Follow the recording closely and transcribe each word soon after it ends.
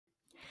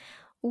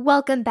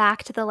Welcome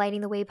back to the Lighting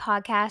the Way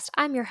podcast.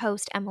 I'm your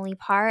host, Emily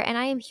Parr, and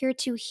I am here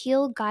to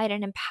heal, guide,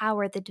 and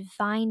empower the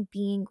divine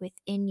being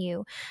within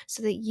you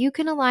so that you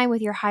can align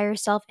with your higher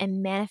self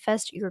and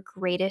manifest your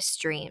greatest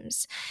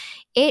dreams.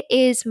 It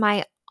is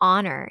my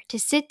honor to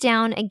sit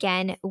down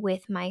again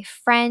with my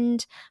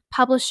friend,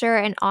 publisher,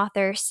 and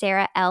author,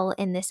 Sarah L.,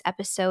 in this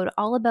episode,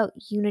 all about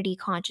unity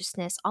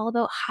consciousness, all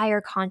about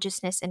higher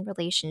consciousness in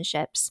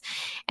relationships.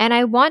 And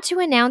I want to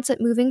announce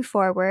that moving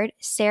forward,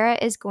 Sarah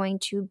is going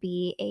to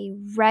be a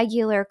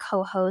regular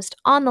co host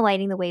on the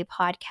Lighting the Way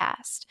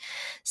podcast.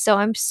 So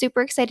I'm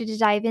super excited to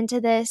dive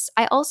into this.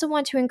 I also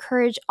want to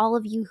encourage all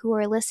of you who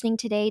are listening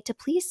today to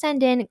please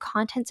send in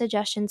content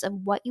suggestions of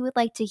what you would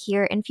like to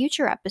hear in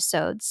future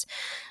episodes.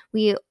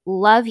 We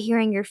love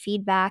hearing your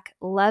feedback,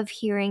 love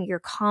hearing your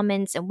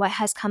comments and what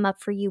has come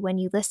up for you when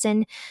you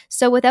listen.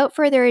 So without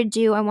further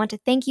ado, I want to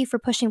thank you for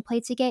pushing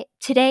play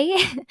today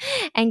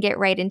and get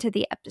right into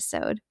the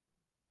episode.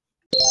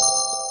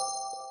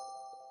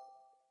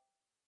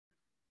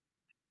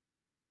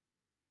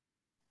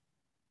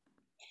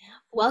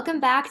 Welcome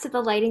back to the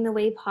Lighting the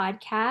Way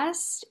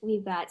podcast.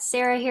 We've got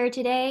Sarah here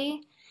today,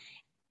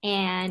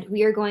 and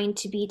we are going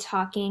to be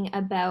talking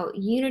about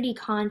unity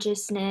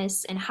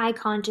consciousness and high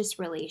conscious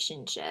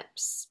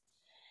relationships.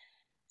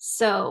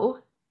 So,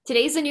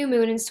 today's a new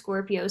moon in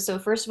Scorpio. So,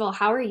 first of all,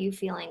 how are you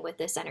feeling with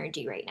this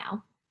energy right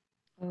now?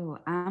 Oh,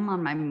 I'm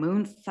on my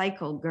moon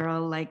cycle,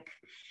 girl. Like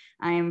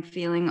I am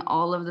feeling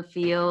all of the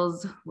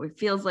feels. It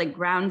feels like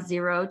ground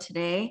zero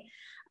today.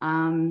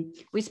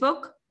 We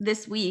spoke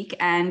this week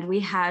and we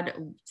had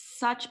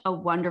such a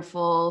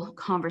wonderful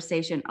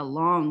conversation, a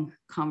long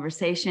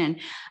conversation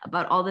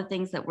about all the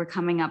things that were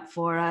coming up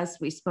for us.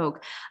 We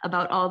spoke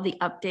about all the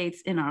updates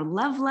in our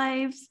love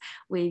lives.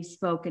 We've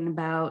spoken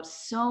about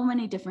so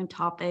many different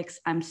topics.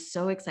 I'm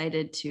so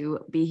excited to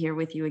be here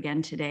with you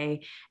again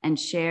today and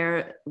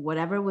share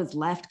whatever was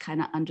left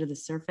kind of under the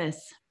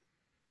surface.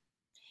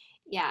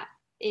 Yeah,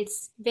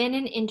 it's been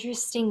an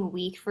interesting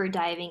week for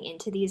diving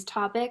into these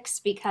topics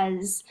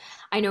because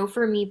I know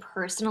for me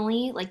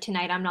personally, like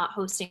tonight, I'm not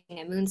hosting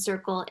a moon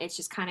circle. It's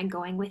just kind of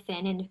going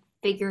within and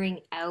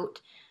figuring out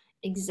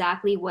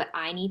exactly what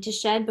I need to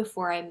shed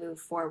before I move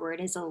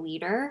forward as a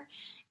leader.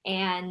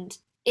 And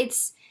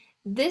it's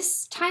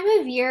this time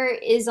of year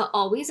is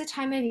always a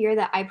time of year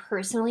that I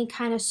personally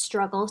kind of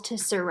struggle to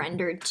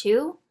surrender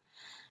to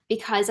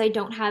because I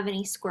don't have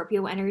any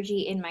Scorpio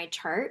energy in my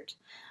chart.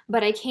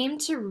 But I came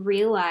to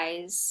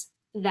realize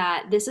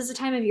that this is a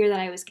time of year that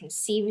I was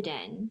conceived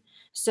in.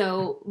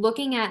 So,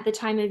 looking at the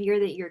time of year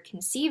that you're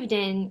conceived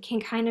in can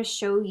kind of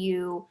show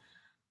you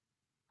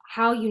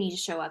how you need to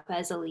show up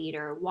as a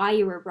leader, why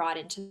you were brought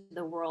into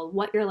the world,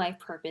 what your life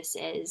purpose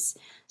is.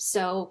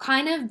 So,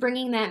 kind of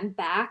bringing that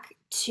back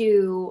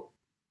to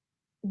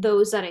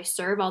those that I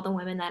serve, all the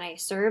women that I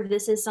serve,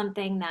 this is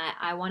something that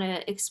I want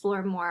to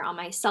explore more on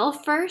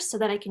myself first so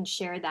that I can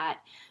share that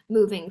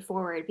moving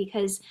forward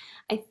because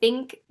I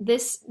think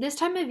this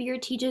time of year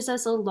teaches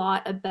us a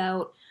lot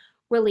about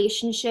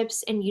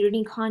relationships and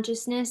unity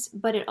consciousness,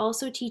 but it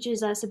also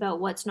teaches us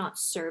about what's not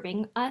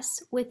serving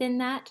us within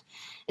that,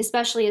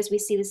 especially as we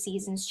see the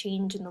seasons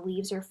change and the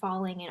leaves are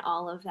falling and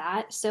all of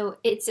that. So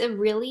it's a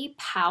really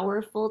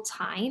powerful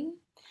time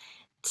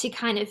to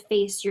kind of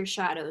face your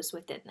shadows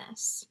within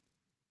this.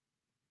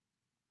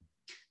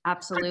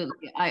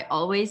 Absolutely. I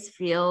always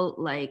feel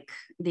like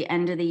the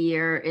end of the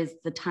year is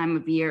the time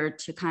of year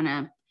to kind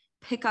of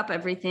pick up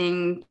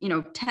everything,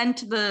 tend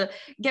to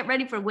get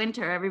ready for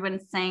winter.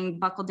 Everyone's saying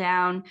buckle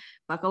down,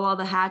 buckle all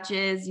the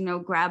hatches,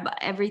 grab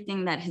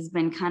everything that has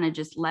been kind of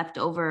just left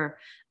over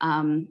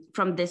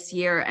from this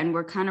year. And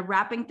we're kind of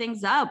wrapping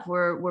things up.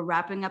 We're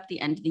wrapping up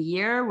the end of the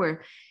year.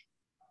 We're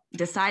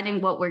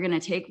deciding what we're going to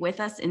take with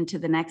us into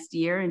the next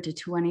year, into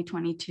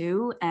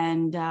 2022.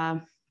 And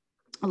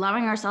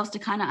allowing ourselves to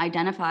kind of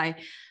identify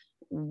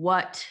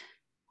what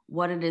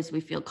it is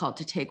we feel called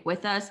to take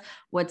with us,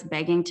 what's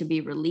begging to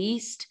be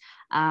released,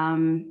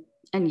 and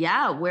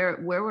yeah, where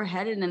we're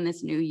headed in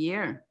this new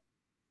year.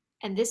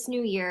 And this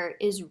new year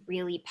is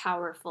really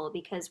powerful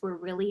because we're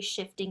really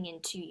shifting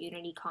into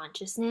unity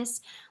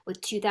consciousness.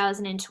 With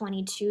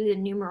 2022, the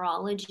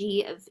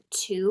numerology of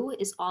two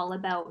is all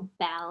about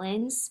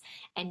balance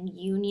and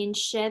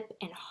unionship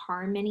and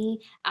harmony,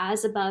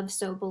 as above,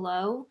 so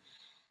below.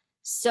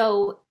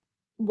 So,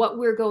 what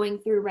we're going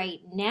through right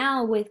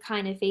now with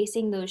kind of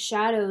facing those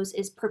shadows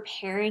is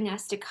preparing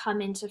us to come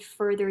into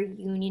further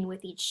union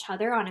with each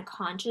other on a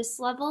conscious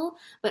level,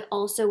 but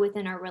also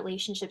within our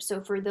relationships.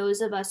 So, for those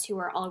of us who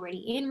are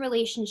already in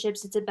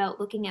relationships, it's about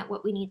looking at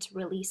what we need to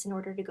release in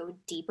order to go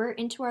deeper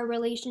into our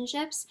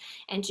relationships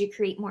and to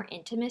create more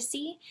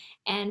intimacy.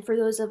 And for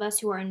those of us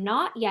who are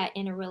not yet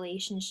in a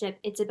relationship,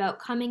 it's about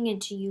coming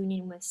into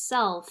union with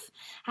self,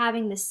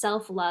 having the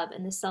self love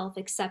and the self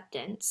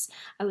acceptance.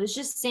 I was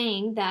just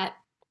saying that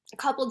a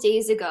couple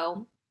days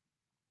ago,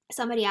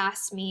 somebody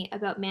asked me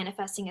about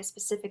manifesting a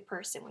specific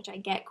person, which I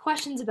get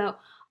questions about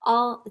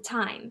all the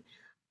time.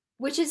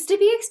 which is to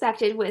be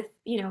expected with,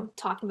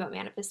 talking about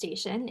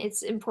manifestation.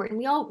 It's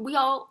important.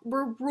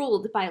 We're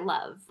ruled by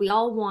love. We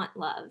all want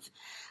love.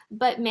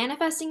 But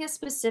manifesting a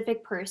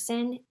specific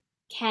person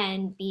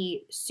can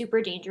be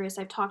super dangerous.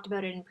 I've talked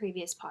about it in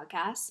previous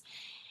podcasts.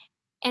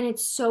 And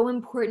it's so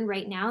important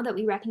right now that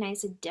we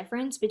recognize the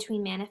difference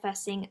between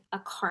manifesting a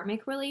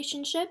karmic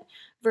relationship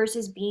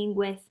versus being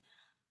with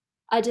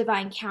a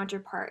divine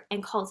counterpart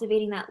and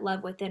cultivating that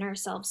love within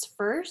ourselves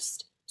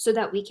first so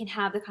that we can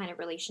have the kind of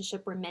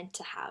relationship we're meant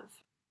to have.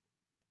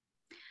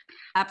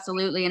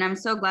 Absolutely. And I'm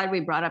so glad we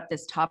brought up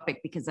this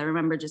topic, because I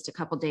remember just a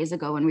couple of days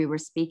ago when we were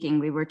speaking,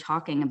 we were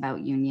talking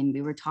about union.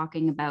 We were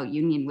talking about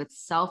union with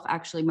self,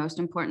 actually, most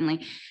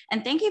importantly.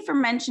 And thank you for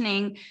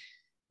mentioning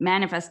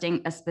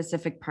manifesting a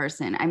specific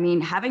person. I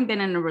mean, having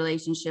been in a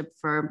relationship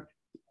for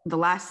the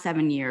last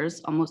 7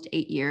 years, almost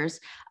 8 years,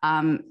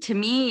 to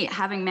me,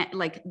 having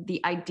like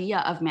the idea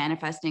of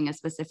manifesting a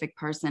specific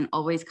person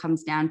always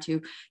comes down to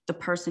the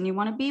person you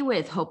want to be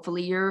with.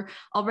 Hopefully you're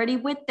already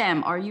with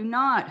them. Are you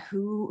not?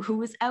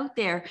 Who is out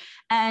there?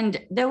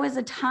 And there was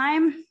a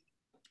time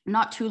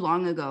not too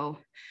long ago,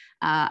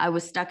 I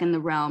was stuck in the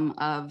realm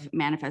of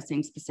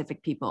manifesting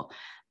specific people.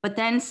 But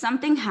then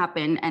something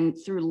happened, and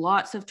through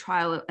lots of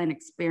trial and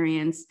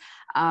experience,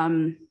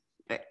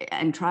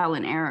 and trial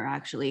and error,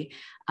 actually,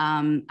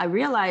 I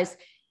realized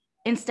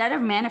instead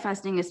of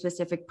manifesting a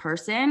specific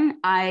person,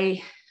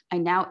 I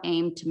now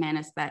aim to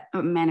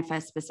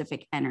manifest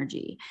specific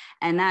energy.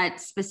 And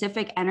that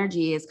specific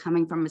energy is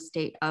coming from a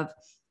state of,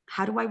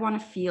 how do I want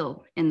to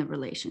feel in the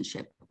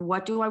relationship?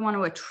 What do I want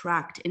to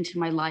attract into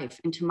my life,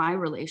 into my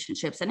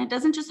relationships? And it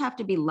doesn't just have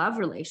to be love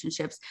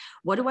relationships.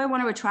 What do I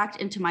want to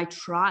attract into my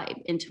tribe,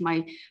 into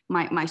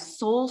my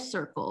soul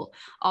circle?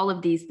 All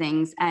of these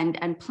things,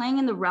 and playing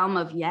in the realm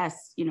of,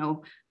 yes,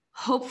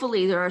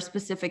 hopefully there are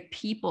specific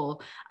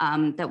people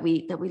that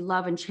we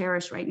love and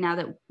cherish right now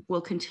that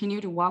will continue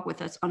to walk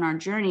with us on our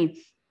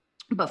journey,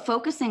 but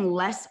focusing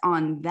less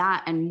on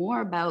that and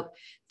more about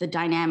the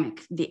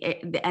dynamic,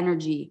 the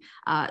energy,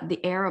 the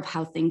air of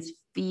how things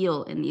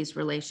feel in these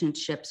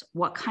relationships.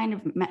 What kind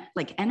of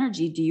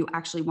energy do you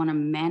actually want to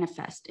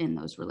manifest in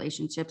those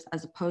relationships,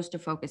 as opposed to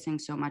focusing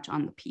so much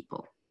on the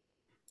people?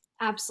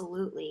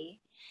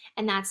 Absolutely.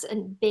 And that's a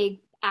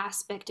big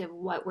aspect of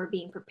what we're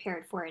being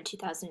prepared for in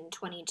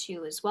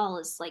 2022 as well.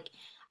 Is like,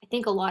 I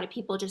think a lot of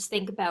people just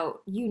think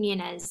about union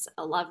as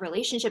a love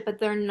relationship, but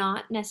they're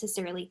not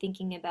necessarily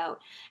thinking about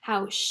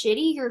how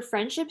shitty your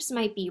friendships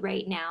might be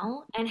right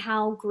now and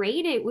how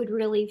great it would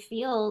really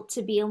feel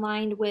to be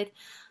aligned with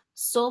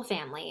soul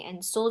family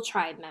and soul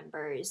tribe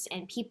members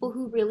and people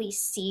who really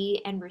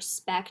see and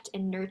respect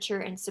and nurture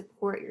and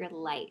support your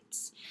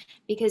lights.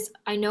 Because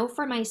I know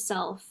for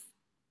myself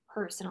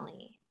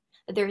personally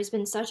that there has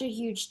been such a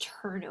huge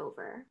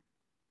turnover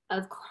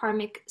of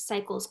karmic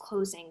cycles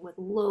closing with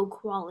low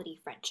quality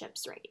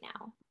friendships right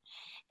now.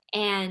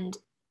 And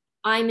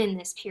I'm in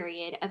this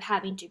period of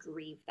having to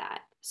grieve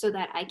that so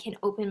that I can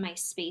open my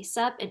space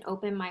up and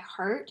open my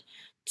heart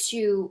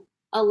to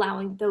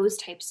allowing those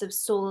types of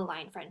soul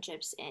aligned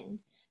friendships in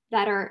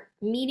that are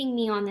meeting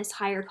me on this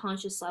higher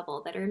conscious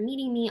level, that are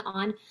meeting me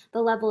on the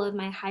level of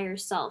my higher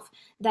self,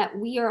 that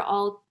we are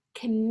all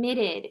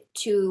committed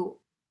to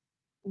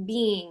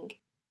being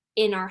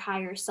in our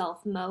higher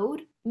self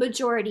mode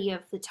majority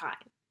of the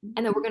time,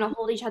 and that we're going to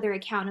hold each other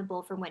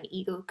accountable for when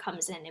ego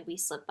comes in and we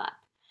slip up.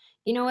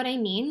 You know what I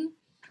mean?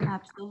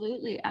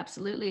 Absolutely,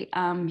 absolutely.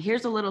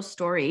 Here's a little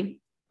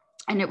story,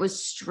 and it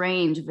was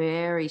strange,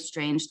 very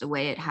strange the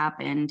way it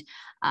happened.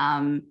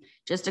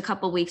 Just a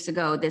couple weeks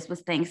ago, this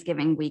was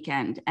Thanksgiving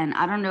weekend, and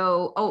I don't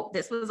know. Oh,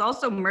 this was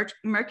also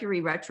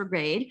Mercury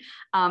retrograde.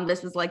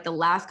 This was like the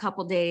last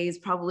couple days,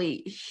 probably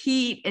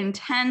heat,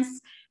 intense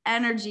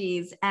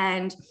energies,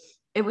 and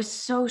it was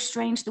so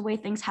strange the way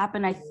things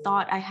happened. I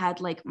thought I had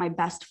like my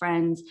best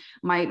friends,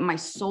 my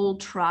soul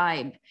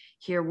tribe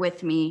here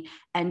with me,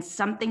 and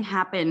something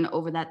happened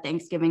over that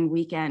Thanksgiving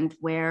weekend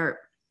where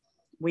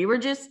we were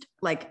just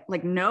like,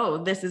 no,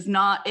 this is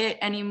not it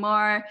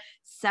anymore.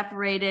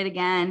 Separated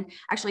again.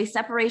 Actually,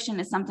 separation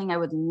is something I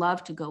would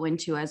love to go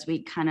into as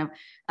we kind of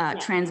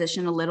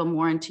transition a little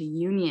more into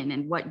union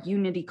and what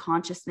unity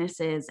consciousness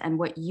is and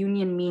what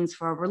union means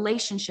for our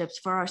relationships,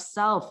 for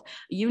ourselves,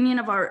 union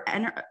of our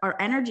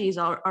energies,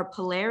 our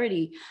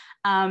polarity.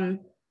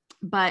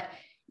 But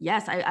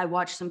yes, I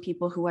watched some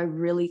people who I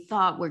really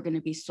thought were going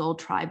to be soul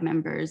tribe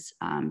members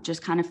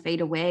just kind of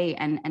fade away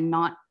and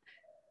not.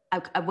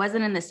 I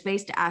wasn't in the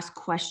space to ask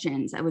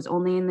questions. I was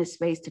only in the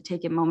space to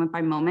take it moment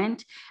by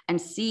moment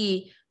and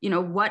see,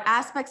 what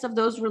aspects of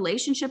those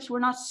relationships were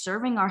not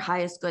serving our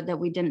highest good that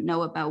we didn't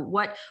know about.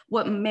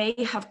 What may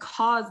have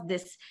caused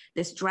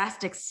this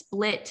drastic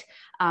split,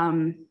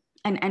 and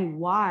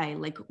why?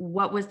 Like,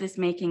 what was this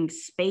making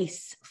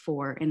space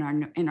for in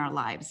our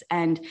lives?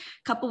 And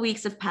a couple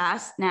weeks have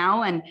passed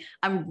now, and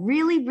I'm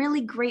really, really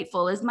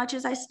grateful. As much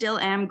as I still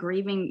am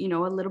grieving, a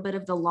little bit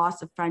of the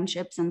loss of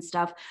friendships and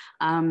stuff.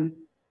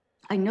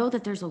 I know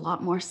that there's a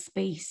lot more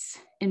space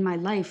in my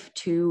life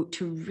to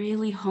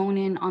really hone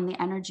in on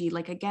the energy,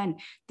 like again,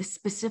 the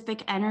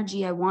specific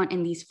energy I want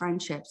in these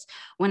friendships.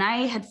 When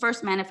I had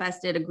first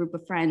manifested a group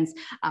of friends,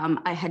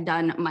 I had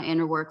done my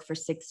inner work for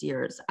 6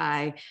 years.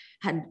 I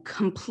had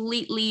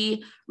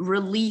completely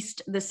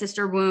released the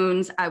sister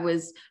wounds. I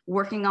was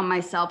working on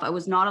myself. I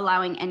was not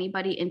allowing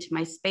anybody into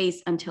my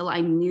space until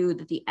I knew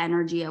that the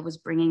energy I was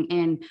bringing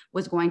in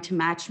was going to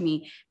match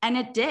me. And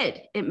it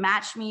did. It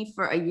matched me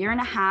for a year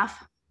and a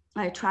half.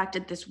 I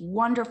attracted this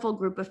wonderful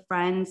group of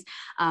friends.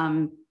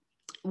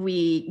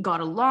 We got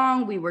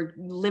along, we were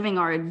living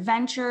our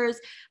adventures,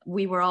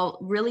 we were all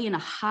really in a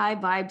high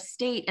vibe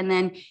state. And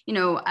then, you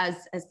know, as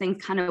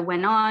things kind of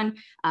went on,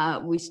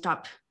 we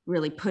stopped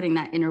really putting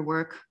that inner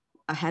work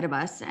ahead of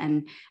us.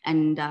 And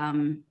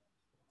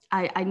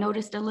I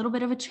noticed a little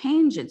bit of a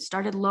change. It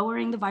started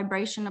lowering the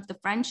vibration of the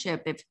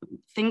friendship. If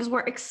things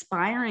were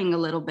expiring a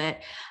little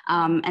bit.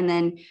 And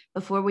then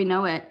before we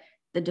know it,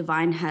 the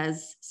divine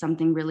has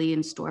something really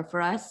in store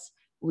for us.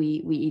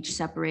 We each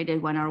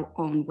separated, went our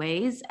own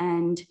ways.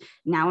 And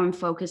now I'm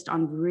focused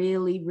on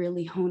really,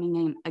 really honing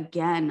in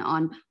again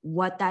on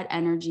what that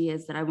energy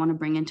is that I want to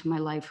bring into my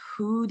life,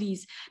 who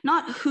these,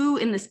 not who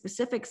in the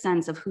specific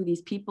sense of who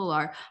these people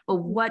are, but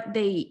what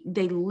they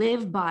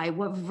live by,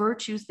 what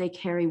virtues they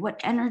carry,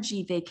 what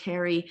energy they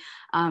carry,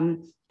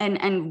 and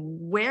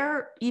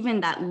where even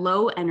that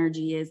low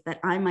energy is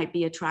that I might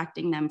be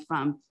attracting them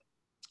from.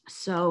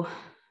 So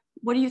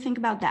what do you think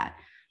about that?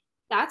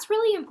 That's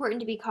really important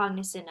to be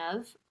cognizant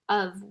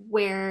of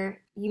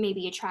where you may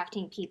be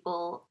attracting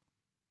people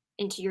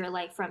into your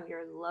life from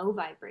your low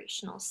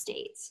vibrational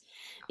states.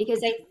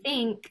 Because I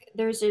think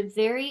there's a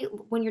very,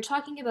 when you're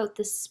talking about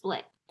the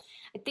split,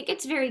 I think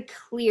it's very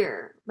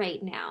clear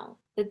right now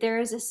that there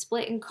is a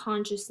split in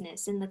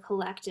consciousness in the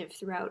collective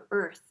throughout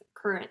Earth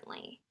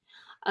currently,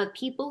 of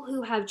people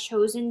who have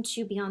chosen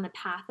to be on the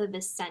path of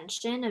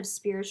ascension, of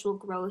spiritual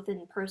growth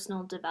and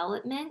personal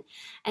development,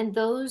 and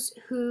those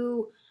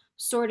who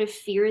sort of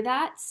fear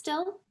that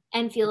still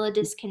and feel a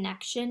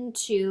disconnection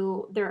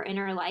to their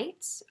inner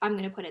light. I'm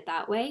going to put it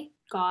that way: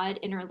 God,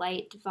 inner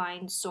light,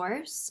 divine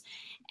source,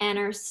 and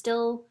are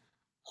still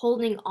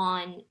holding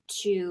on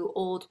to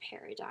old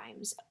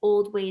paradigms,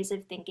 old ways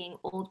of thinking,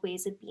 old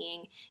ways of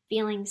being,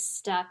 feeling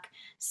stuck,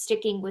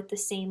 sticking with the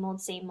same old,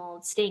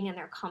 staying in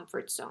their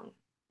comfort zone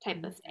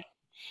type of thing.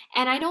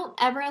 And I don't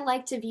ever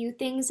like to view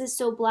things as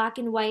so black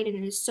and white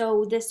and as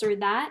so this or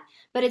that,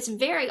 but it's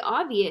very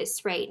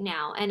obvious right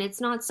now. And it's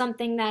not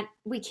something that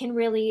we can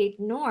really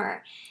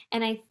ignore.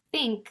 And I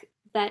think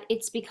that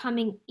it's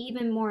becoming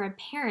even more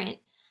apparent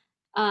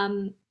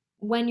um,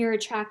 when you're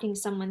attracting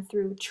someone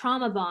through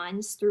trauma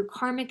bonds, through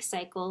karmic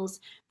cycles,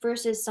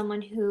 versus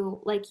someone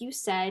who, like you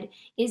said,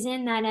 is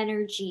in that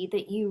energy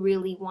that you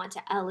really want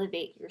to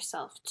elevate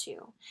yourself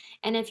to.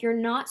 And if you're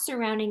not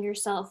surrounding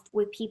yourself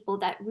with people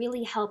that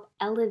really help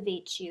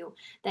elevate you,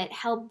 that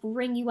help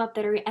bring you up,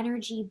 that are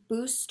energy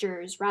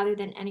boosters rather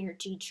than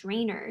energy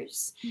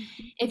drainers,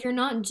 if you're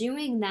not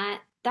doing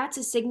that, that's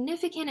a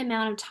significant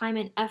amount of time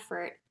and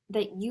effort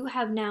that you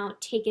have now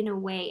taken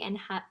away and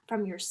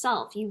from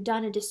yourself. You've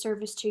done a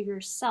disservice to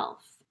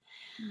yourself.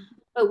 Mm-hmm.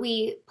 But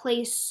we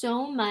place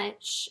so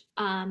much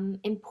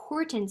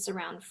importance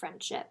around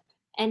friendship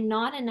and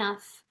not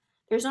enough.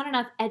 There's not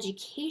enough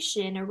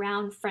education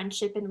around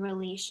friendship and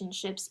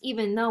relationships,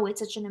 even though it's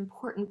such an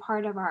important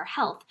part of our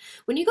health.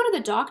 When you go to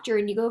the doctor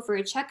and you go for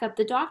a checkup,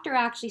 the doctor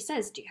actually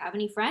says, "Do you have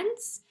any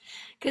friends?"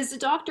 Because the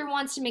doctor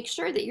wants to make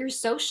sure that you're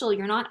social,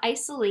 you're not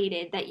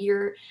isolated, that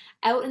you're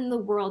out in the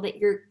world, that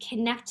you're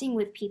connecting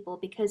with people,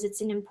 because it's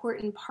an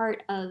important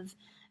part of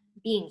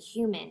being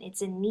human.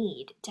 It's a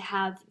need to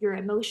have your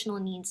emotional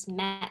needs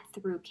met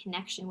through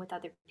connection with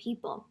other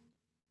people.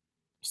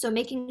 So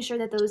making sure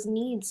that those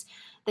needs,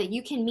 that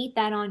you can meet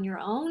that on your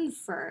own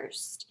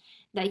first,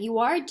 that you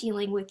are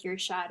dealing with your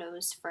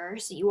shadows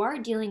first, you are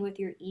dealing with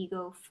your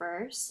ego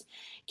first,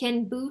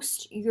 can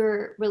boost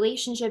your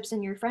relationships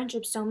and your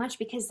friendships so much,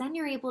 because then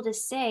you're able to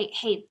say,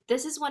 "Hey,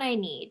 this is what I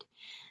need.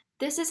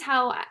 This is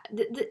how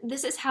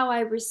this is how I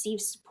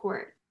receive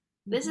support.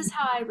 This is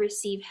how I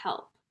receive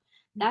help."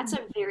 That's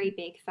a very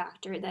big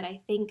factor that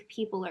I think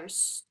people are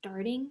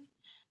starting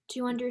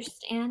to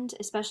understand,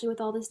 especially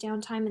with all this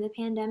downtime in the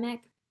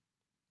pandemic.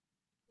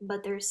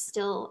 But there's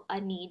still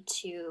a need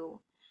to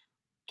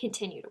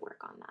continue to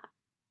work on that.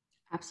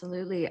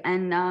 Absolutely.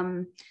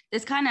 And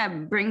this kind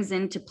of brings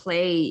into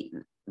play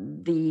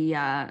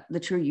the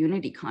true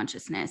unity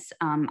consciousness.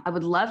 I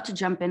would love to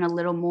jump in a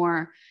little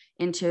more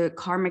into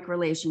karmic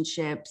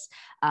relationships,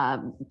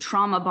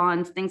 trauma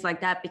bonds, things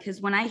like that, because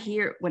when I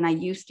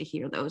used to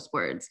hear those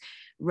words,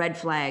 red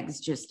flags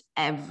just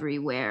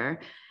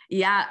everywhere.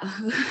 Yeah.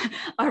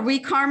 Are we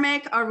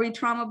karmic? Are we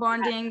trauma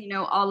bonding? You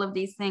know, all of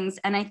these things.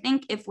 And I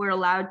think if we're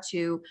allowed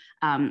to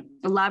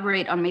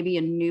elaborate on maybe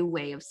a new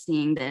way of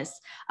seeing this,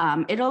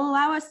 it'll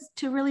allow us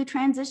to really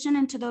transition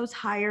into those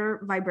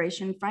higher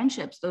vibration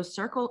friendships, the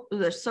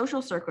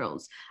social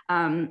circles,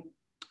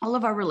 all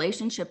of our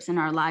relationships in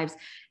our lives,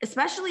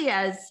 especially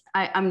as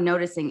I'm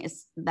noticing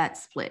is that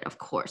split, of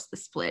course, the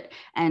split.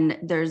 And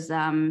there's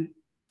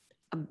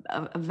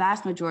a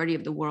vast majority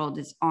of the world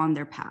is on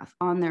their path,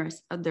 on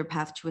their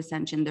path to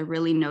ascension. They're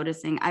really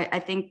noticing. I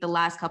think the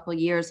last couple of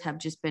years have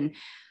just been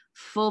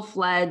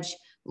full-fledged.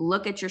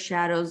 Look at your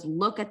shadows,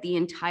 look at the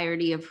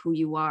entirety of who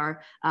you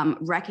are,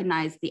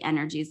 recognize the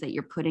energies that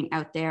you're putting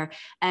out there.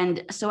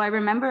 And so I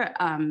remember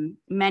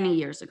many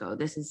years ago,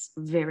 this is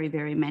very,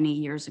 very many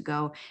years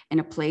ago, in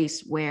a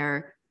place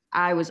where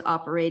I was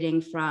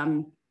operating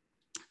from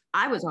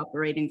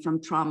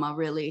trauma,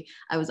 really.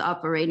 I was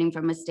operating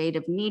from a state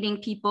of needing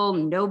people,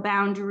 no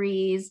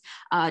boundaries,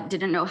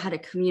 didn't know how to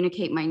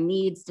communicate my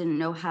needs, didn't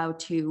know how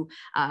to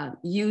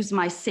use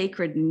my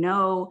sacred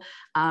no.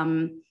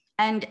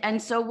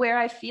 And so where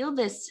I feel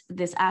this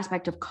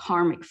aspect of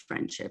karmic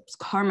friendships,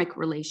 karmic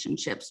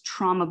relationships,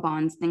 trauma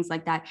bonds, things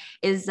like that,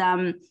 is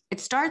it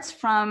starts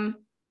from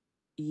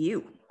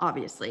you.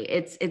 Obviously,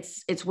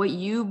 it's what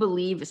you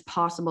believe is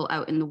possible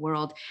out in the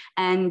world.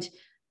 And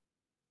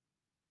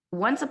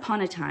once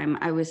upon a time,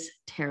 I was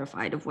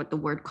terrified of what the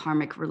word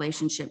karmic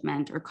relationship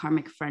meant, or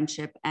karmic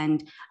friendship.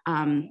 And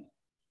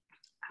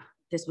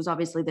this was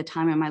obviously the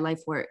time in my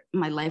life where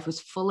my life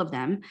was full of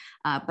them,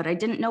 but I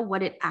didn't know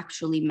what it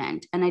actually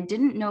meant. And I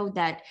didn't know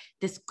that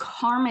this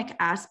karmic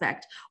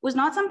aspect was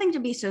not something to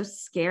be so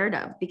scared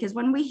of, because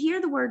when we hear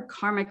the word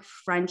karmic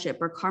friendship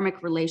or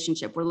karmic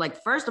relationship, we're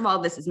like, first of all,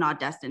 this is not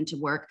destined to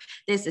work.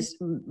 This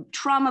is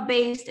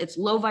trauma-based, it's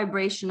low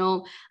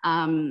vibrational,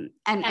 and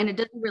it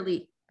doesn't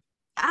really,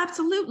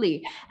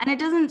 absolutely, and it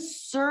doesn't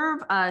serve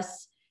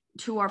us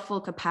to our full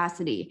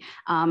capacity.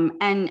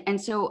 And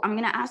so I'm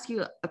going to ask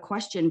you a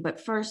question, but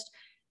first,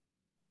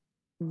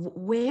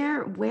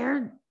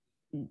 where,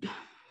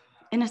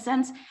 in a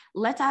sense,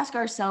 let's ask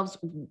ourselves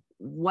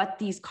what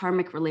these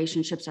karmic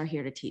relationships are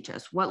here to teach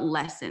us, what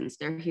lessons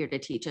they're here to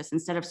teach us,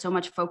 instead of so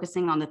much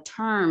focusing on the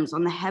terms,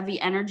 on the heavy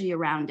energy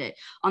around it,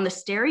 on the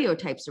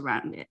stereotypes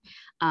around it.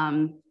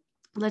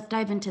 Let's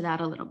dive into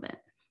that a little bit.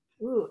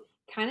 Ooh,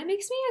 kind of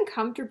makes me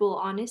uncomfortable,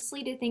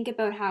 honestly, to think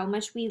about how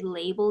much we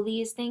label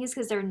these things,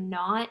 because they're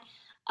not,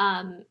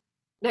 the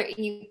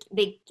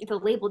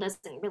label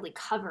doesn't really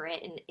cover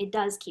it, and it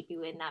does keep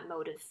you in that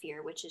mode of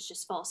fear, which is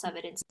just false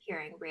evidence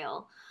appearing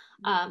real.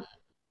 Um,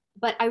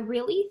 but I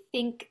really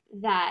think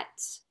that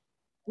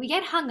we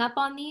get hung up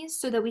on these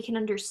so that we can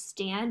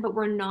understand, but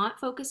we're not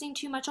focusing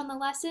too much on the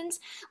lessons.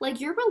 Like,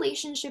 your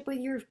relationship with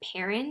your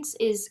parents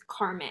is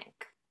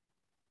karmic,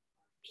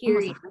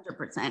 Almost period.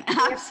 100%.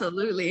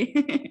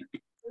 Absolutely.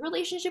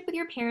 Relationship with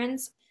your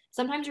parents,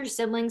 sometimes your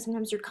siblings,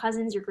 sometimes your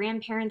cousins, your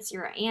grandparents,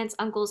 your aunts,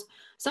 uncles,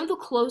 some of the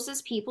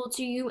closest people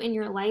to you in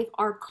your life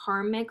are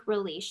karmic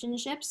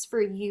relationships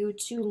for you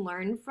to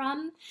learn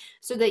from,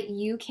 so that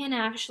you can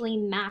actually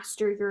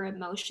master your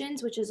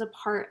emotions, which is a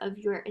part of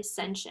your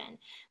ascension,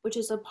 which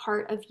is a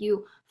part of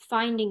you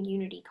finding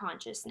unity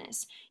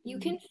consciousness. You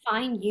can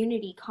find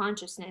unity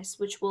consciousness,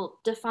 which we'll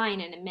define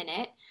in a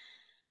minute,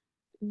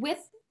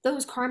 with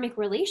those karmic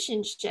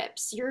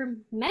relationships. You're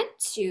meant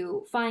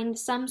to find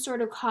some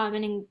sort of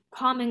common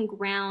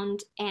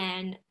ground,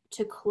 and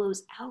to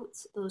close out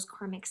those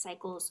karmic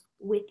cycles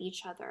with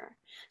each other.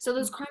 So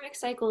those karmic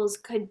cycles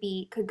could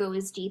go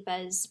as deep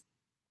as,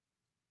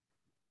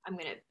 I'm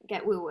gonna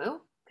get woo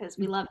woo because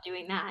we love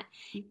doing that.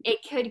 It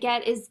could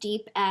get as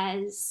deep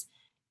as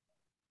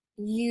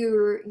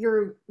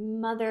your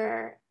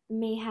mother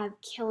may have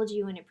killed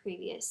you in a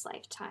previous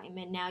lifetime,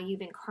 and now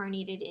you've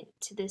incarnated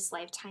into this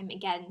lifetime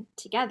again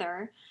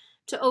together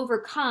to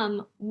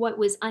overcome what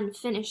was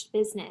unfinished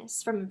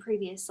business from a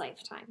previous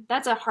lifetime.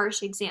 That's a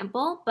harsh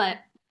example, but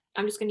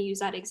I'm just going to use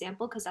that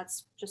example because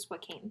that's just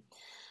what came.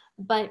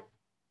 But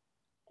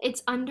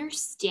it's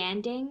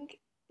understanding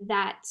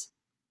that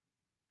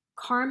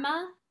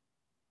karma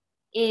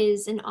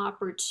is an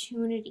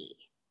opportunity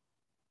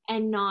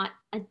and not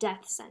a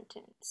death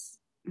sentence.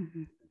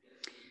 Mm-hmm.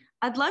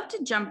 I'd love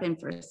to jump in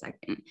for a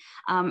second,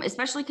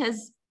 especially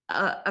because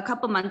a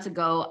couple months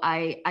ago,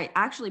 I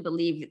actually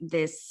believe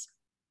this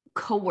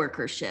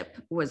co-workership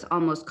was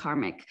almost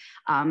karmic.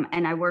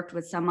 And I worked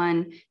with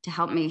someone to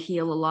help me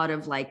heal a lot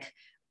of like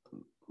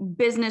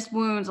business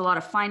wounds, a lot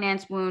of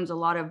finance wounds, a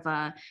lot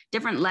of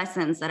different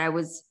lessons that I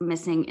was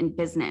missing in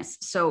business.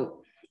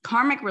 So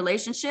karmic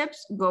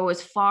relationships go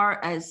as far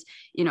as,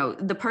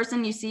 the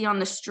person you see on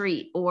the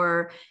street,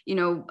 or,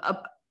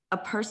 a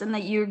person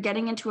that you're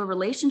getting into a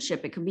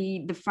relationship. It could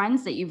be the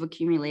friends that you've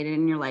accumulated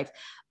in your life.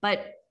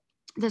 But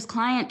this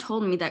client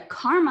told me that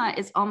karma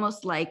is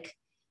almost like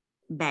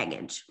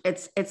baggage.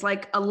 It's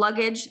like a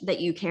luggage that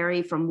you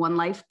carry from one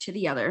life to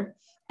the other.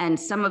 And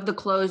some of the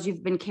clothes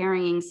you've been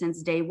carrying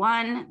since day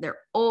one, they're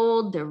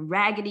old, they're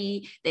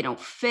raggedy, they don't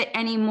fit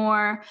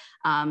anymore,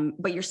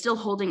 but you're still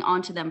holding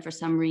on to them for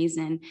some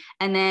reason.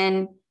 And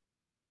then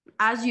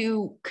as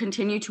you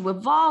continue to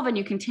evolve and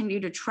you continue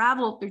to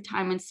travel through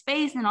time and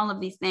space and all of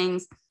these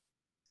things,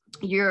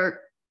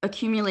 you're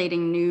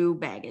accumulating new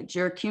baggage.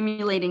 You're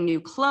accumulating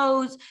new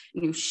clothes,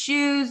 new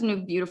shoes, new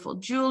beautiful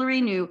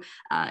jewelry, new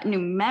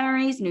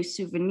memories, new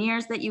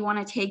souvenirs that you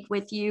want to take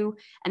with you.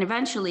 And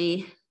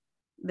eventually,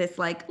 this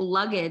like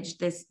luggage,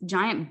 this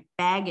giant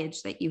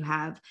baggage that you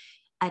have,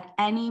 at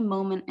any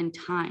moment in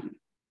time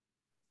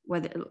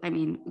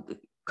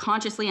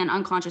consciously and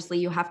unconsciously,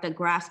 you have to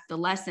grasp the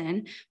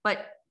lesson.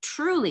 But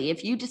truly,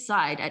 if you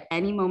decide at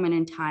any moment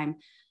in time,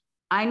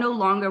 I no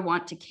longer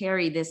want to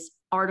carry this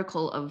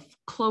article of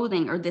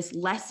clothing or this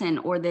lesson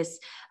or this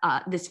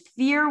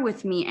fear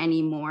with me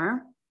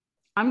anymore,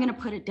 I'm going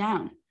to put it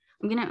down.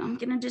 I'm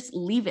going to just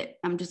leave it.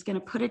 I'm just going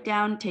to put it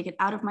down, take it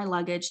out of my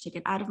luggage, take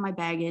it out of my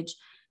baggage,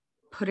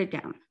 put it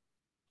down.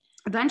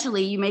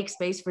 Eventually you make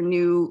space for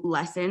new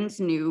lessons,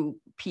 new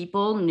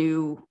people,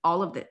 new,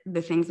 all of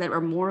the things that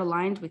are more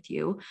aligned with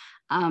you.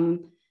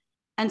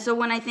 And so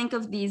when I think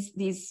of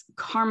these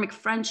karmic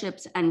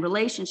friendships and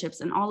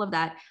relationships and all of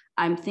that,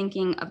 I'm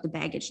thinking of the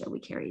baggage that we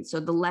carry. So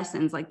the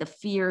lessons, like the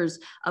fears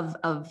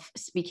of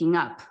speaking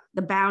up,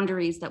 the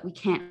boundaries that we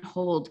can't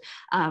hold,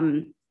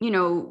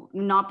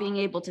 not being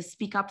able to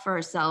speak up for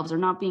ourselves or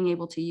not being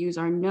able to use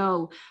our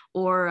no,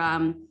 or,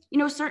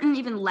 certain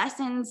even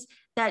lessons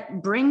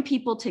that bring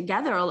people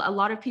together. A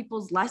lot of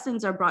people's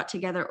lessons are brought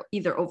together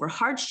either over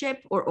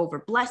hardship or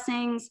over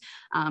blessings,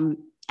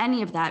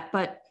 any of that.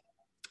 But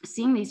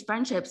seeing these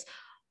friendships,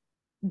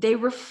 they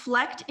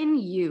reflect in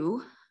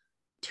you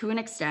to an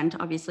extent,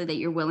 obviously, that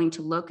you're willing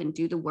to look and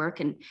do the work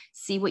and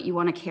see what you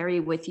want to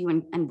carry with you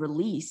and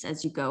release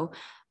as you go.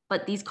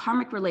 But these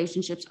karmic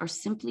relationships are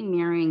simply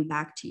mirroring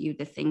back to you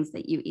the things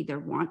that you either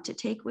want to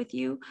take with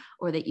you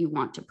or that you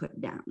want to put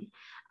down.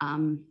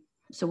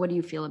 So what do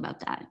you feel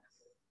about that?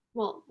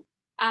 Well,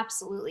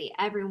 absolutely.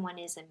 Everyone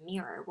is a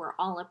mirror. We're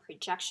all a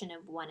projection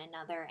of one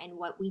another. And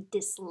what we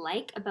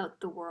dislike about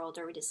the world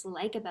or we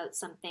dislike about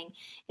something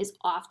is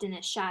often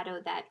a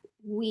shadow that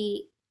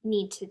we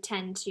need to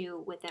tend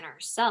to within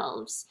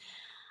ourselves.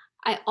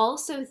 I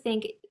also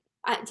think,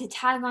 to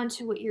tag on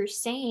to what you're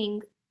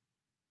saying,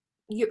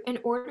 in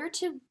order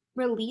to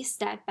release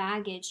that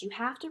baggage, you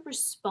have to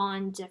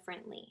respond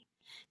differently.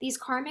 These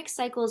karmic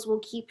cycles will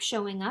keep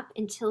showing up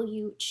until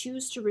you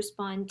choose to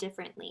respond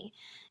differently.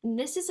 And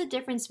this is a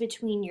difference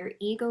between your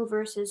ego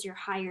versus your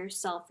higher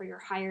self or your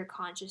higher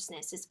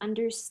consciousness. Is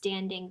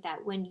understanding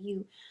that when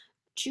you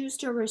choose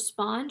to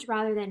respond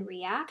rather than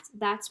react,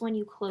 that's when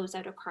you close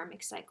out a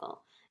karmic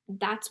cycle.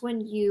 That's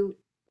when you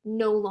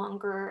no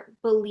longer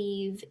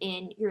believe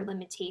in your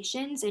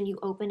limitations and you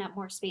open up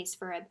more space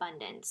for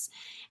abundance.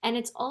 And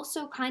it's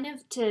also kind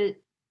of to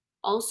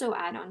also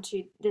add on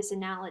to this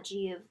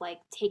analogy of like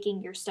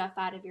taking your stuff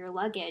out of your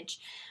luggage.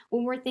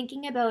 When we're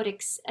thinking about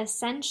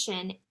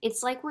ascension,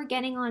 it's like we're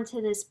getting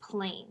onto this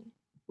plane.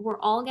 We're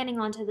all getting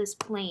onto this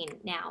plane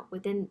now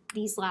within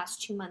these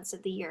last 2 months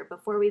of the year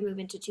before we move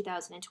into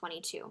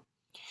 2022.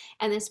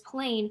 And this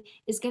plane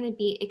is going to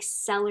be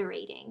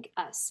accelerating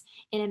us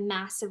in a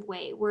massive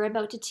way. We're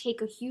about to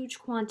take a huge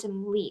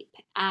quantum leap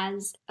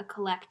as a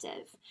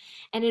collective.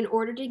 And in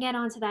order to get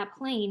onto that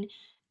plane,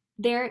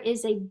 there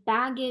is a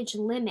baggage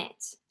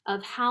limit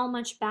of how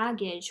much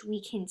baggage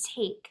we can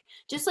take.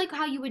 Just like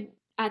how you would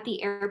at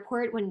the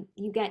airport when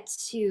you get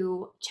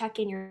to check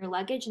in your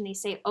luggage and they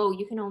say, oh,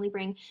 you can only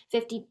bring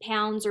 50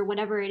 pounds or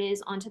whatever it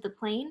is onto the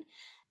plane.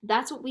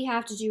 That's what we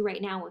have to do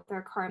right now with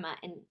our karma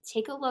and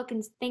take a look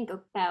and think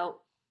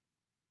about,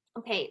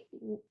 okay,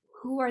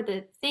 who are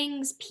the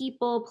things,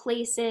 people,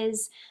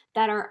 places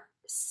that are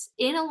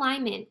in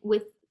alignment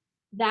with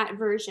that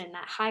version,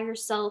 that higher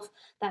self,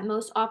 that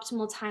most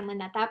optimal timeline,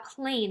 that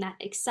plane, that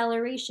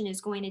acceleration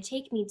is going to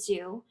take me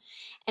to,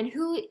 and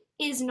who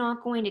is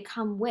not going to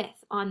come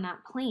with on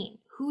that plane.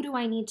 Who do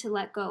I need to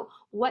let go?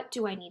 What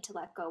do I need to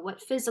let go?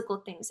 What physical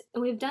things?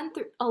 And we've done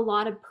a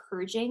lot of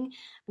purging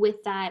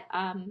with that.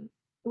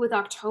 With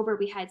October,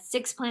 we had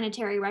 6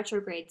 planetary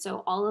retrogrades.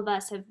 So all of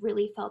us have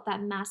really felt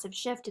that massive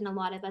shift. And a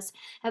lot of us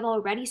have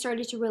already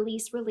started to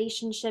release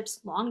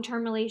relationships,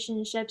 long-term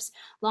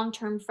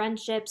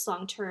friendships,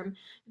 long-term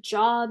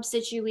job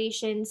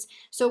situations.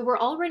 So we're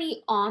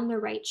already on the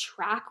right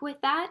track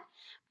with that.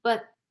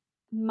 But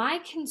my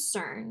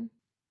concern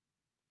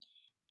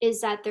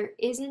is that there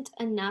isn't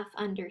enough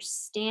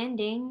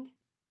understanding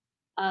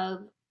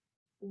of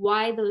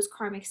why those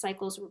karmic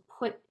cycles were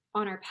put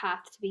on our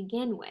path to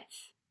begin with.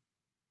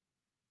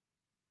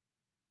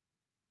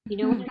 You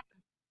know, Mm-hmm.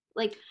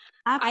 like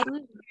Absolutely. I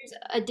think there's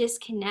a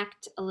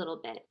disconnect a little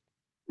bit.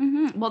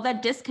 Mm-hmm. Well,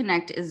 that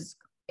disconnect is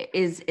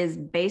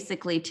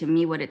basically, to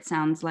me, what it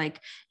sounds like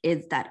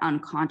is that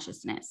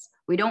unconsciousness.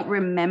 We don't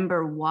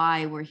remember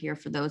why we're here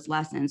for those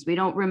lessons. We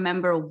don't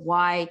remember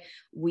why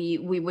we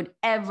would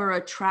ever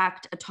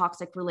attract a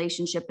toxic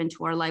relationship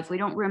into our life. We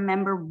don't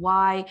remember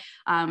why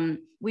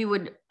we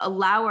would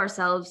allow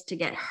ourselves to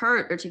get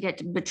hurt or to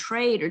get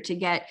betrayed or to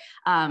get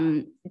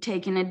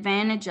taken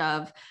advantage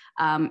of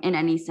in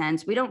any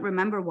sense. We don't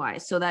remember why.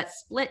 So that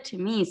split to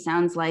me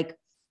sounds like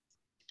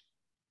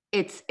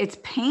it's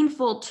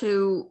painful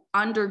to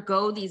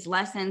undergo these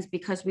lessons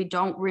because we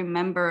don't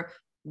remember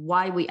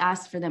why we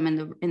asked for them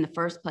in the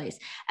first place.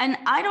 And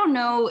I don't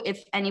know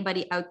if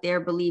anybody out there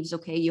believes,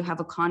 okay, you have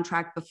a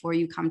contract before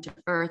you come to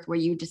earth where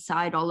you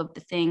decide all of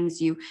the things,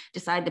 you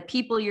decide the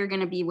people you're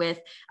going to be with,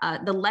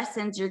 the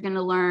lessons you're going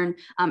to learn,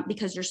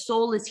 because your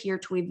soul is here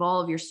to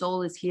evolve. Your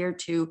soul is here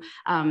to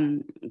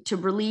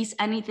release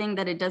anything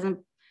that it doesn't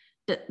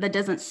that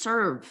doesn't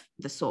serve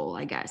the soul,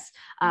 I guess.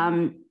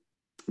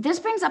 This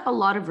brings up a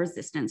lot of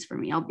resistance for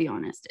me, I'll be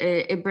honest.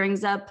 It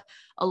brings up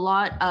a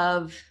lot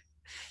of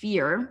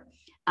fear,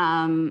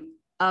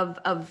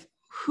 of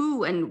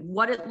who and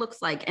what it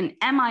looks like. And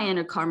am I in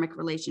a karmic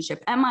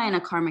relationship? Am I in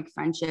a karmic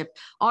friendship?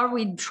 Are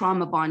we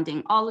trauma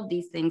bonding? All of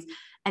these things.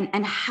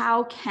 And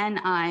how can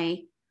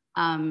I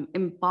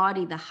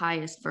embody the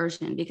highest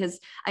version? Because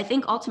I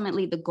think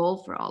ultimately the goal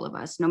for all of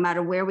us, no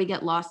matter where we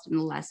get lost in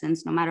the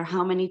lessons, no matter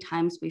how many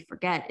times we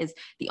forget, is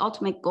the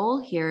ultimate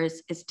goal here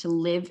is to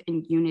live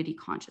in unity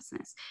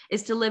consciousness,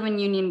 is to live in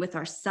union with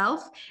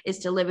ourself, is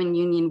to live in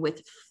union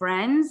with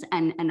friends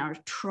and our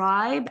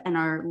tribe and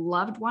our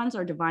loved ones,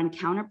 our divine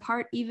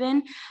counterpart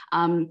even.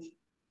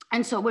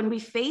 And so when we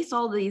face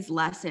all these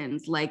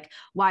lessons, like,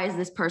 why is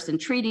this person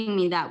treating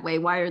me that way?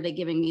 Why are they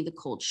giving me the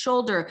cold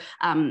shoulder?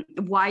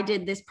 Why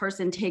did this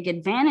person take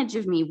advantage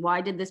of me?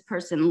 Why did this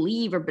person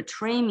leave or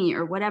betray me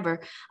or whatever?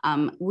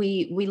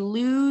 We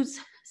lose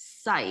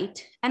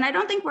sight. And I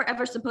don't think we're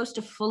ever supposed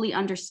to fully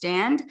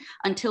understand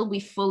until we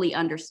fully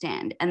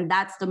understand. And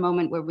that's the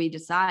moment where we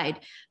decide,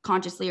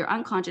 consciously or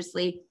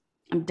unconsciously,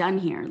 I'm done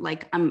here.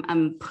 Like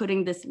I'm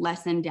putting this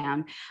lesson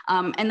down.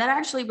 And that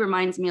actually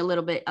reminds me a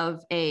little bit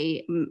of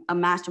a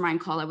mastermind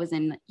call I was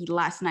in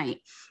last night,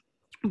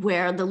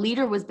 where the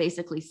leader was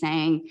basically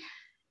saying,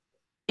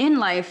 in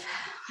life,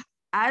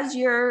 as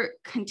you're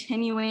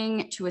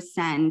continuing to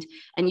ascend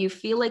and you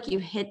feel like you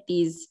hit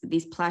these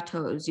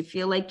plateaus, you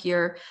feel like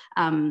you've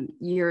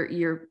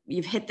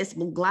hit this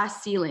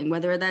glass ceiling,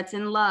 whether that's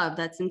in love,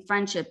 that's in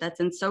friendship,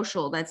 that's in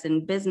social, that's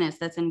in business,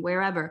 that's in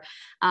wherever.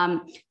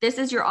 This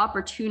is your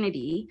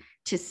opportunity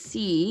to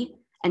see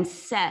and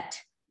set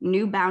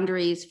new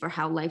boundaries for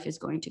how life is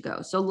going to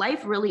go. So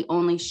life really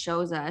only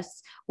shows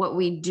us what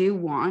we do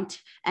want,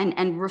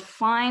 and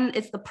refine.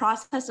 It's the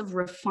process of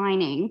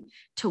refining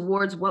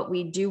towards what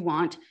we do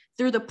want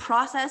through the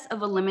process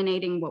of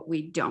eliminating what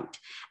we don't.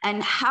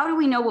 And how do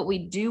we know what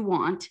we do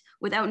want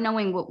without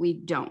knowing what we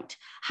don't?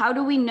 How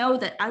do we know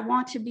that I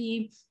want to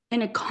be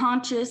in a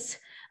conscious,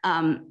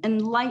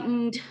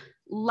 enlightened,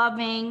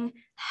 loving,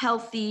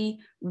 healthy,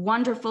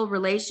 wonderful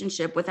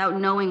relationship without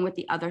knowing what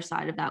the other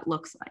side of that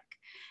looks like?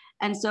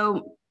 And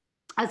so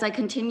as I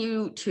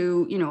continue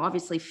to,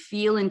 obviously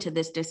feel into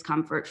this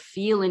discomfort,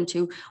 feel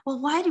into,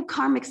 well, why do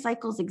karmic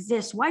cycles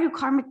exist? Why do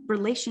karmic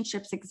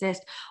relationships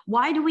exist?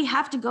 Why do we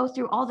have to go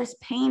through all this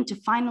pain to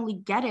finally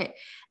get it?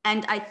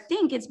 And I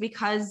think it's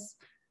because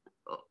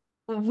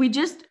I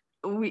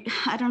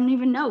don't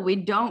even know. We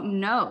don't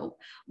know.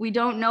 We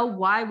don't know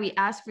why we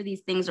ask for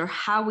these things or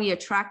how we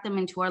attract them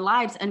into our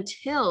lives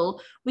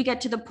until we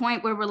get to the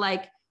point where we're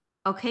like,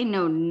 okay,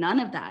 no, none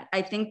of that.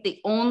 I think the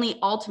only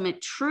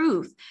ultimate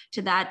truth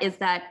to that is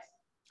that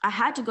I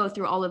had to go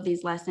through all of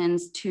these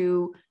lessons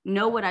to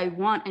know what I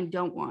want and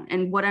don't want,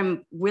 and what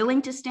I'm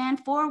willing to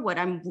stand for, what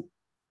I'm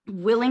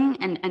willing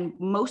and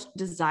most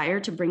desire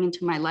to bring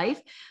into my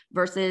life,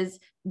 versus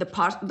the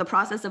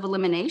process of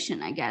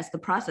elimination, I guess, the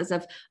process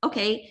of,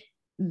 okay,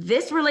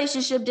 this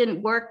relationship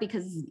didn't work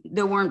because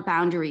there weren't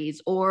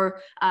boundaries, or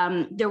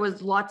there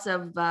was lots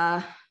of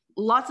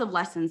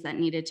lessons that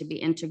needed to be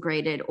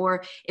integrated,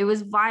 or it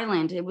was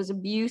violent, it was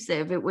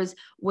abusive, it was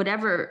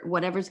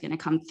whatever's going to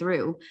come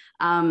through.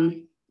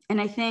 And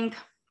I think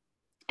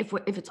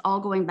if it's all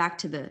going back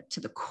to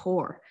the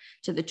core,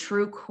 to the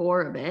true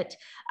core of it,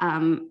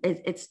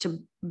 it's to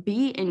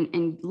be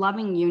in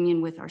loving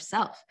union with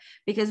ourselves,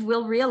 because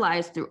we'll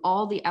realize through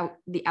all the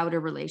outer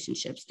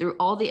relationships, through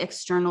all the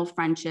external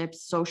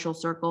friendships, social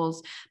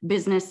circles,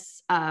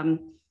 business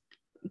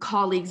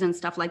colleagues and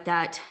stuff like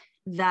that,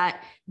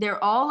 that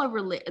they're all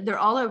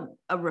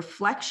a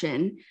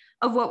reflection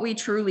of what we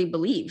truly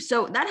believe.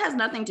 So that has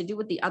nothing to do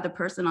with the other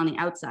person on the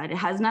outside. It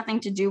has nothing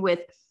to do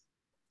with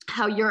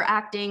how you're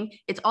acting.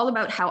 It's all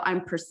about how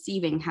I'm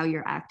perceiving how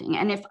you're acting.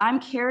 And if I'm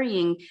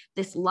carrying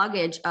this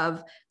luggage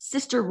of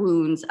sister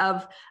wounds,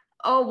 of,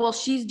 oh, well,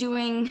 she's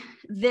doing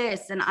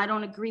this and I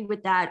don't agree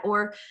with that,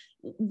 or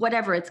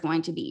whatever it's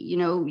going to be,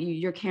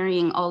 you're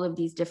carrying all of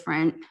these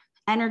different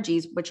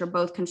energies, which are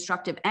both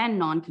constructive and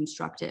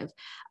non-constructive.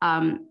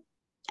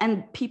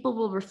 And people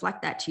will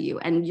reflect that to you,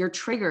 and your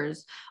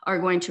triggers are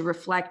going to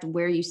reflect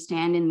where you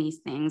stand in these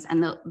things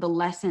and the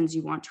lessons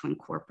you want to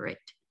incorporate.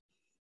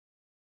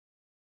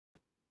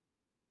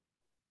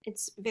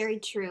 It's very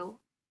true.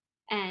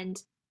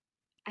 And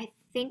I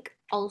think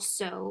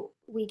also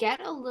we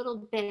get a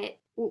little bit,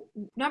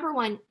 number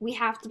one, we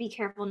have to be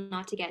careful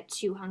not to get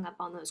too hung up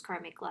on those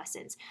karmic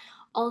lessons.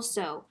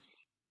 Also,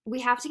 we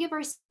have to give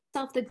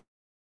ourselves the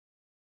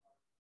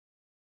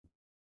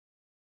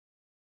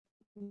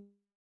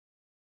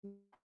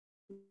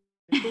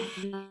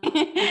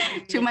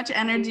too much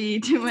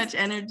energy.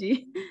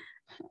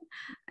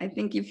 I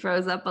think you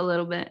froze up a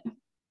little bit.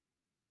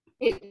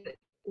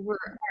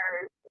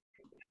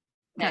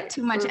 Got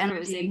too much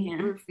energy in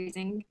here. We're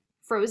freezing.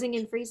 Frozen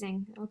and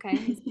freezing.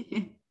 Okay.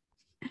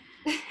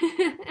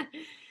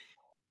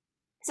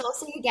 So I'll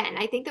say again,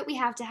 I think that we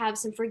have to have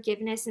some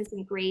forgiveness and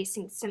some grace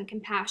and some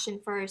compassion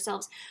for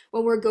ourselves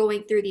when we're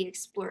going through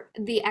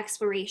the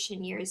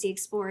exploration years, the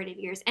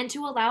explorative years, and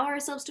to allow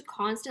ourselves to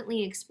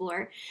constantly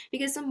explore.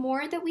 Because the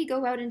more that we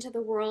go out into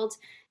the world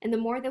and the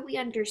more that we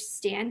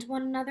understand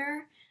one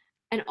another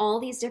and all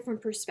these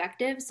different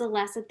perspectives, the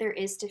less that there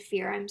is to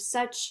fear.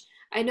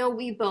 I know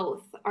we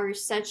both are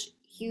such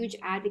huge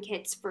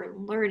advocates for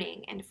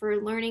learning and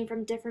for learning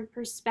from different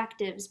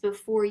perspectives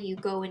before you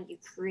go and you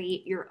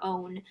create your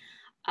own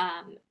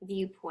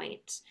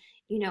viewpoint.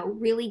 You know,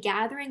 really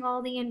gathering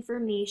all the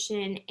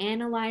information,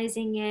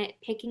 analyzing it,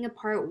 picking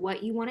apart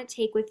what you want to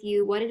take with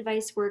you, what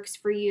advice works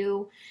for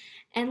you,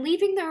 and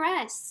leaving the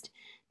rest.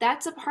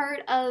 That's a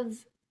part of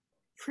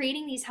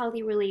creating these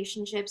healthy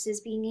relationships, is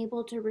being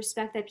able to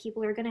respect that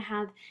people are going to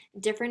have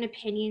different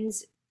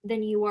opinions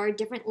than you are,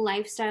 different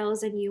lifestyles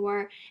than you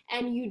are,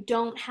 and you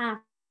don't have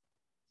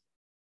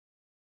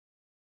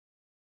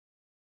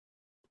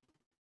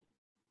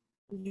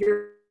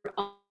your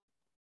own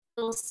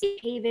little safe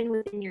haven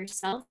within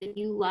yourself that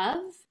you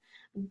love.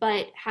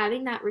 But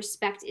having that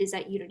respect is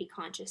that unity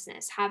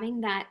consciousness,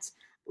 having that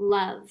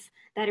love,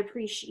 that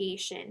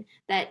appreciation,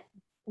 that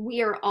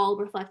we are all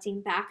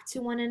reflecting back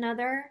to one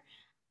another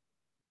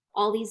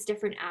all these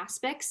different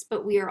aspects,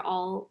 but we are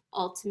all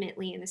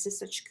ultimately, and this is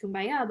such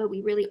kumbaya, but we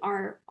really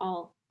are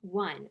all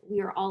one. We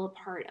are all a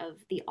part of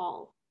the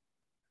all.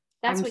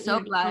 That's I'm what so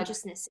unity glad.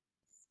 consciousness is.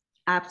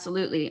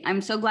 Absolutely. I'm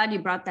so glad you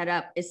brought that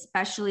up,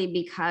 especially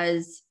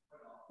because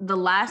the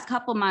last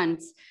couple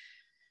months,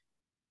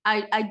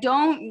 I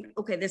don't,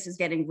 okay, this is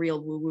getting real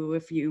woo woo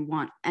if you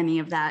want any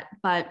of that,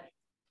 but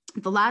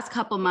the last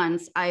couple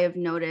months, I have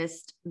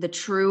noticed the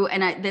true,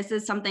 and this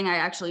is something I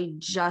actually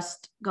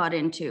just got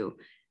into,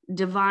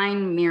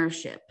 divine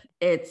mirrorship.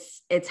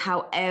 It's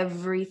how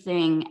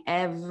everything,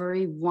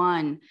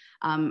 everyone,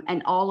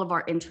 and all of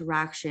our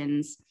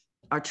interactions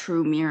are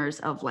true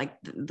mirrors of like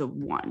the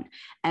one.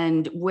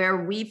 And where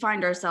we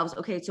find ourselves,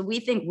 okay, so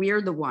we think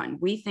we're the one,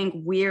 we think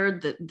we're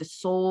the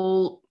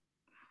sole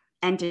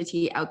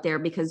entity out there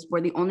because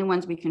we're the only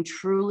ones we can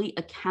truly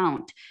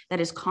account,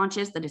 that is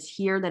conscious, that is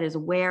here, that is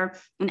aware,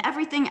 and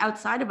everything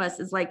outside of us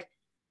is like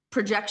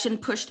projection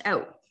pushed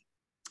out.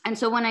 And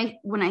so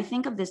when I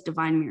think of this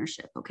divine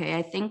mirrorship, okay,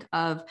 I think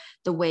of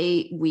the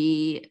way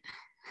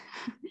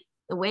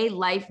the way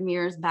life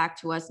mirrors back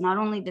to us, not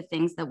only the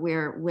things that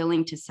we're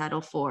willing to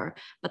settle for,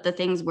 but the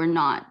things we're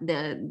not,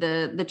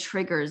 the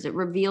triggers. It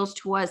reveals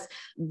to us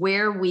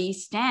where we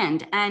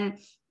stand. And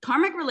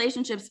karmic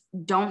relationships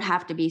don't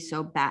have to be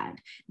so bad.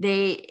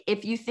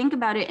 If you think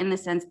about it in the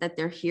sense that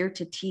they're here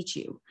to teach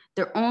you,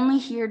 they're only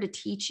here to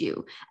teach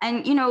you.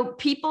 And,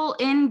 people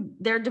in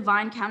their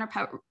divine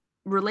counterpart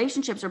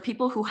relationships, or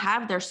people who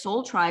have their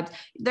soul tribes,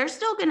 they're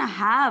still going to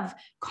have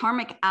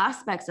karmic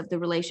aspects of the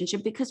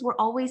relationship because we're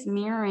always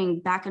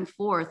mirroring back and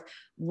forth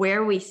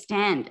where we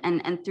stand.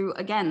 And through,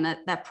 again,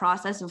 that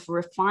process of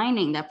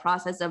refining, that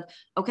process of,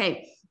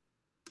 okay,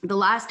 the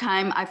last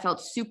time I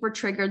felt super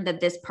triggered that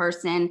this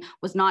person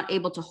was not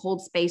able to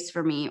hold space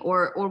for me,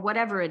 or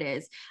whatever it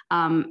is.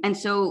 And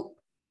so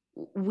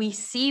we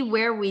see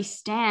where we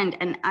stand,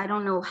 and I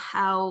don't know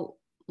how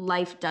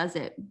life does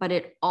it, but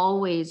it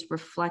always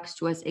reflects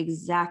to us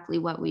exactly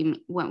what we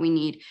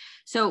need.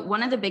 So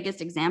one of the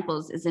biggest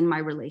examples is in my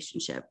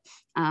relationship.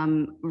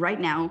 Right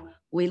now,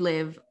 we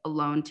live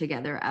alone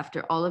together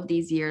after all of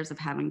these years of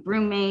having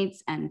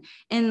roommates and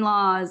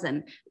in-laws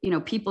and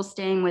people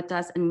staying with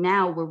us, and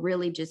now we're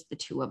really just the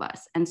two of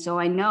us. And so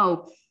I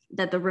know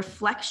that the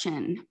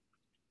reflection,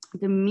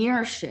 the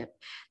mirrorship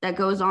that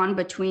goes on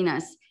between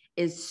us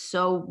is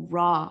so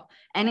raw.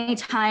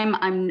 Anytime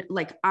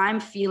I'm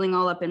feeling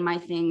all up in my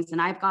things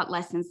and I've got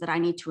lessons that I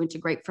need to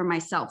integrate for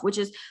myself, which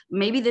is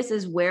maybe this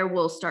is where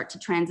we'll start to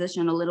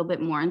transition a little bit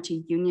more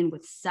into union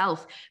with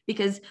self,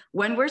 because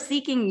when we're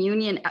seeking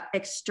union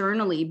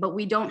externally, but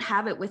we don't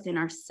have it within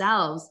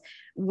ourselves,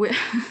 life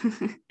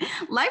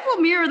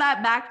will mirror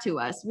that back to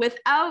us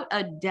without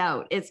a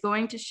doubt. It's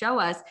going to show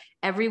us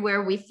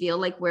everywhere we feel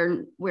like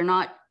we're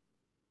not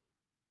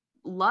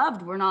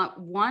loved, we're not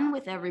one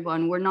with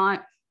everyone, we're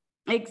not.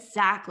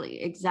 Exactly.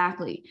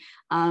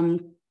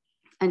 And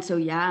so,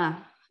 yeah,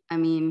 I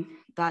mean,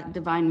 that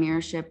divine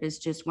mirrorship is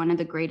just one of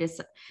the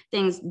greatest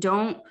things.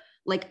 Don't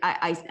like,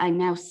 I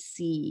now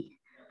see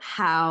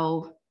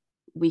how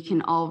we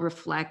can all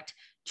reflect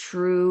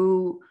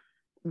true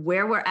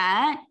where we're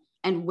at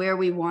and where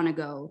we want to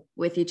go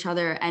with each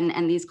other.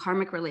 And these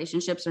karmic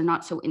relationships are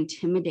not so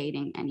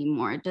intimidating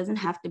anymore. It doesn't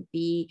have to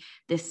be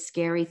this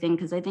scary thing,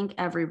 because I think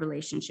every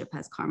relationship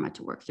has karma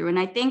to work through. And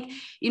I think,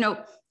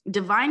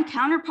 divine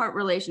counterpart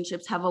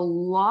relationships have a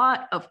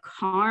lot of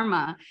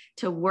karma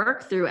to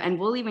work through. And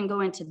we'll even go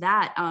into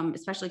that,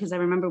 especially because I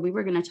remember we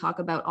were going to talk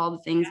about all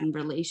the things in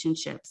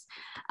relationships.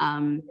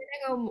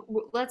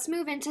 Let's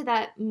move into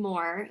that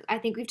more. I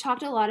think we've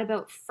talked a lot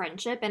about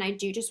friendship, and I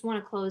do just want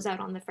to close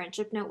out on the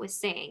friendship note with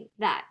saying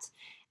that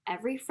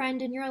every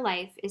friend in your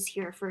life is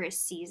here for a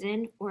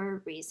season or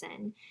a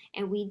reason,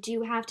 and we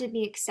do have to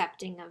be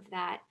accepting of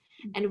that,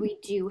 and we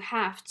do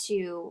have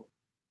to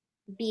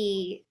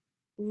be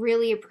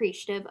really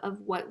appreciative of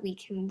what we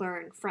can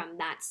learn from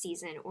that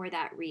season or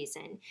that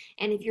reason.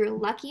 And if you're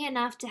lucky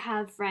enough to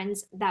have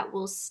friends that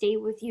will stay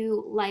with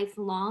you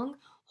lifelong,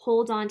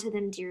 hold on to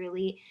them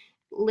dearly,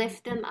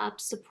 lift them up,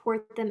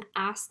 support them,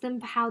 ask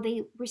them how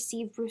they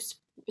receive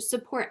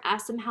support,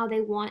 ask them how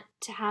they want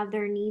to have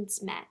their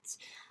needs met.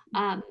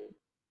 Um,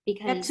 Get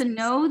to because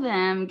know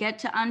them, get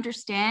to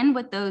understand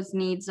what those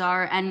needs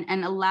are,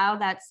 and allow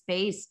that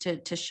space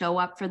to show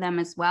up for them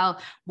as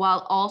well,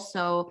 while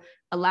also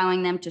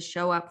allowing them to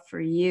show up for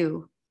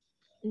you.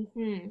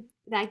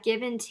 that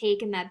give and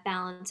take and that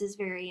balance is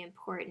very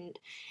important.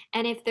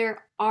 And if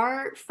there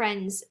are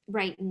friends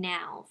right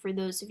now, for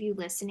those of you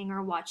listening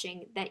or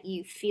watching, that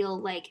you feel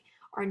like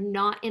are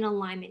not in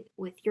alignment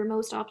with your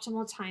most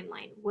optimal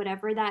timeline,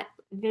 whatever that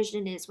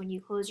vision is, when you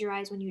close your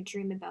eyes, when you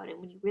dream about it,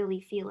 when you really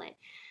feel it,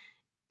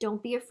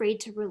 don't be afraid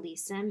to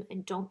release them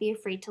and don't be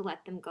afraid to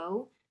let them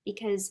go,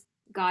 because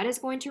God is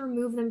going to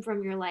remove them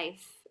from your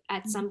life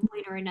at some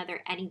point or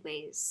another,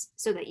 anyways,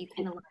 so that you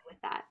can align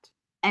with that.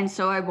 And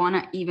so I want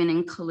to even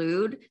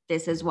include,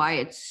 this is why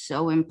it's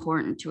so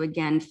important to,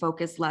 again,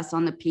 focus less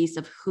on the piece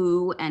of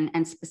who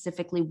and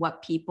specifically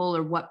what people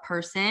or what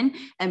person,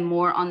 and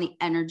more on the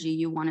energy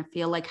you want to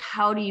feel. Like,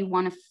 how do you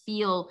want to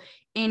feel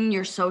in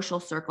your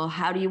social circle?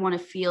 How do you want to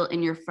feel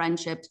in your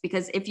friendships?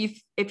 Because if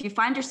you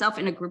find yourself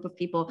in a group of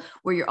people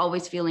where you're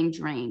always feeling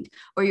drained,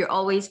 or you're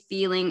always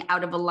feeling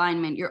out of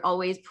alignment, you're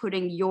always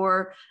putting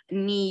your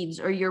needs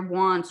or your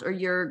wants or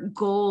your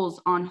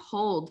goals on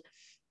hold,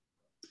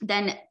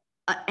 then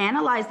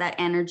analyze that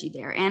energy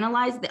there,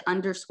 analyze the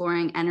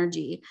underscoring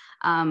energy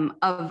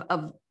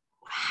of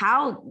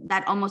how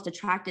that almost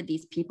attracted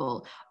these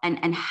people,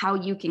 and how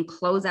you can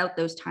close out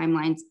those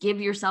timelines. Give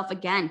yourself,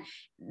 again,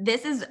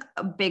 this is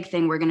a big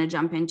thing we're going to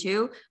jump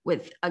into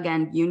with,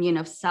 again, union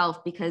of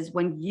self, because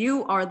when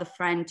you are the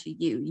friend to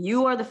you,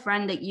 you are the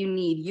friend that you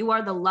need, you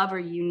are the lover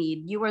you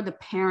need, you are the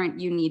parent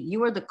you need,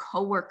 you are the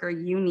coworker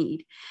you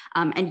need,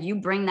 and you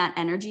bring that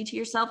energy to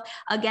yourself,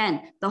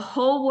 again, the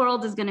whole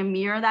world is going to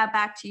mirror that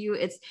back to you.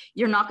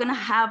 You're not going to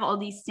have all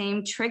these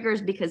same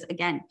triggers, because,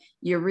 again,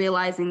 you're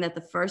realizing that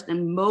the first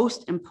and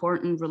most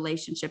important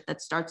relationship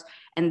that starts,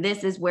 and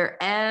this is where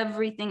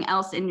everything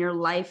else in your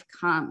life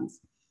comes.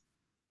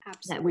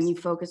 Absolutely. That when you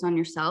focus on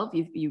yourself,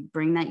 you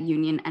bring that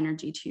union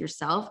energy to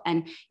yourself,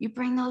 and you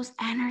bring those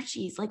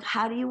energies. Like,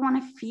 how do you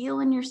want to feel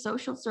in your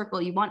social circle?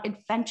 You want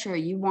adventure,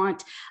 you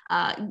want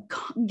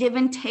give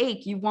and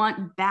take, you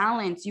want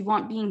balance, you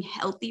want being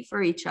healthy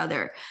for each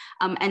other.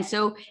 And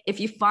so if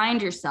you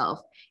find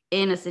yourself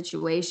in a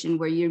situation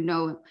where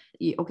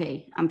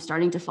okay, I'm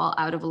starting to fall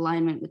out of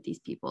alignment with these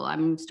people,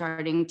 I'm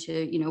starting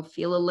to,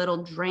 feel a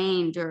little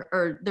drained,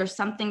 or there's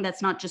something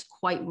that's not just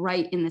quite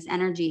right in this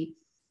energy,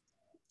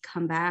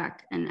 come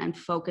back and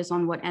focus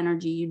on what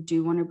energy you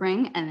do want to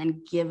bring, and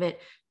then give it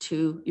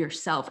to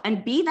yourself,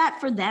 and be that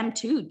for them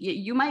too.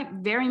 You might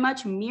very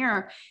much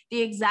mirror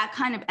the exact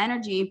kind of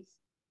energy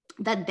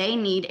that they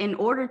need in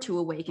order to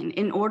awaken,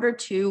 in order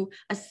to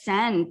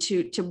ascend,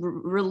 to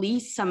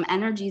release some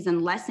energies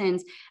and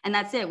lessons. And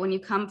that's it. When you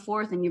come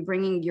forth and you're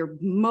bringing your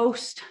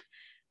most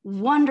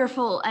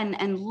wonderful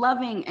and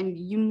loving and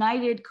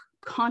united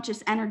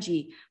conscious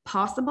energy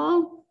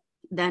possible,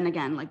 then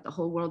again, like, the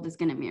whole world is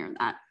going to mirror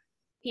that.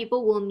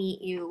 People will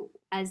meet you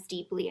as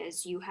deeply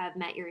as you have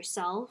met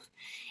yourself.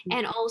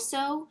 And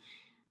also,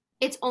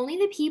 it's only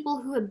the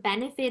people who have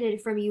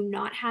benefited from you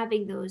not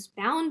having those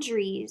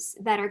boundaries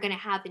that are going to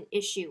have an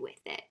issue with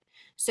it.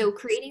 So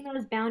creating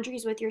those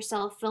boundaries with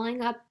yourself,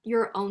 filling up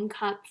your own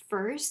cup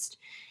first,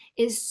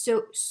 is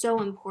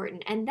so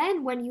important. And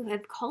then when you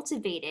have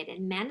cultivated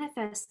and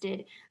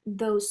manifested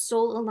those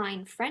soul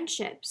aligned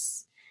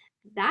friendships,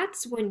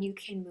 that's when you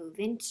can move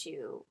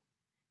into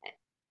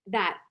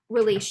that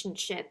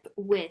relationship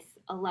with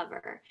a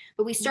lover.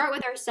 But we start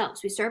with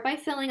ourselves. We start by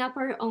filling up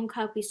our own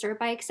cup. We start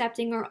by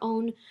accepting our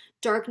own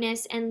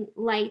darkness and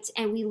light,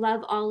 and we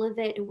love all of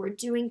it, and we're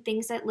doing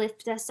things that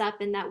lift us up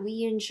and that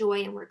we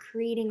enjoy, and we're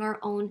creating our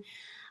own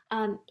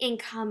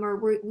income, or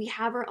we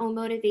have our own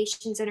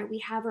motivations, and we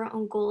have our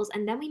own goals,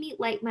 and then we meet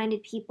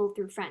like-minded people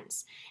through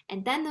friends,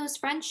 and then those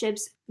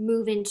friendships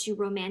move into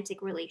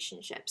romantic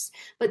relationships.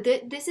 But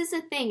this is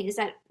the thing, is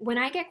that when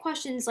I get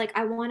questions like,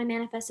 I want to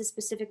manifest a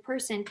specific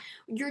person,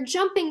 you're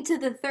jumping to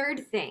the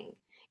third thing.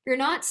 You're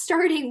not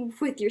starting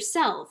with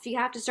yourself. You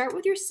have to start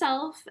with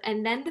yourself,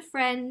 and then the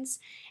friends,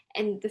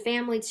 and the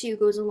family too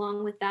goes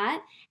along with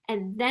that,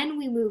 and then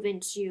we move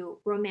into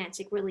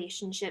romantic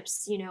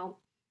relationships,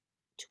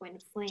 twin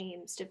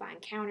flames, divine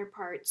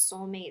counterparts,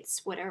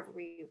 soulmates, whatever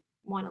we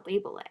want to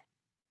label it.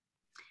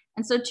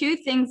 And so two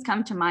things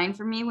come to mind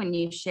for me when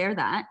you share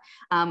that.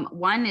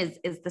 One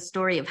is the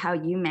story of how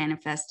you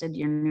manifested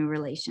your new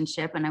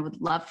relationship. And I would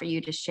love for you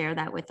to share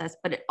that with us.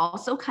 But it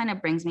also kind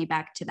of brings me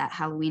back to that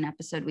Halloween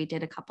episode we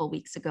did a couple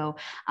weeks ago,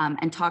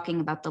 and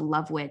talking about the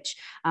love witch.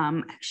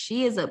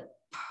 She is a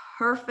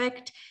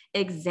perfect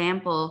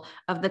example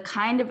of the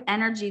kind of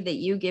energy that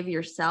you give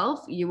yourself,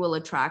 you will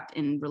attract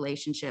in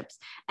relationships.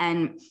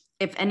 And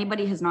if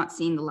anybody has not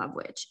seen The Love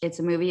Witch, it's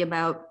a movie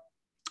about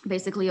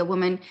basically a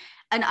woman,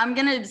 and I'm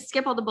going to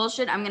skip all the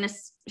bullshit. I'm going to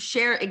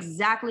share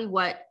exactly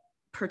what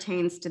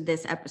pertains to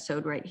this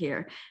episode right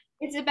here.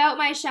 It's about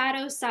my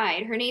shadow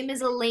side. Her name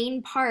is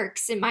Elaine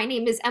Parks, and my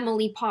name is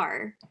Emily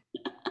Parr.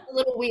 A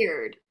little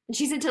weird. And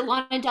she's into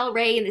Lana Del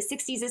Rey and the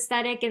 60s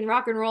aesthetic and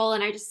rock and roll,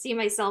 and I just see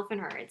myself in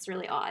her. It's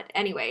really odd.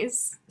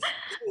 Anyways.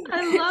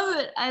 I love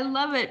it. I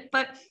love it.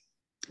 But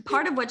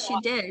part of what she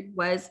did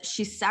was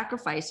she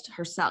sacrificed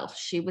herself.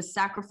 She was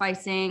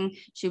sacrificing,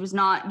 she was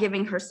not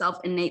giving herself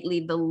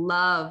innately the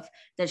love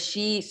that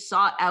she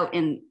sought out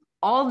in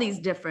all these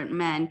different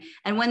men.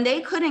 And when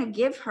they couldn't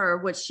give her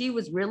what she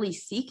was really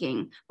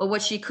seeking, but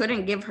what she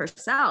couldn't give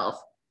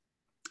herself,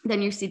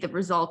 then you see the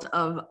result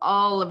of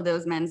all of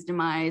those men's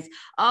demise,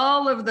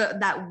 all of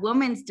that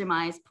woman's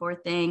demise, poor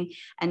thing.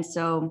 And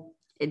so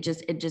it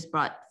just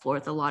brought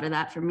forth a lot of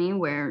that for me,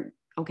 where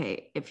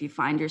okay, if you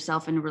find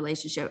yourself in a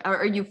relationship,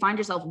 or you find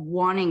yourself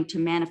wanting to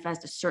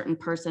manifest a certain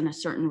person, a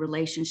certain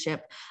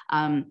relationship,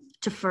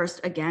 to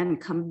first, again,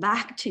 come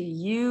back to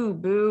you,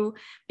 boo.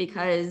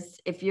 Because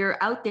if you're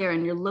out there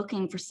and you're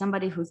looking for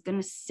somebody who's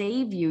going to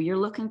save you, you're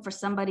looking for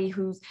somebody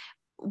who's,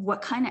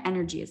 what kind of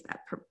energy is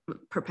that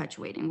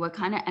perpetuating? What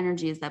kind of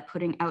energy is that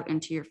putting out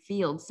into your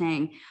field,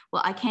 saying,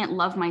 well, I can't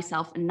love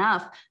myself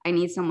enough, I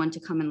need someone to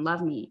come and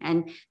love me?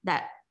 And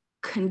that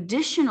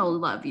conditional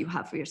love you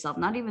have for yourself,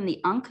 not even the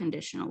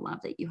unconditional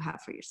love that you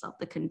have for yourself,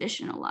 the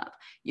conditional love,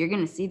 you're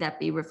going to see that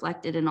be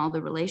reflected in all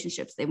the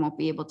relationships. They won't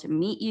be able to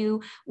meet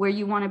you where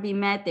you want to be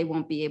met. They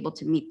won't be able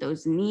to meet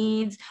those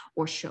needs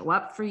or show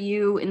up for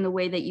you in the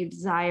way that you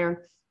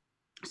desire.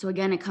 So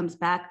again, it comes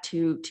back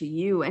to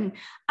you. And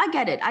I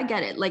get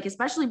it. Like,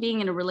 especially being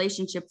in a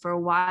relationship for a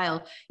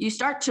while, you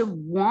start to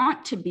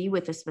want to be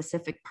with a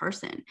specific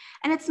person.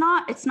 And it's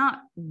not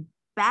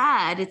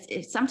bad.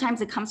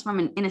 Sometimes it comes from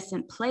an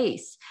innocent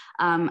place.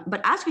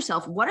 But ask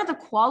yourself, what are the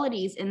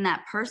qualities in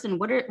that person?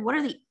 What are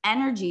the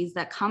energies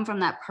that come from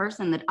that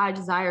person that I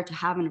desire to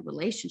have in a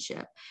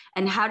relationship?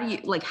 And how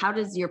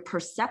does your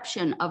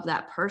perception of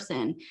that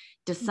person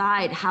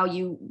decide how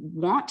you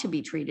want to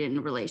be treated in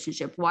a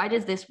relationship? Why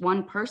does this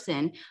one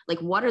person, like,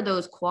 what are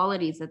those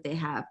qualities that they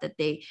have that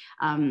they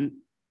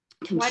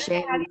can Why do they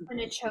share? have you in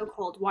a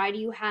chokehold? Why do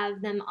you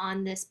have them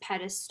on this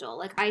pedestal?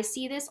 Like, I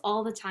see this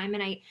all the time,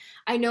 and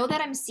I know that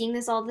I'm seeing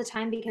this all the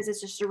time because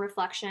it's just a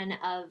reflection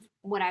of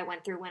what I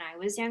went through when I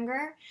was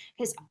younger.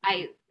 Because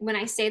when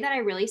I say that I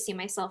really see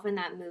myself in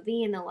that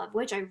movie, in The Love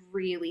Witch, I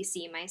really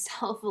see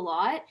myself a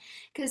lot.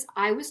 Because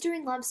I was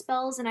doing love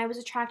spells and I was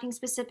attracting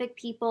specific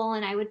people,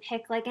 and I would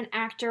pick like an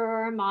actor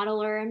or a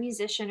model or a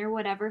musician or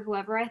whatever,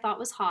 whoever I thought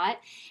was hot,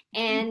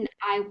 and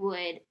I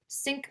would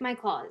sink my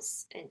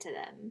claws into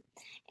them.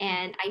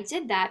 And I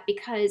did that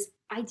because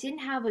I didn't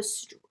have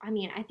I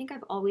mean, I think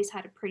I've always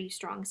had a pretty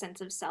strong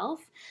sense of self,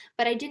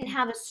 but I didn't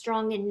have a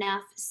strong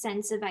enough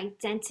sense of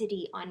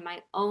identity on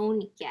my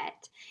own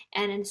yet,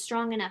 and a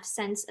strong enough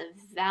sense of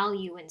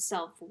value and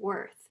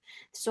self-worth.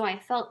 So I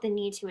felt the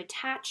need to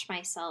attach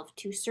myself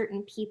to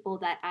certain people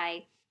that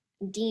I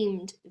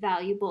deemed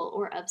valuable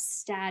or of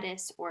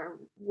status or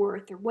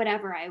worth or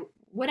whatever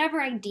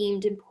I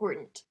deemed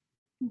important.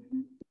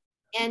 Mhm.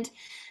 And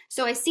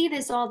so I see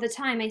this all the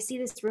time. I see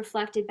this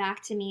reflected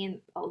back to me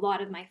and a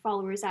lot of my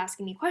followers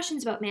asking me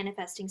questions about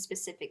manifesting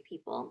specific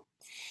people.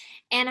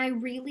 And I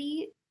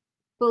really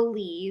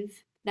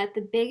believe that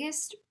the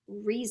biggest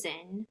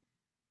reason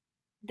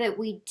that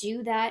we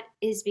do that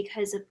is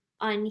because of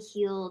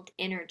unhealed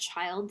inner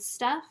child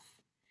stuff.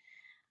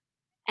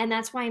 And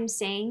that's why I'm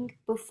saying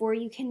before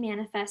you can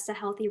manifest a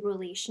healthy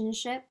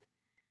relationship,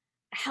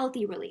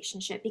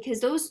 because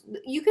those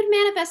you could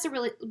manifest a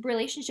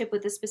relationship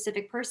with a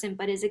specific person,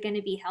 but is it going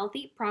to be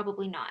healthy?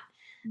 Probably not.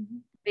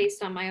 Mhm.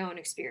 Based on my own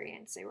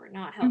experience, they were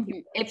not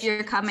healthy. If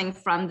you're coming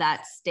from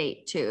that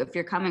state too, if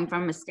you're coming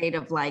from a state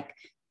of like,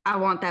 I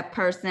want that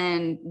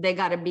person, they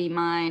got to be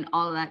mine,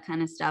 all of that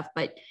kind of stuff,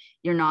 but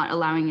you're not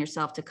allowing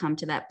yourself to come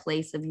to that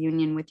place of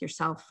union with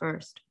yourself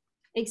first.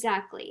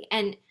 Exactly.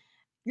 And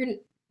you're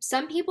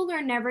some people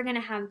are never going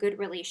to have good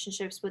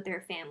relationships with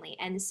their family,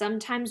 and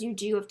sometimes you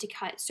do have to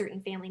cut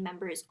certain family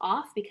members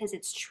off because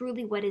it's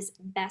truly what is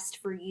best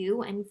for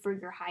you and for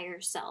your higher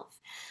self.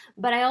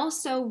 But I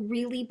also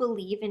really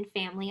believe in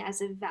family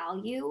as a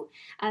value,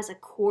 as a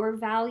core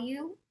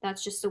value.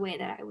 That's just the way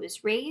that I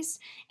was raised,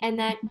 and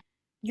that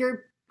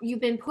you've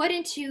been put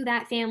into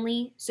that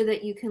family so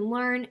that you can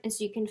learn and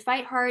so you can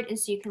fight hard and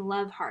so you can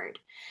love hard.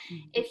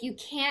 Mhm. If you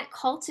can't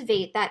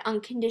cultivate that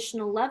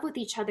unconditional love with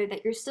each other,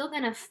 that you're still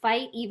going to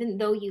fight even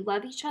though you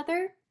love each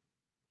other,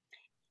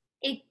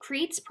 it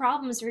creates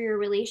problems for your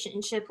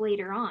relationship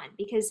later on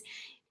because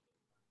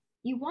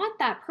you want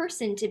that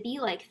person to be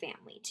like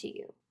family to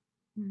you.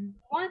 Mhm.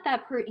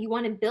 You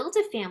want to build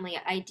a family.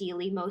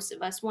 Ideally, most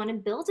of us want to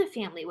build a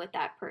family with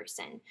that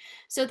person.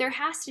 So there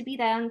has to be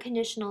that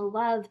unconditional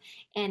love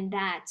and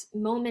that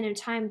moment of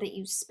time that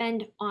you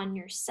spend on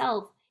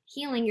yourself,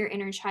 healing your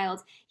inner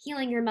child,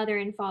 healing your mother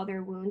and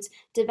father wounds,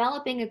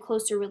 developing a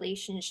closer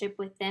relationship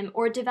with them,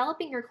 or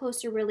developing your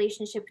closer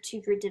relationship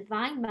to your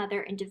divine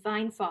mother and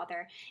divine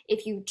father.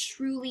 If you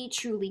truly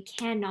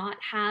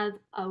cannot have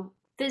a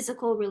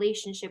physical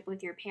relationship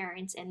with your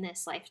parents in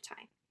this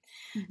lifetime.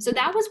 So Mhm.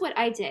 that was what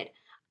I did.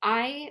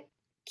 I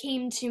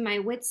came to my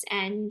wits'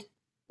 end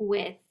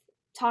with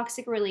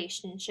toxic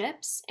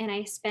relationships, and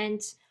I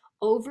spent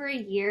over a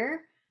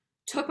year,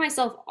 took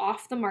myself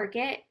off the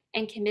market,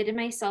 and committed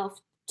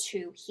myself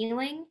to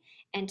healing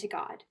and to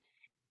God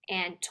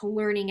and to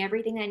learning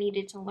everything I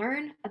needed to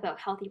learn about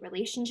healthy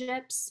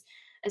relationships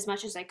as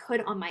much as I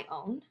could on my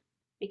own,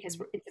 because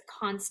it's a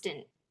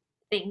constant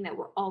thing that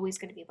we're always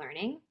going to be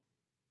learning.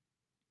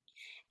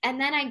 And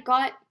then I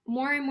got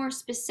more and more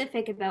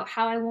specific about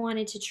how I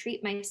wanted to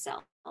treat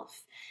myself.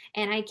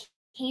 And I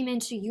came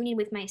into union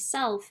with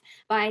myself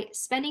by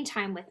spending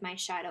time with my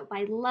shadow,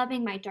 by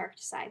loving my dark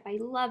side, by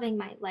loving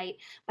my light,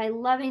 by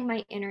loving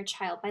my inner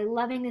child, by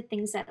loving the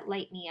things that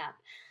light me up,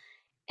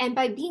 and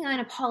by being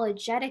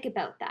unapologetic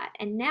about that.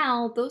 And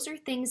now those are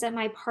things that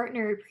my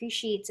partner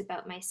appreciates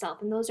about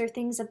myself. And those are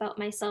things about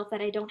myself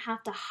that I don't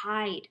have to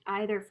hide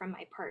either from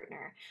my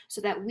partner,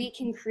 so that we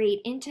can create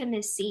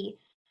intimacy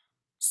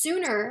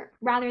sooner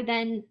rather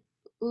than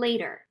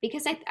later.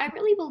 Because I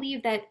really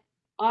believe that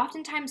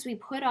oftentimes we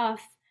put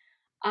off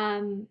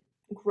um,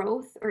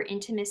 growth or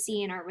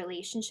intimacy in our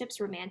relationships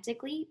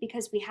romantically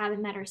because we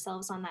haven't met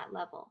ourselves on that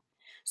level.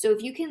 So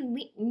if you can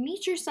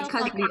meet yourself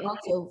Because on we that,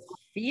 also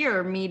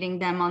fear meeting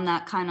them on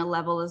that kind of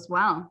level as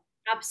well.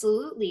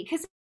 absolutely,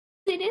 because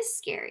it is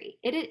scary.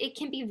 It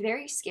can be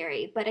very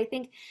scary. But I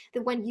think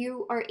that when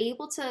you are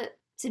able to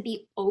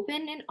be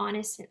open and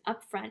honest and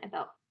upfront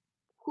about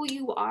who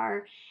you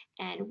are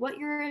and what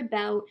you're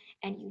about,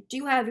 and you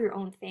do have your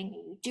own thing,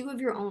 and you do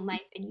have your own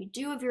life, and you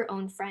do have your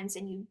own friends,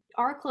 and you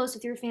are close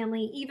with your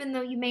family, even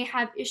though you may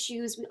have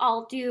issues, we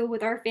all do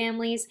with our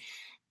families,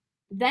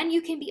 then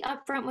you can be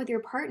upfront with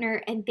your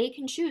partner and they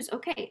can choose,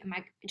 okay,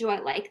 do I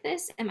like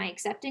this? Am I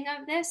accepting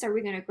of this? Are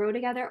we going to grow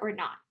together or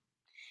not?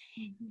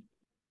 Mhm.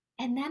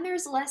 And then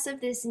there's less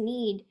of this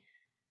need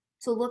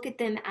to look at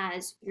them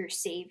as your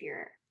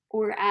savior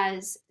or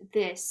as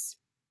this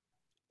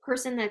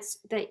person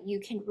that you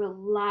can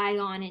rely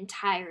on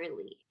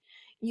entirely.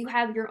 You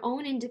have your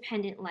own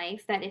independent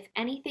life that if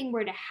anything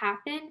were to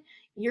happen,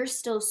 you're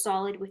still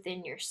solid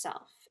within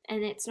yourself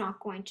and it's not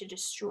going to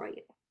destroy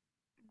you.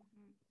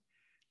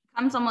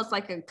 Becomes almost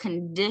like a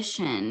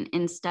condition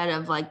instead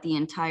of like the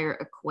entire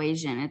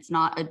equation. It's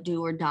not a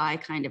do or die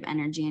kind of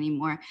energy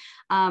anymore.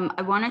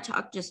 I want to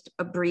talk just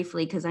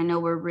briefly because I know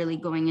we're really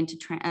going into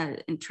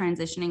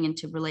transitioning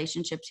into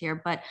relationships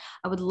here, but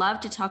I would love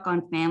to talk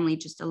on family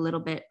just a little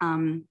bit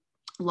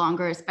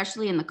longer,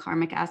 especially in the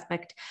karmic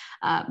aspect,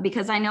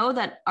 because I know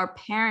that our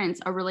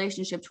parents, our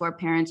relationship to our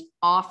parents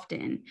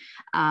often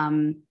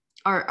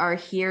are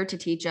here to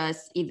teach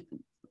us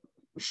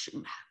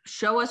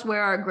show us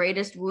where our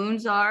greatest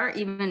wounds are,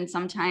 even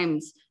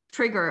sometimes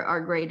trigger our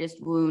greatest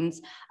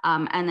wounds,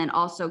 and then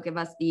also give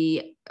us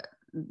the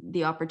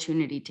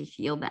opportunity to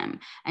heal them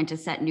and to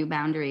set new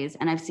boundaries.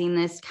 And I've seen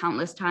this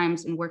countless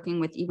times in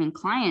working with even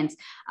clients.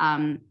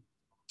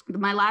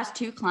 My last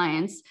two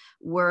clients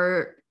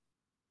were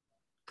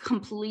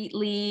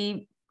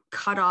completely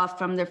cut off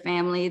from their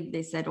family.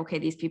 They said, okay,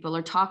 these people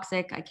are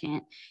toxic. I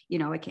can't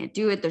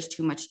do it. There's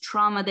too much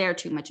trauma there,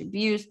 too much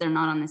abuse. They're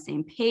not on the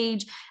same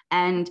page.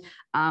 And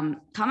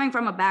coming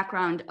from a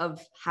background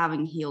of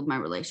having healed my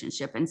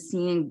relationship and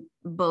seeing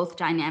both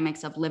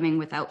dynamics of living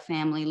without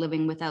family,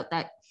 living without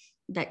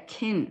that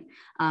kin.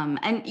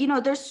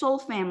 And, there's soul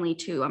family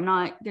too. I'm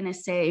not going to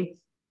say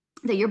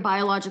that your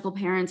biological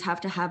parents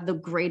have to have the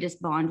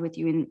greatest bond with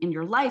you in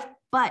your life,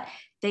 but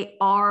they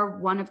are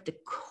one of the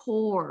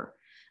core.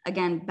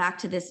 Again, back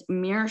to this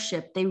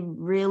mirrorship, they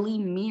really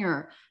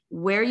mirror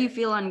where you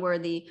feel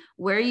unworthy,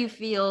 where you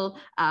feel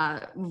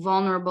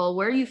vulnerable,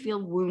 where you feel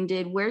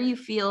wounded, where you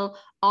feel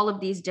all of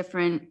these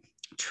different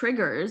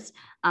triggers.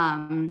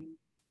 And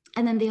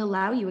then they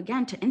allow you,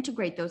 again, to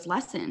integrate those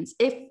lessons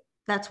if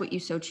that's what you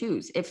so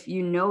choose. If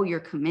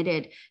you're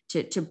committed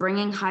to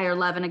bringing higher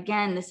love. And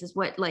again, this is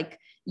what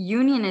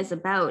union is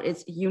about.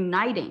 It's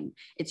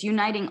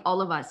uniting all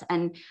of us.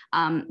 And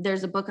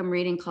there's a book I'm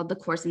reading called The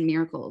Course in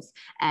Miracles,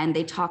 and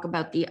they talk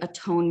about the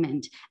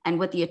atonement. And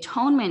what the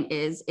atonement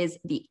is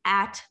the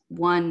at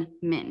one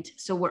mint.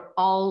 So we're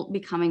all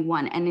becoming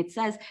one. And it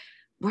says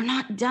we're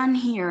not done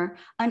here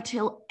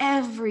until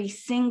every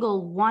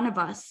single one of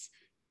us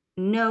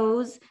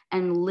knows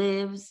and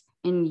lives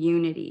in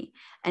unity,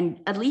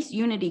 and at least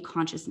unity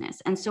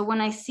consciousness. And so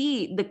when I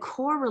see the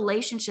core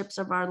relationships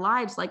of our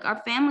lives, like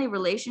our family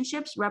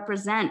relationships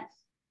represent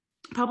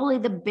probably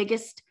the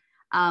biggest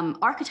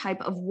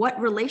archetype of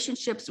what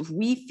relationships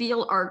we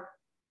feel are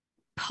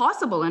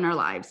possible in our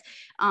lives.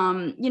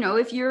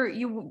 If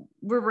you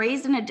were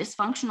raised in a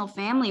dysfunctional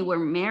family where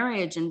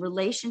marriage and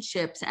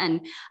relationships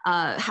and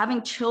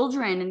having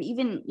children, and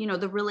even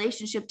the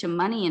relationship to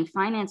money and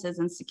finances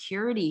and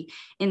security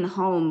in the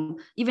home,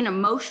 even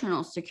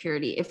emotional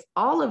security, if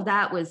all of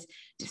that was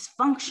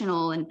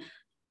dysfunctional and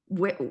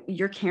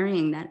you're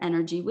carrying that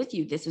energy with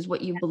you, this is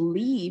what you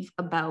believe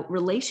about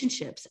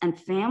relationships and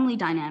family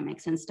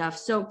dynamics and stuff.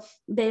 So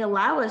they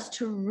allow us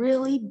to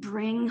really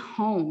bring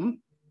home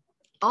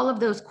all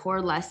of those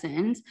core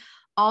lessons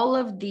all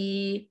of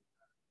the,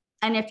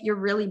 and if you're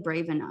really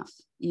brave enough,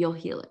 you'll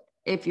heal it.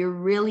 If you're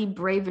really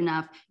brave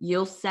enough,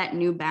 you'll set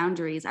new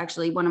boundaries.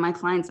 Actually, one of my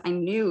clients, I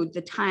knew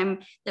the time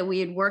that we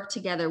had worked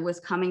together was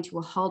coming to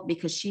a halt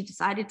because she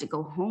decided to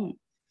go home.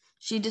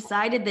 She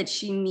decided that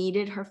she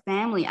needed her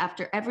family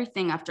after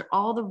everything, after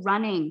all the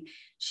running.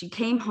 She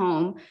came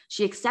home.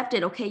 She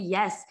accepted, okay,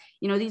 yes,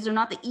 these are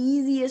not the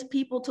easiest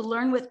people to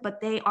learn with,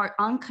 but they are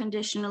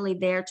unconditionally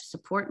there to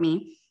support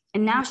me.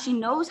 And now she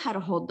knows how to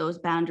hold those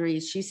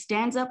boundaries. She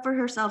stands up for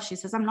herself. She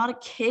says, I'm not a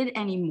kid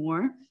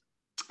anymore.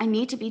 I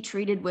need to be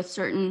treated with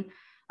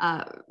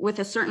with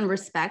a certain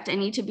respect. I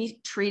need to be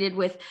treated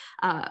with,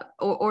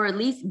 or at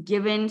least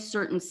given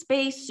certain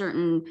space,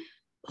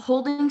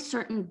 holding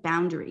certain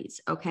boundaries.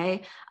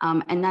 Okay.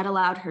 And that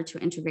allowed her to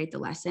integrate the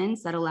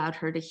lessons, that allowed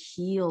her to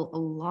heal a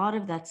lot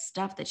of that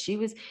stuff that she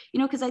was,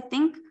 because I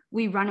think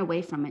we run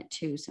away from it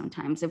too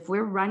sometimes. If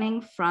we're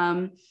running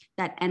from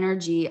that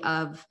energy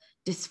of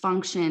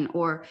dysfunction,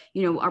 or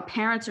our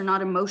parents are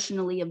not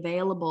emotionally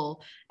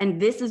available,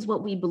 and this is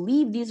what we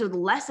believe, these are the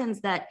lessons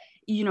that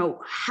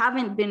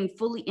haven't been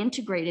fully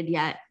integrated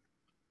yet,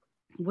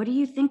 what do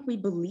you think we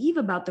believe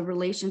about the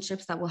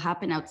relationships that will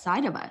happen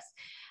outside of us?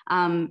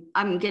 I'm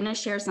going to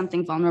share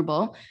something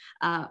vulnerable.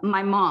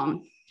 My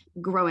mom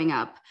growing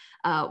up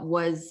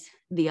was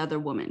the other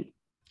woman.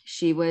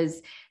 She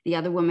was the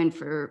other woman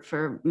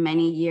for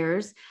many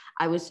years.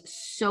 I was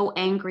so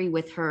angry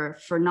with her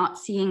for not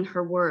seeing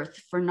her worth,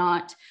 for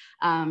not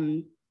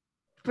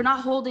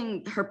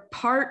holding her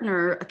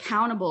partner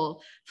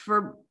accountable,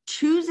 for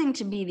choosing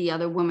to be the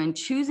other woman,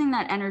 choosing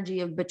that energy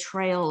of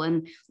betrayal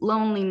and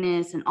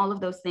loneliness and all of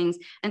those things.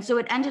 And so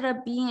it ended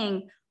up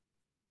being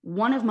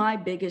one of my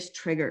biggest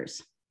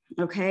triggers.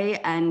 Okay.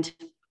 And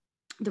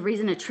the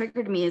reason it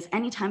triggered me is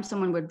anytime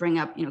someone would bring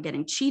up,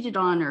 getting cheated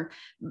on, or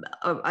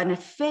an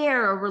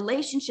affair or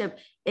relationship,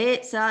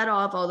 it set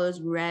off all those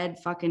red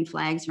fucking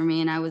flags for me.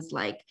 And I was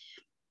like,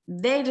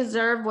 they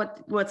deserve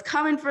what's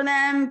coming for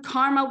them.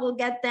 Karma will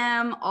get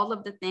them, all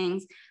of the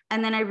things.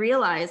 And then I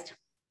realized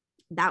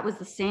that was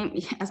the same.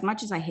 As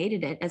much as I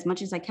hated it, as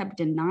much as I kept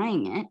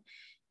denying it,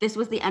 this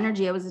was the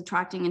energy I was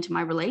attracting into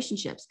my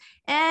relationships.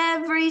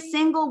 Every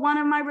single one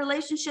of my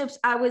relationships,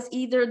 I was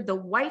either the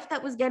wife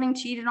that was getting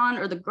cheated on,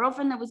 or the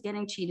girlfriend that was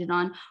getting cheated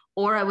on,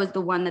 or I was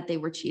the one that they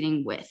were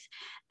cheating with.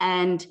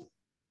 And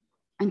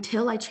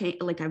until I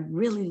changed, I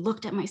really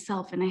looked at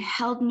myself and I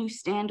held new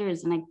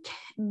standards and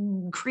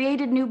I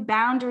created new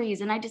boundaries.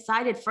 And I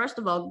decided, first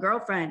of all,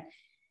 girlfriend,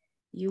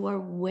 you are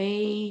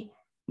way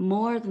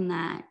more than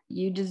that.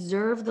 You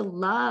deserve the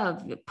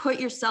love. Put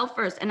yourself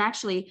first. And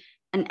actually,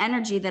 an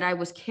energy that I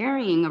was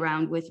carrying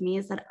around with me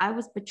is that I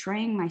was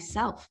betraying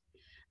myself.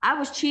 I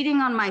was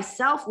cheating on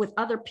myself with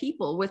other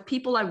people, with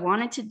people I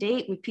wanted to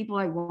date, with people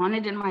I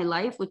wanted in my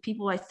life, with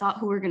people I thought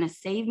who were going to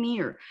save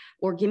me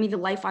or give me the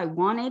life I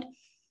wanted.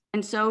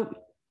 And so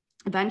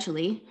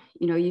eventually,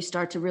 you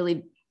start to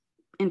really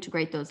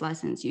integrate those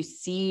lessons. You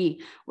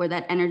see where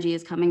that energy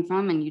is coming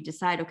from, and you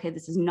decide, okay,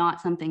 this is not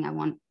something I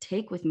want to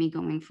take with me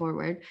going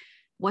forward.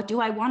 What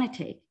do I want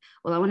to take?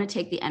 Well, I want to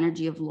take the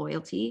energy of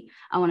loyalty.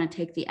 I want to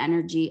take the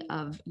energy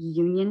of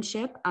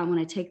unionship. I want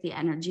to take the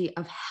energy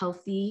of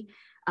healthy,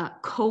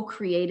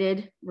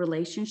 co-created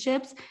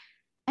relationships.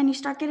 And you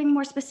start getting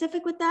more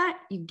specific with that.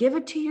 You give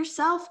it to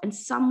yourself, and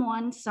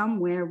someone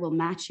somewhere will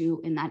match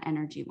you in that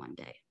energy one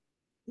day.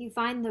 You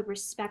find the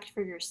respect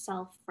for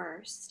yourself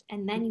first,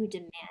 and then you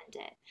demand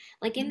it.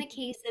 Like in the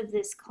case of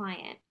this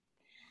client,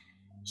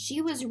 she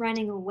was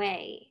running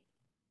away.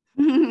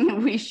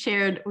 we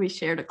shared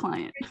a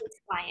client. This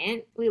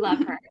client, we love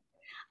her.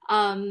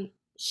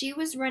 She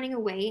was running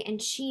away and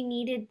she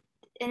needed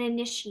an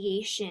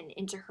initiation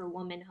into her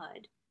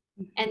womanhood.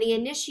 And the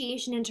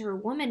initiation into her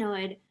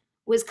womanhood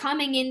was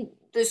coming in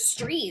the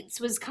streets,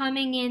 was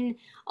coming in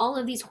all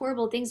of these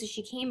horrible things that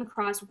she came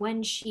across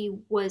when she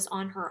was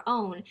on her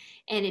own.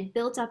 And it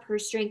built up her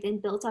strength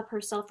and built up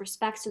her self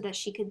respect so that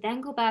she could then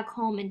go back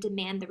home and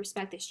demand the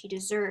respect that she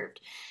deserved.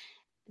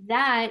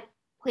 That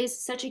plays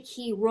such a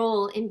key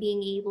role in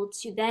being able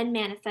to then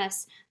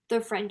manifest the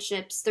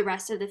friendships, the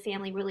rest of the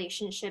family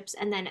relationships,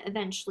 and then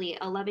eventually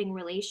a loving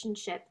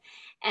relationship.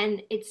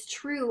 And it's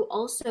true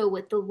also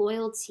with the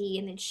loyalty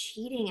and the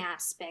cheating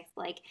aspect.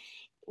 Like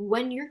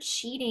when you're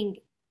cheating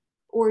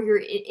or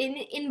you're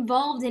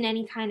involved in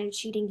any kind of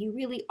cheating, you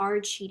really are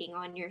cheating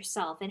on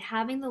yourself. And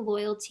having the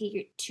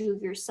loyalty to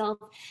yourself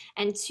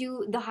and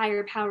to the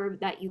higher power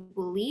that you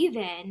believe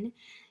in,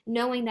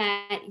 knowing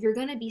that you're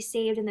going to be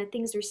saved and that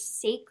things are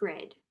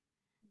sacred,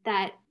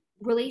 that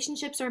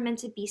relationships are meant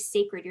to be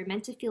sacred. You're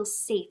meant to feel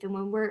safe. And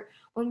when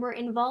we're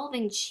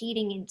involving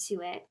cheating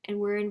into it and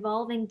we're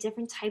involving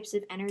different types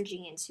of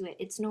energy into it,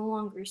 it's no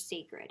longer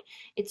sacred.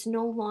 It's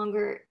no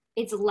longer,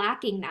 it's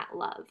lacking that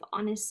love,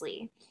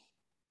 honestly.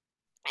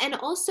 And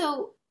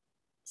also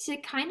to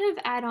kind of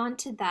add on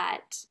to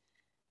that,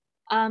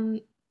 um,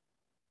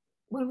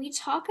 when we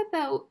talk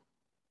about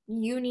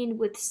union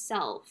with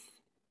self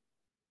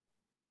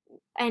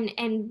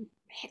and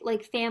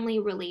like family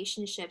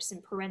relationships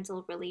and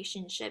parental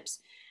relationships,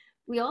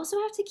 we also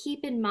have to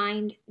keep in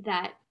mind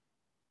that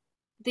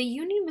the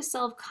union with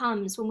self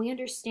comes when we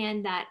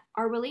understand that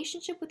our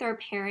relationship with our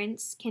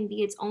parents can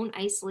be its own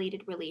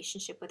isolated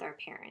relationship with our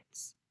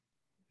parents.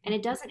 And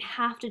it doesn't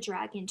have to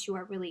drag into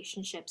our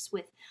relationships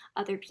with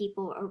other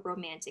people or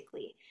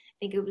romantically. I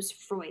think it was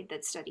Freud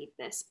that studied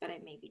this, but I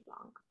may be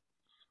wrong.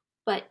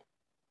 But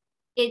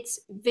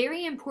it's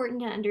very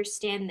important to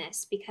understand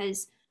this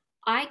because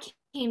I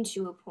came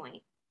to a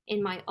point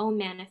in my own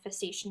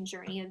manifestation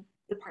journey of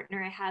the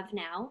partner I have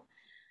now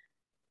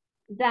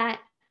that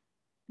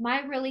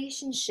my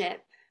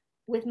relationship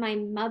with my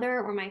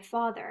mother or my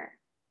father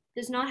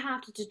does not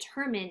have to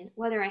determine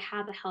whether I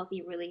have a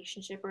healthy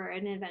relationship or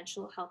an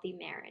eventual healthy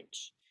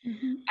marriage.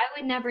 Mhm. I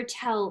would never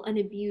tell an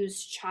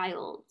abused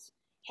child,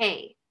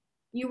 hey,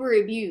 you were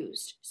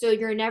abused, so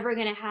you're never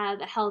going to have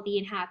a healthy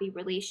and happy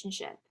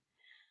relationship.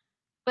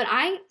 But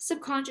I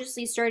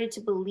subconsciously started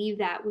to believe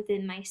that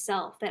within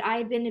myself, that I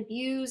had been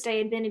abused. I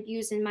had been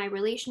abused in my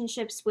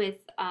relationships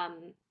with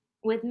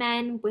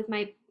men, with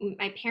my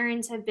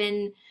parents have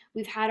been.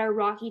 We've had our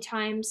rocky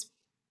times,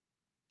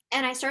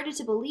 and I started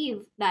to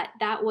believe that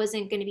that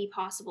wasn't going to be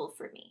possible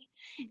for me.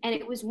 And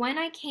it was when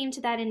I came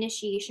to that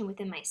initiation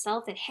within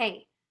myself that,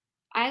 hey,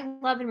 I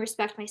love and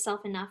respect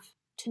myself enough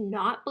to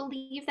not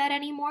believe that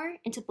anymore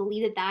and to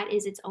believe that that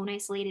is its own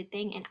isolated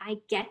thing and I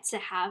get to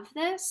have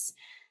this.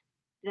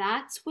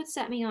 That's what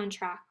set me on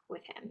track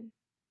with him.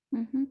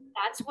 Mhm.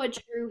 That's what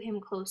drew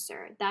him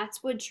closer.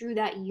 That's what drew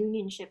that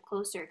unionship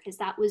closer because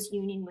that was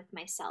union with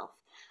myself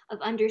of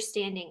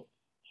understanding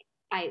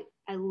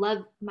I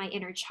love my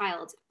inner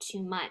child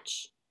too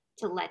much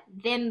to let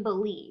them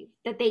believe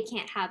that they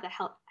can't have a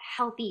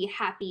healthy,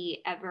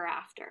 happy ever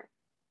after.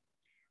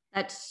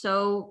 That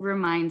so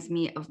reminds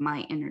me of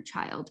my inner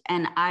child.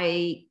 And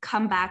I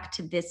come back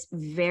to this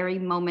very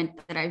moment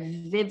that I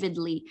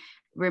vividly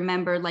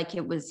remember like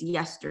it was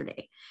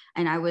yesterday.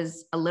 And I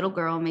was a little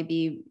girl,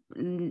 maybe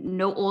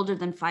no older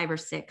than 5 or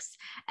 6.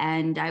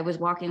 And I was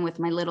walking with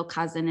my little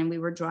cousin, and we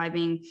were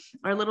driving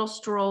our little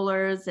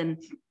strollers,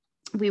 and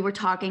we were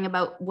talking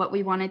about what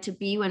we wanted to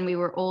be when we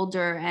were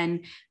older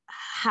and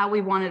how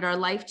we wanted our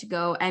life to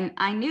go. And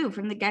I knew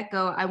from the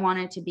get-go, I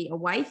wanted to be a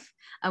wife.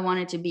 I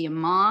wanted to be a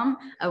mom.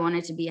 I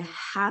wanted to be a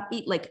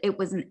happy, like it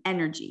was an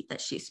energy that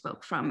she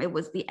spoke from. It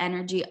was the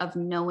energy of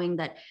knowing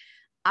that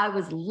I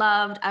was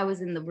loved. I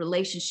was in the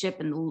relationship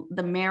and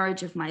the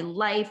marriage of my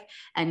life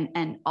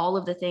and all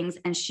of the things.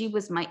 And she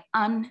was my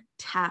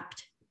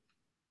untapped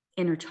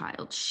inner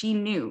child. She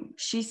knew,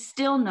 she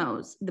still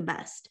knows the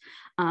best.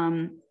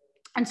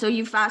 And so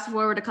you fast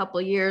forward a couple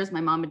of years,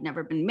 my mom had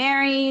never been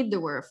married. There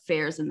were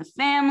affairs in the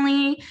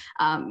family.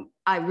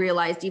 I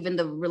realized even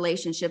the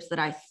relationships that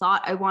I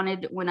thought I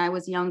wanted when I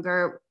was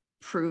younger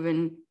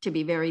proven to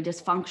be very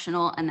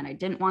dysfunctional, and then I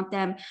didn't want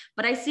them.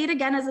 But I see it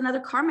again as another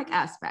karmic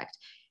aspect.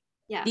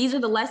 Yeah. These are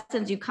the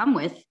lessons you come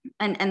with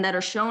and that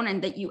are shown,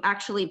 and that you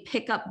actually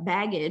pick up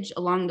baggage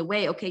along the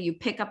way. Okay, you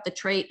pick up the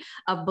trait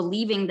of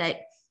believing that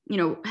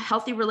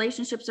healthy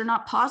relationships are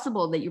not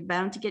possible, that you're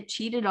bound to get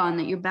cheated on,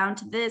 that you're bound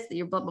to this, that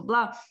you're blah, blah,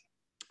 blah.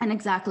 And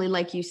exactly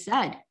like you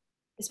said.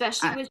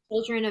 Especially with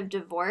children of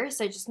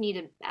divorce. I just need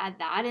to add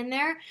that in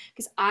there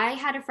because I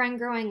had a friend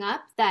growing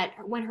up that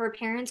when her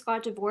parents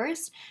got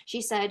divorced,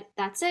 she said,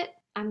 that's it.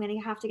 I'm going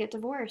to have to get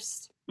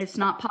divorced. It's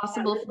not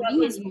possible for What me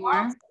was anymore.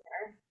 lost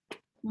there.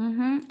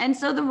 And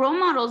so the role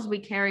models we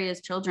carry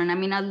as children, I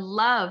mean, I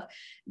love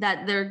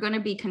that they're going to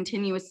be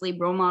continuously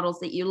role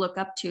models that you look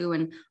up to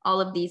and all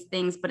of these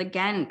things. But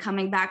again,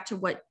 coming back to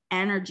what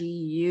energy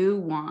you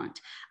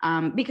want,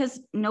 because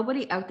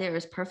nobody out there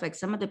is perfect.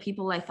 Some of the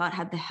people I thought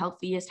had the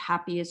healthiest,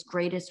 happiest,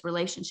 greatest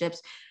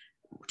relationships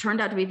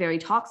turned out to be very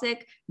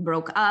toxic,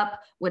 broke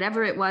up,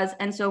 whatever it was.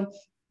 And so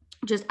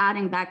just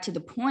adding back to the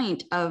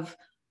point of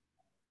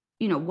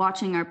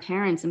watching our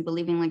parents and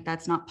believing like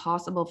that's not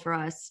possible for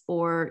us,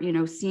 or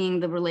seeing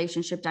the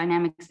relationship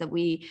dynamics that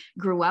we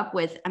grew up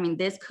with. I mean,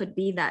 this could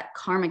be that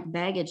karmic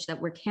baggage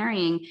that we're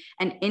carrying,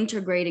 and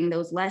integrating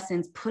those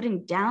lessons,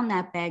 putting down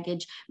that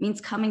baggage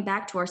means coming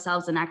back to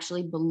ourselves and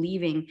actually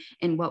believing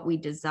in what we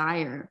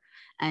desire.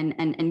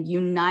 And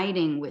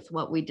uniting with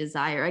what we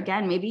desire.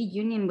 Again, maybe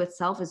union with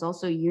self is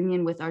also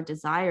union with our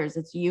desires.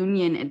 It's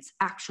union. It's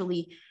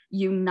actually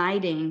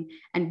uniting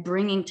and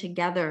bringing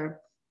together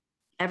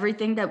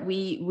everything that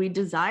we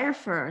desire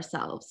for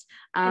ourselves.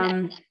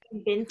 And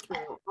you've been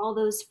through all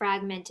those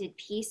fragmented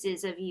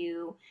pieces of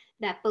you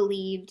that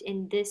believed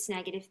in this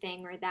negative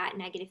thing or that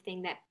negative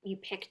thing that you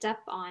picked up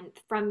on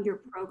from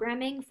your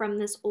programming from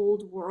this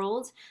old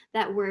world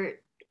that we're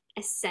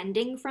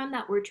ascending from,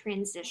 that we're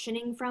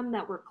transitioning from,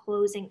 that we're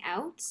closing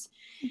out.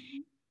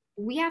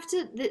 We have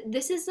to,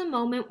 this is the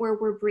moment where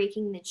we're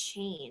breaking the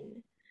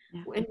chain.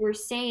 Yeah. And we're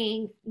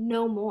saying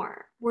no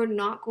more. We're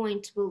not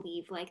going to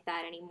believe like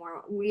that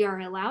anymore. We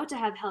are allowed to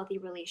have healthy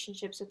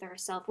relationships with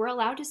ourselves. We're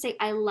allowed to say,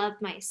 I love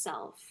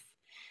myself.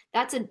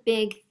 That's a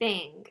big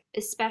thing,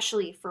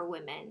 especially for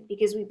women,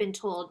 because we've been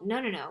told, no,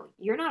 no, no,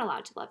 you're not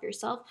allowed to love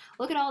yourself.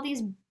 Look at all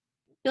these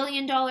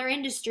billion-dollar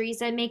industries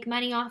that make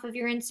money off of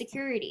your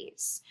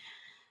insecurities.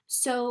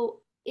 So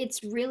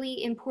it's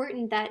really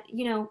important that,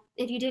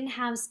 if you didn't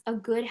have a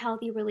good,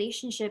 healthy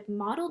relationship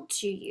modeled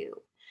to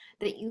you,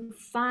 that you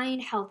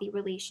find healthy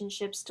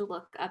relationships to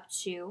look up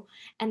to,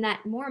 and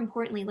that more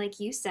importantly, like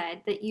you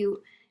said, that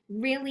you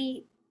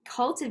really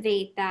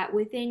cultivate that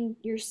within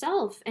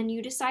yourself and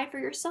you decide for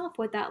yourself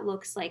what that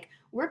looks like.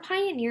 We're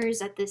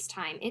pioneers at this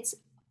time. It's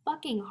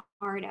fucking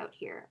hard out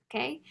here,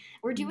 okay?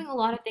 We're doing a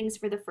lot of things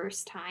for the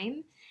first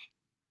time.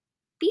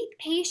 Be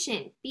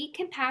patient, be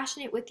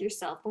compassionate with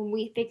yourself when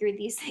we figure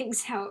these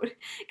things out,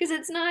 because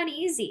it's not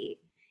easy.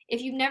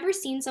 If you've never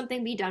seen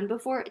something be done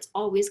before, it's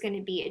always going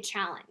to be a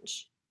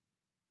challenge.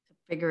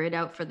 Figure it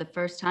out for the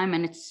first time,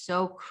 and it's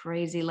so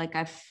crazy. Like,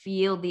 I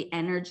feel the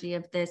energy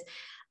of this.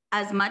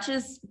 As much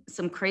as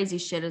some crazy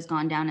shit has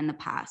gone down in the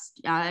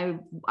past, I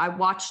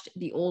watched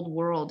the old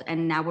world,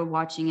 and now we're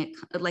watching it.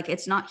 Like,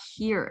 it's not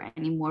here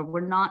anymore.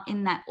 We're not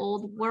in that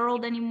old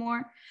world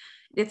anymore.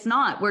 It's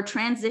not. We're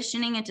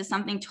transitioning into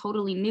something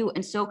totally new.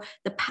 And so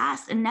the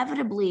past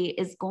inevitably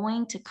is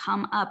going to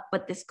come up,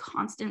 but this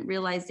constant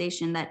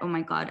realization that, oh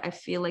my God, I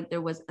feel like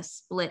there was a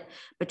split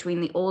between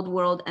the old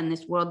world and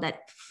this world,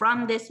 that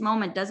from this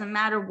moment, doesn't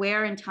matter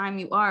where in time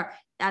you are,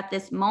 at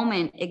this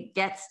moment, it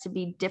gets to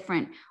be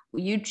different.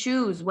 You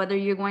choose whether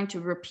you're going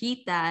to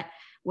repeat that,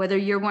 whether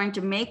you're going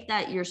to make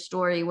that your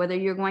story, whether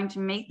you're going to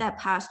make that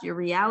past your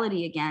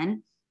reality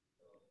again,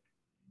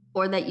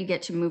 or that you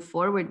get to move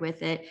forward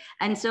with it.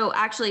 And so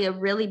actually a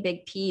really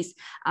big piece,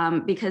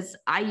 because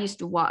I used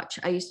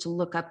to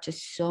look up to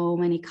so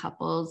many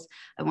couples.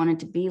 I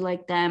wanted to be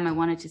like them. I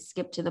wanted to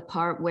skip to the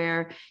part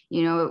where,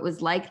 it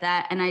was like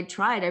that. And I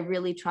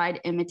really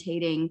tried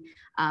imitating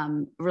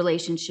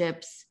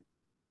relationships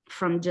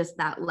from just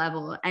that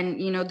level.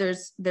 And,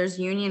 there's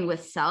union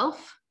with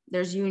self,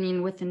 there's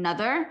union with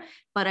another,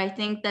 but I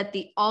think that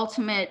the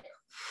ultimate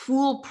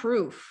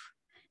foolproof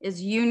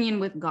is union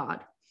with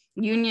God,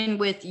 union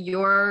with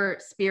your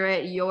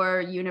spirit,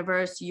 your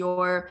universe,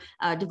 your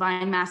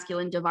divine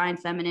masculine, divine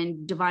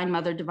feminine, divine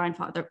mother, divine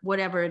father,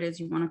 whatever it is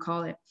you want to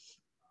call it.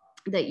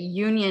 That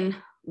union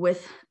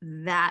with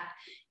that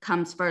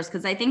comes first,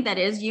 because I think that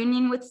is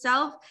union with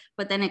self,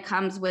 but then it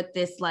comes with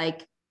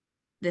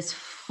this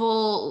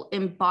full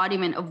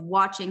embodiment of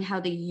watching how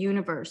the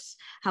universe,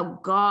 how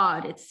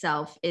God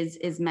itself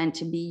is meant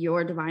to be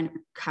your divine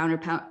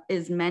counterpart,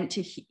 is meant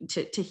to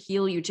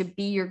heal you, to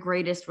be your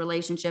greatest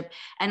relationship.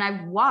 And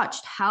I've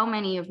watched how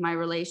many of my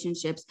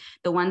relationships,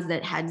 the ones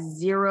that had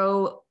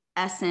zero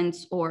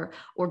essence or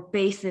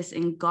basis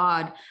in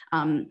God,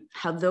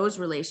 how those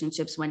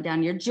relationships went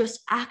down. You're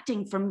just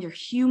acting from your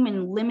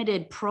human,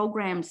 limited,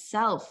 programmed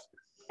self.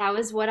 That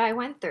was what I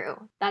went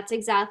through. That's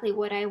exactly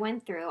what I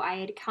went through.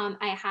 I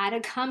had a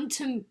come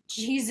to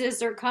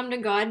Jesus or come to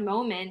God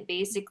moment,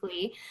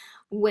 basically,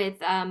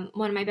 with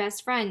one of my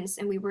best friends,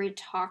 and we were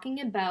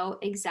talking about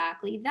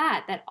exactly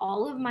that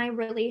all of my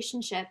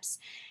relationships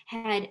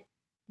had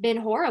been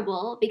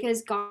horrible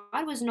because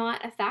God was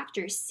not a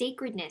factor.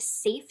 Sacredness,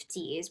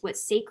 safety is what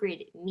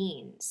sacred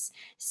means.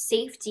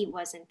 Safety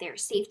wasn't there.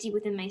 Safety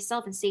within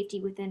myself and safety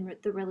within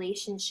the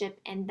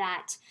relationship, and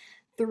that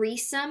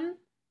threesome,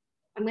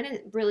 I'm gonna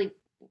really,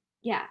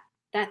 yeah,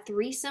 that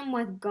threesome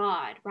with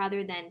God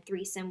rather than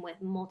threesome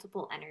with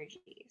multiple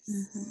energies.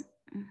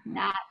 Mm-hmm, mm-hmm.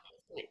 That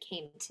is what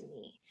came to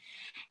me.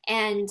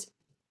 And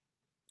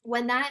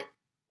when that,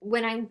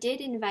 when I did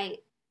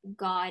invite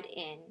God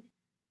in,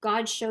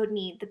 God showed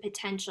me the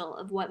potential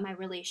of what my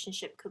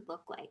relationship could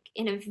look like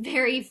in a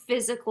very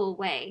physical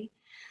way.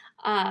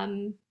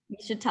 Um, You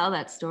should tell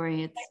that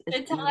story. It's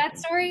should I tell that beautiful.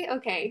 story?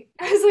 Okay.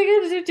 I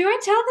was like, do I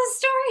tell this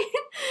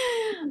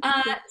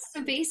story?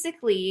 So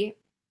basically,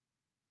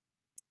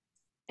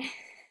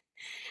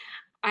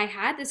 I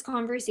had this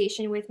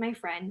conversation with my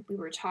friend. We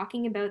were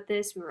talking about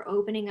this. We were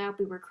opening up.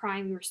 We were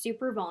crying. We were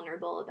super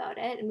vulnerable about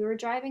it. And we were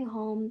driving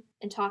home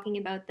and talking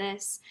about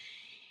this.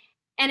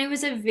 And it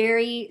was a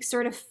very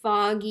sort of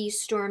foggy,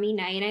 stormy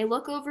night. And I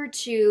look over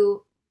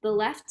to the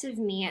left of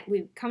me.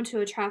 We come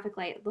to a traffic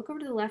light. Look over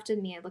to the left of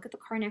me. I look at the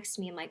car next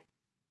to me. I'm like,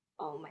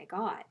 oh my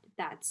God,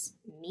 that's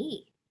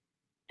me.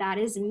 That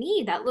is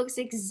me. That looks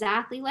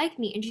exactly like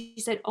me. And she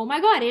said, oh my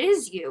God, it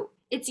is you.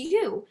 It's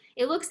you.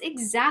 It looks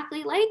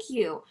exactly like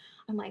you.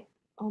 I'm like,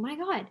 oh my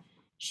God.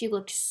 She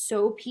looked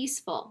so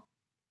peaceful.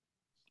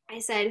 I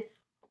said,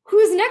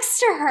 who's next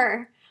to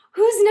her?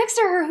 Who's next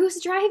to her?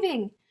 Who's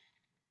driving?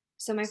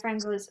 So my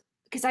friend goes,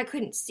 because I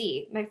couldn't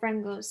see, my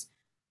friend goes,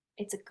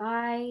 it's a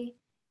guy.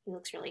 He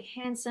looks really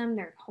handsome.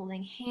 They're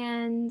holding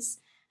hands.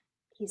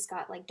 He's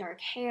got like dark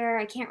hair.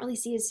 I can't really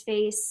see his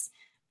face,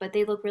 but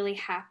they look really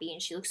happy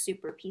and she looks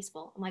super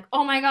peaceful. I'm like,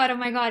 oh my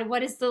God,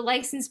 what does the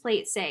license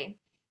plate say?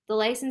 The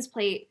license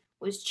plate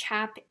was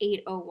Chap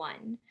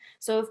 801.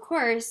 So, of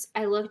course,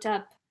 I looked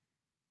up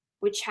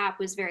which chap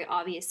was very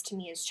obvious to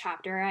me as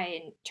chapter.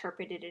 I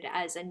interpreted it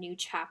as a new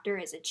chapter,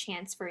 as a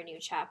chance for a new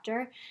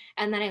chapter.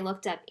 And then I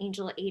looked up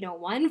Angel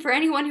 801 for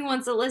anyone who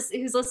wants to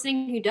listen, who's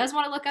listening, who does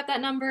want to look up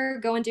that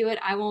number, go and do it.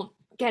 I won't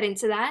get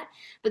into that.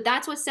 But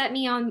that's what set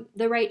me on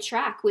the right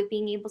track with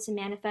being able to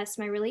manifest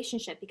my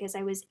relationship, because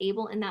I was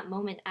able in that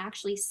moment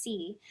actually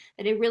see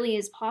that it really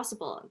is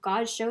possible.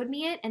 God showed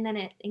me it, and then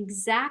an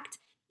exact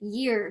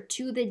year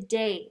to the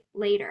day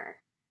later,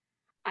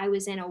 I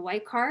was in a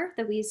white car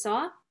that we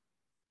saw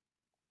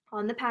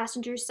on the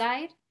passenger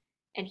side,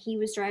 and he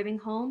was driving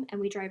home,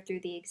 and we drive through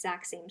the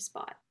exact same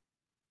spot.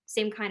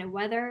 Same kind of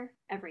weather,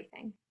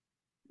 everything.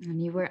 And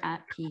you were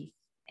at peace.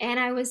 And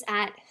I was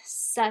at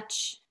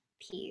such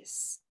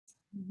peace.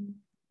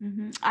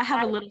 I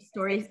have a little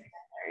story.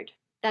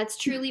 That's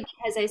truly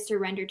because I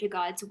surrendered to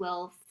God's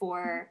will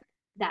for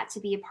that to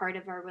be a part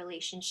of our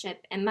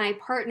relationship. And my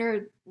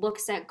partner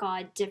looks at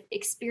God,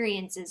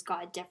 experiences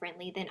God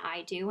differently than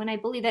I do. And I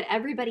believe that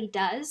everybody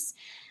does,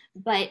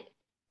 but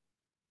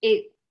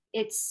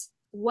it's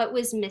what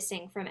was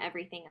missing from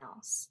everything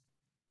else.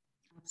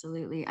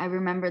 Absolutely. I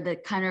remember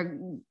that kind of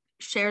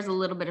shares a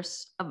little bit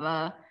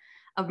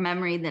of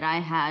memory that I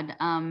had.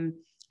 And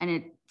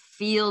it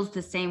feels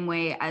the same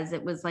way, as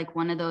it was like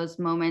one of those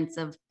moments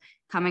of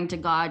coming to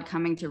God,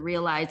 coming to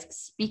realize,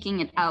 speaking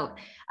it out.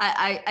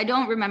 I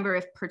don't remember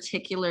if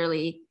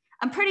particularly,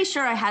 I'm pretty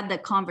sure I had the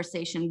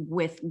conversation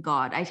with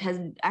God. I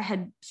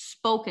had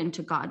spoken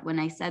to God when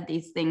I said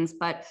these things,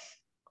 but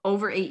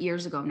over 8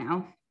 years ago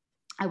now,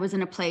 I was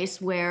in a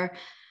place where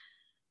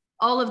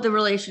all of the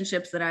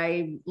relationships that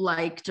I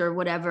liked or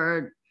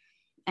whatever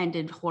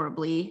ended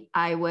horribly.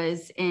 I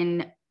was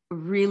in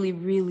really,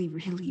 really,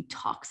 really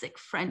toxic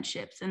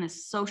friendships in a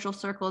social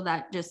circle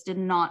that just did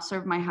not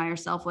serve my higher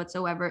self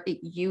whatsoever. It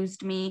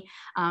used me.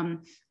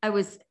 I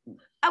was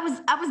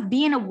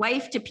being a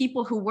wife to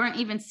people who weren't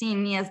even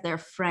seeing me as their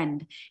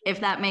friend, if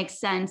that makes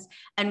sense.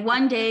 And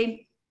one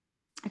day,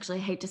 actually,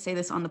 I hate to say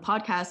this on the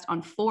podcast,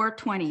 on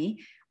 4/20,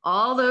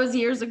 all those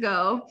years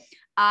ago,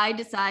 I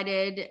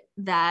decided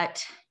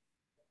that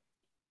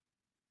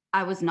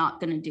I was not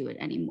going to do it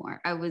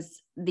anymore. I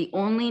was the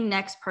only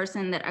next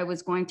person that I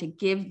was going to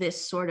give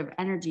this sort of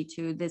energy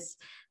to, this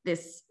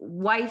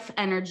wife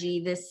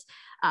energy, this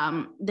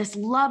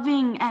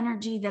loving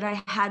energy that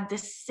I had,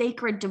 this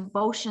sacred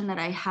devotion that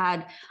I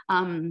had,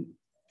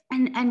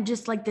 and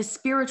just like the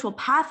spiritual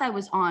path I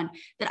was on,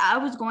 that I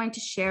was going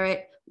to share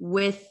it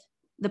with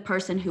the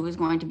person who was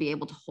going to be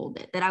able to hold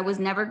it, that I was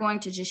never going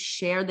to just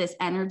share this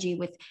energy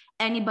with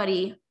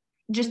anybody,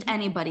 just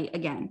anybody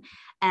again.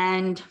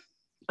 And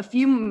a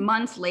few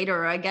months later,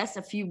 or I guess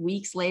a few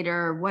weeks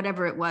later, or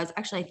whatever it was,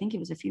 actually, I think it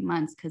was a few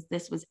months, because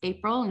this was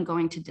April and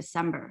going to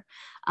December.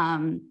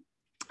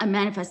 I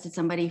manifested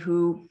somebody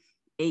who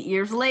 8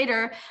 years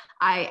later,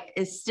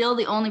 is still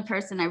the only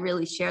person I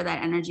really share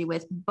that energy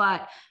with.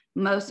 But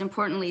most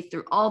importantly,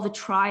 through all the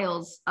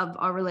trials of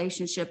our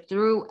relationship,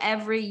 through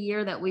every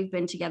year that we've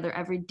been together,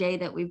 every day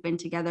that we've been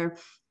together,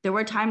 there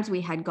were times we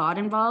had God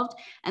involved,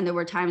 and there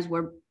were times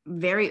where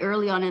very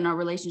early on in our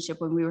relationship,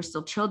 when we were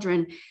still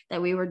children,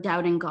 that we were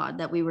doubting God,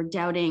 that we were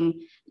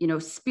doubting,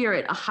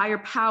 spirit, a higher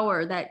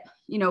power, that,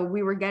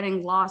 we were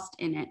getting lost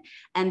in it.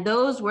 And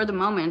those were the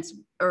moments,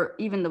 or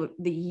even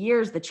the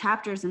years, the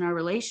chapters in our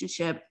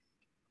relationship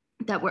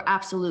that were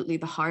absolutely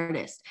the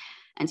hardest.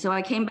 And so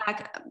I came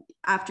back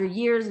after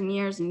years and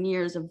years and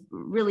years of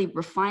really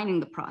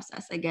refining the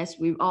process. I guess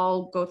we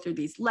all go through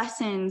these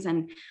lessons,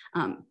 and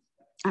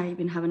I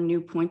even have a new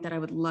point that I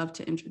would love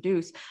to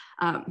introduce,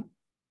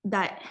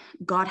 that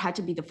God had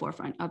to be the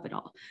forefront of it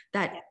all,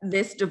 that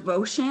this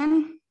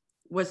devotion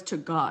was to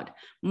God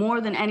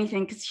more than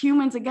anything, because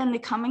humans, again, they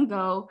come and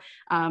go.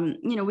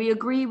 We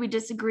agree, we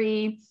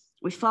disagree,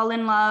 we fall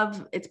in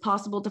love. It's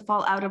possible to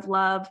fall out of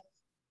love,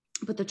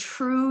 but the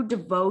true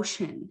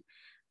devotion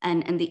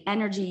and the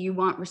energy you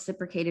want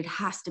reciprocated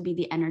has to be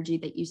the energy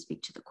that you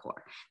speak to the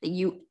core, that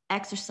you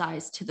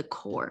exercise to the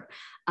core.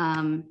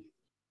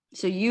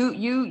 So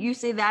you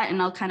say that,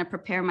 and I'll kind of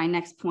prepare my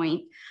next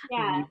point.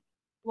 Yeah.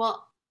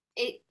 Well,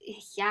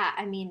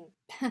 I mean,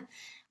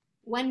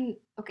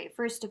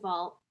 first of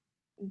all,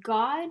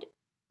 God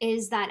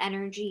is that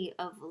energy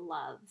of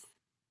love,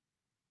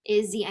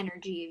 is the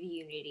energy of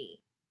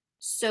unity.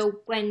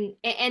 So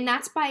and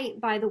that's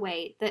by the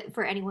way, that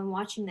for anyone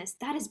watching this,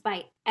 that is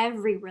by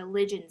every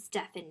religion's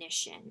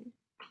definition.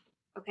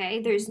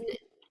 Okay?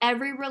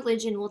 Every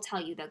religion will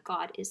tell you that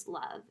God is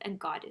love and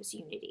God is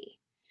unity.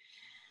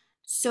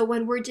 So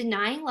when we're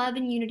denying love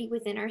and unity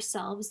within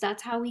ourselves,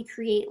 that's how we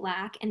create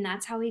lack, and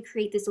that's how we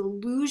create this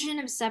illusion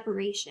of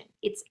separation.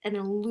 It's an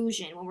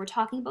illusion. When we're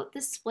talking about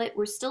this split,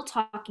 we're still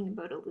talking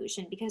about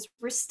illusion, because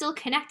we're still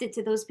connected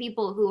to those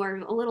people who are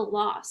a little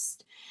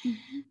lost.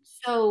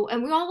 So,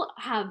 and we all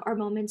have our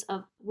moments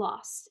of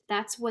loss.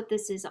 That's what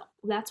this is.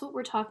 That's what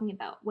we're talking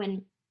about.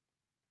 When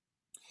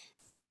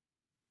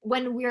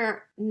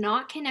we're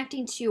not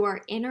connecting to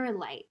our inner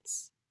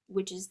lights,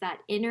 which is that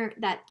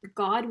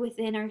God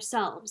within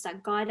ourselves,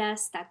 that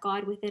goddess, that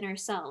God within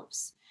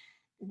ourselves,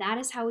 that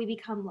is how we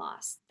become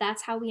lost.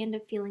 That's how we end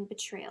up feeling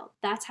betrayal.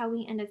 That's how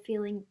we end up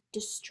feeling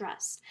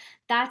distressed.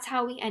 That's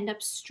how we end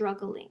up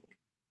struggling.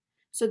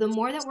 So the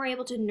more that we're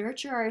able to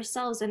nurture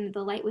ourselves and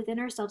the light within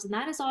ourselves, and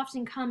that is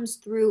often comes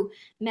through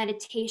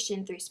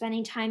meditation, through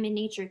spending time in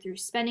nature, through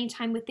spending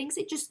time with things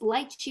that just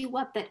light you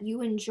up, that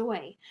you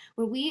enjoy.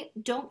 When we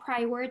don't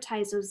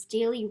prioritize those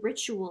daily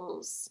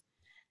rituals,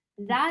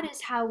 that is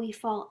how we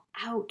fall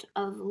out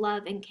of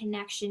love and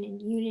connection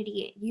and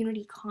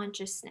unity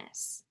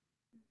consciousness.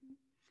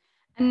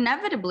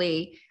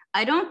 Inevitably,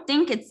 I don't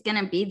think it's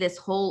going to be this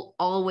whole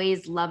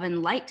always love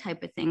and light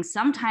type of thing.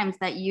 Sometimes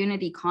that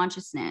unity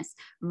consciousness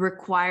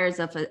requires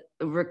of a,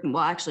 well,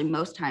 actually,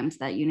 most times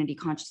that unity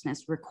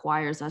consciousness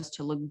requires us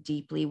to look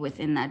deeply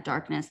within that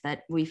darkness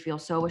that we feel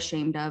so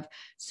ashamed of,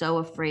 so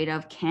afraid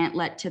of, can't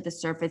let to the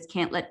surface,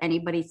 can't let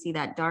anybody see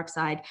that dark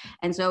side.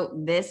 And so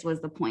this was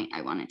the point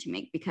I wanted to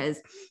make,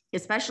 because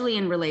especially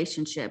in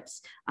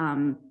relationships,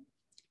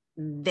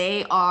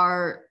 they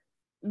are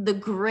the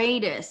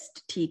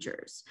greatest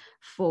teachers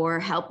for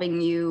helping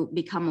you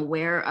become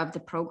aware of the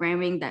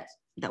programming that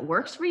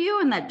works for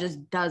you and that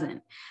just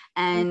doesn't.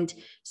 And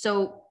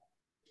so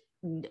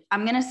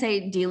I'm going to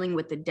say dealing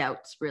with the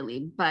doubts,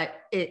 really, but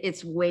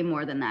it's way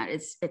more than that.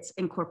 It's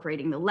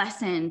incorporating the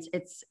lessons.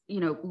 It's,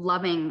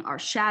 loving our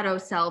shadow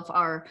self,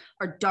 our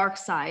dark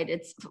side.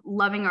 It's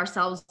loving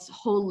ourselves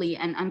wholly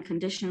and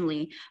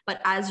unconditionally.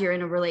 But as you're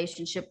in a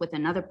relationship with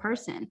another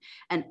person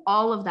and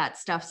all of that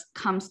stuff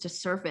comes to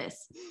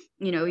surface,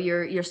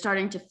 you're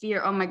starting to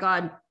fear, oh my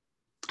God,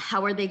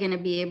 how are they going to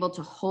be able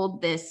to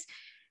hold this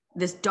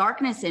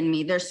darkness in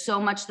me? There's so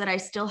much that I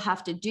still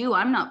have to do.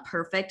 I'm not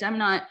perfect. I'm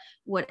not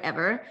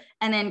whatever.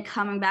 And then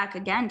coming back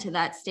again to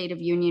that state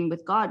of union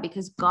with God,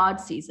 because God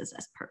sees us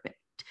as perfect.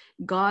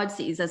 God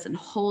sees us and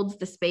holds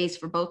the space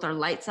for both our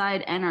light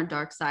side and our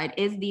dark side,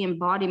 is the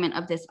embodiment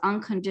of this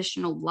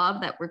unconditional love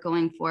that we're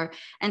going for.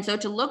 And so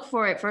to look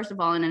for it, first of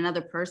all, in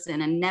another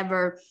person and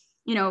never,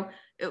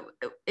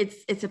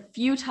 it's a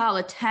futile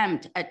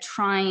attempt at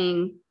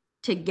trying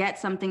to get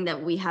something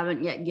that we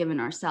haven't yet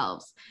given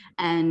ourselves.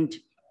 And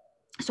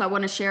so I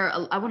want to share,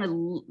 I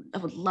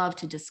would love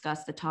to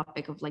discuss the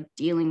topic of like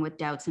dealing with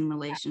doubts in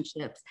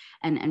relationships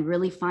and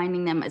really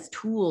finding them as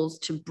tools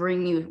to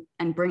bring you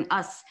and bring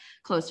us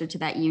closer to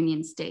that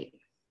union state.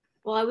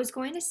 Well, I was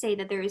going to say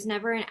that there is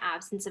never an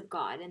absence of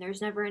God and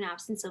there's never an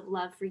absence of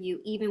love for you,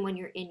 even when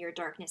you're in your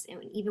darkness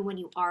and even when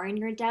you are in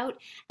your doubt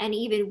and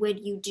even when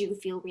you do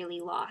feel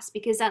really lost,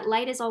 because that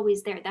light is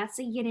always there. That's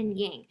the yin and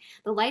yang.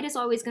 The light is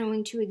always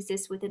going to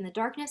exist within the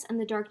darkness and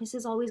the darkness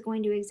is always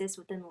going to exist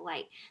within the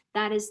light.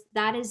 That is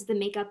the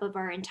makeup of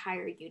our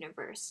entire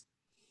universe.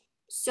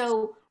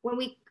 So when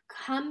we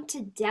come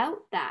to doubt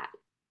that,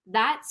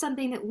 that's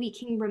something that we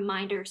can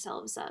remind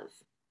ourselves of.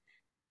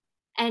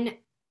 And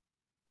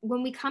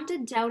when we come to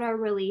doubt our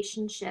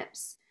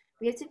relationships,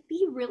 we have to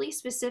be really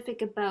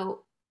specific about,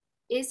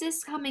 is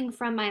this coming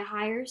from my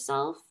higher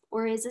self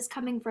or is this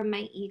coming from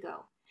my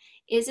ego?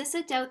 Is this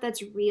a doubt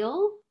that's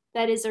real,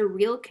 that is a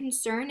real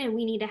concern, and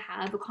we need to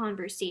have a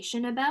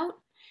conversation about?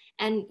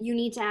 And you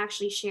need to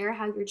actually share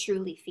how you're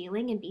truly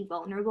feeling and be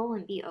vulnerable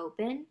and be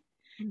open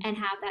and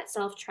have that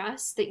self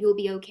trust that you'll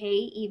be okay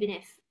even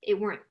if it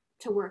weren't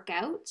to work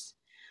out?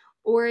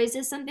 Or is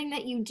this something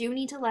that you do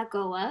need to let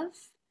go of,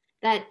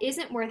 that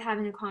isn't worth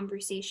having a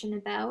conversation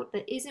about,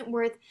 that isn't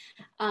worth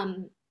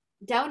um,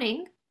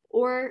 doubting,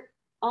 or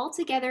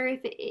altogether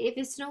if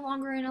it's no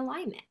longer in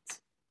alignment?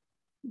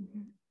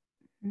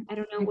 I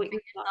don't know And what give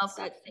your yourself thoughts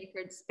are. that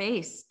sacred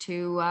space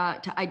to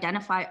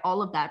identify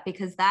all of that,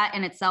 because that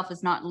in itself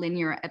is not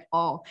linear at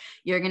all.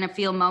 You're going to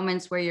feel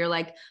moments where you're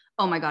like,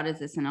 oh my God, is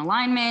this in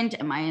alignment?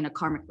 Am I in a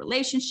karmic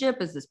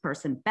relationship? Is this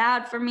person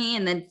bad for me?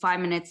 And then 5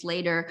 minutes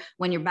later,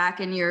 when you're back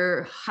in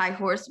your high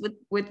horse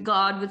with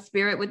God, with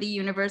spirit, with the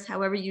universe,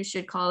 however you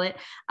should call it,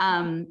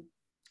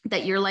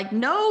 that you're like,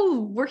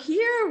 no, we're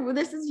here.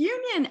 This is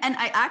union. And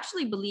I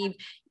actually believe,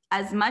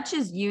 as much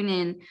as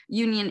union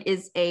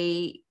is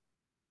a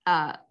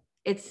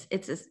it's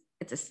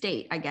a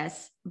state, I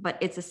guess, but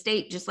it's a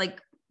state just like,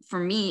 for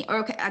me, or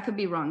okay, I could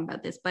be wrong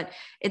about this, but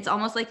it's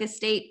almost like a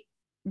state,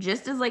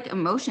 just as like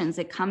emotions,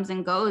 it comes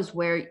and goes,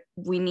 where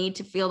we need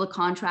to feel the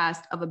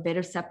contrast of a bit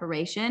of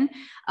separation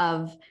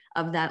of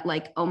that,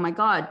 like, oh my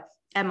God,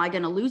 am I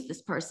going to lose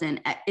this person?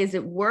 Is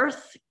it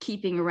worth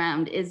keeping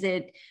around? Is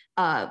it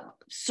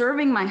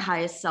serving my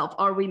highest self?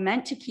 Are we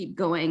meant to keep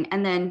going?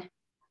 And then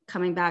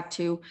coming back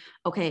to,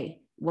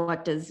 okay,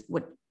 what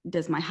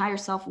does my higher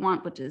self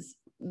want?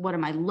 What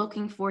am I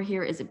looking for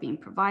here? Is it being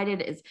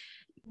provided? Is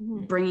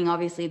bringing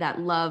obviously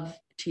that love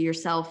to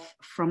yourself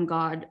from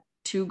God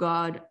to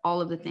God, all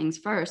of the things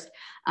first.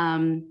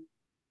 Having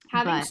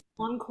But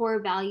strong core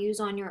values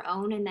on your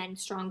own and then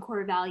strong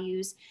core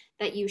values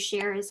that you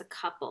share as a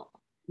couple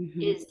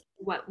is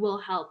what will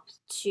help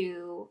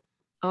to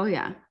oh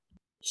yeah,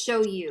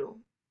 show you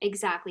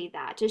exactly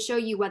that, to show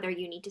you whether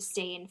you need to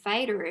stay and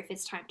fight or if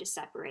it's time to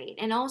separate.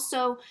 And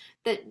also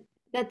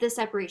that the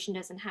separation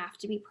doesn't have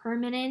to be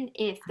permanent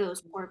if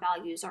those core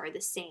values are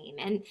the same.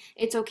 And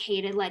it's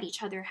okay to let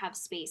each other have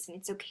space and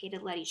it's okay to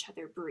let each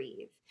other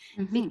breathe.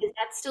 Because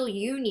that's still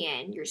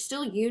union. You're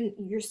still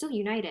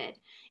united.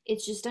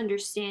 It's just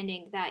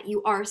understanding that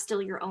you are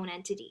still your own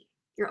entity.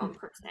 your own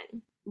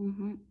person.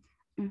 Mm-hmm.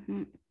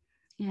 Mm-hmm.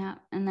 Yeah.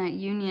 And that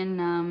union,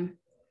 I'm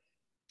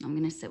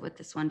going to sit with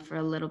this one for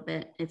a little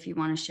bit if you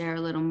want to share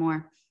a little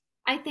more.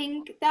 I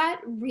think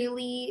that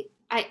really,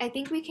 I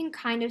think we can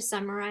kind of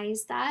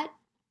summarize that.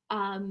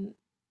 Um,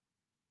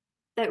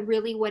 that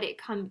really what it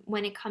come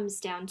when it comes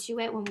down to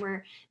it, when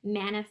we're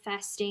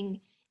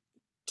manifesting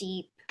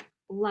deep,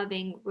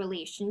 loving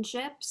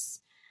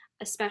relationships,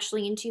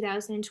 especially in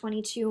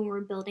 2022, when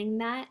we're building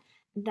that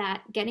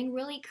getting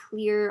really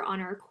clear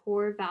on our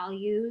core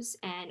values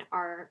and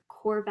our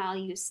core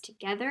values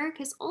together.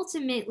 Because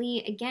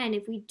ultimately, again,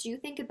 if we do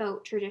think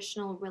about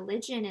traditional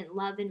religion and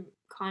love and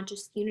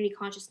conscious unity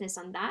consciousness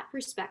on that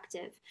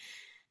perspective,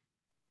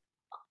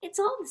 it's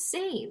all the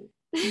same.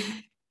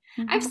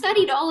 I've Mm-hmm.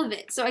 studied all of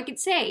it, so I could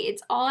say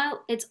it's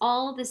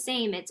all the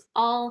same. It's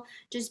all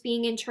just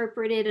being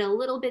interpreted a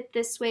little bit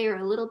this way or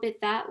a little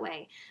bit that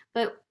way.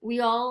 But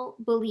we all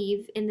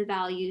believe in the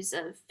values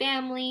of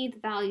family, the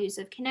values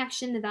of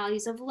connection, the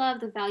values of love,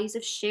 the values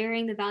of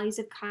sharing, the values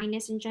of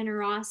kindness and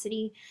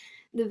generosity,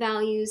 the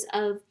values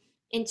of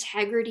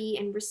integrity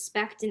and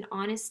respect and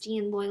honesty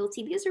and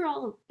loyalty. These are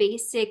all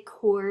basic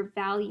core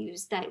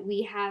values that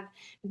we have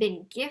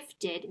been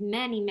gifted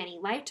many, many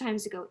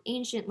lifetimes ago,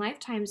 ancient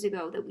lifetimes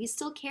ago, that we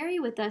still carry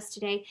with us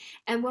today.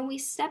 And when we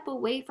step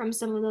away from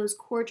some of those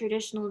core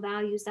traditional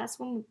values, that's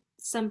when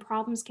some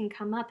problems can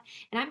come up.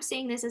 And I'm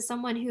saying this as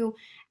someone who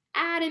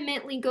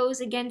adamantly goes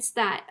against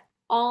that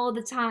all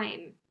the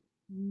time,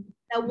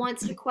 that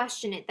wants to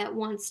question it, that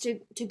wants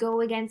to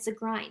go against the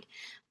grind.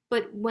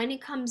 But when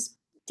it comes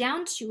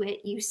down to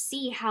it, you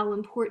see how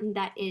important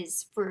that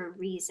is for a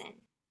reason.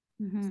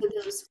 Mm-hmm. So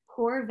those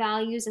core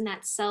values and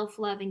that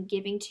self-love and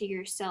giving to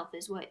yourself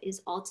is what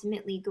is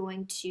ultimately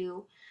going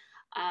to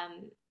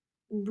um,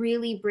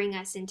 really bring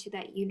us into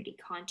that unity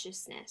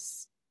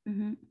consciousness.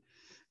 Mm-hmm.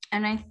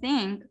 And I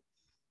think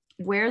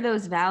where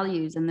those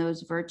values and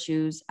those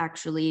virtues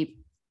actually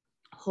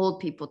hold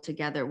people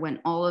together, when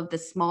all of the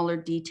smaller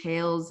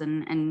details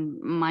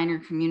and minor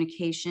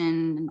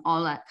communication and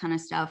all that kind of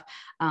stuff,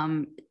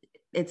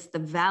 it's the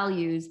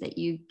values that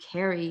you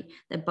carry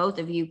that both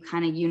of you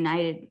kind of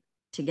united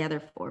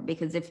together for.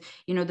 Because if,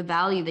 you know, the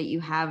value that you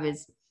have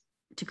is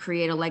to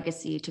create a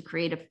legacy, to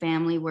create a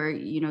family where,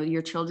 you know,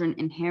 your children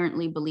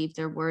inherently believe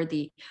they're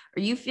worthy,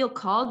 or you feel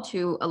called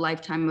to a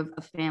lifetime of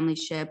a family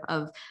ship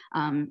of,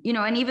 you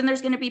know, and even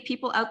there's going to be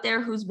people out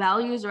there whose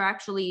values are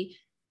actually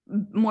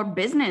more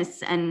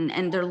business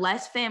and they're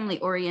less family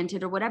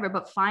oriented or whatever,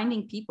 but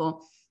finding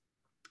people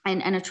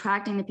and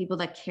attracting the people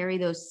that carry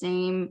those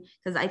same,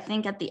 because I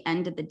think at the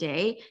end of the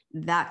day,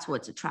 that's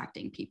what's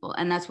attracting people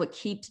and that's what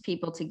keeps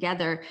people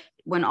together.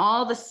 When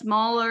all the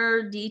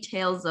smaller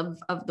details of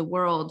the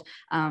world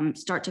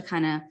start to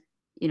kind of,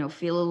 you know,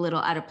 feel a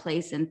little out of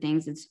place and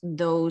things, it's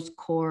those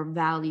core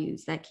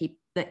values that keep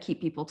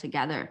people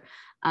together.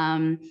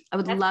 I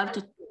would That's love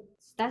to.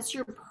 that's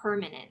your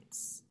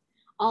permanence.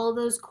 All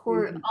those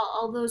core Mhm.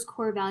 all those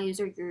core values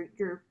are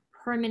your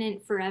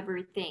permanent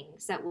forever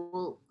things that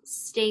will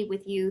stay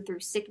with you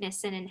through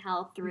sickness and in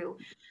health, through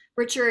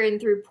richer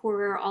and through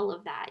poorer, all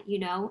of that, you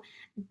know.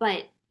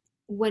 But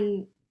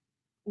when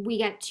we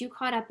get too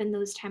caught up in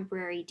those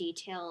temporary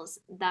details,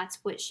 that's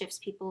what shifts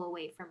people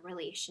away from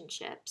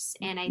relationships.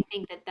 And I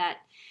think that that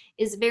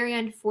is very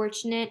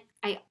unfortunate.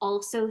 I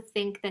also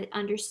think that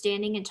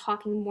understanding and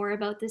talking more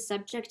about this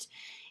subject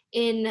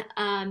in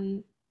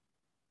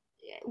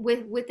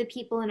with the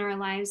people in our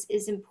lives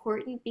is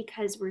important,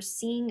 because we're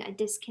seeing a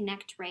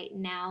disconnect right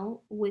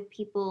now with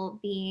people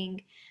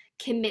being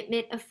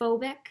commitment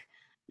phobic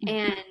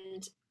and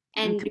And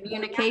and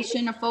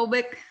communication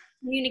phobic.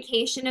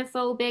 communication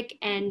phobic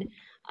and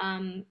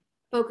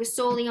focus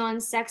solely on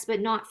sex but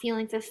not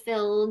feeling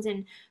fulfilled,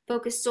 and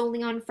focus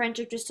solely on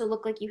friendship just to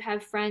look like you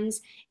have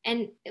friends.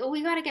 And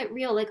we got to get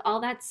real, like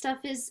all that stuff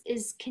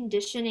is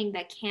conditioning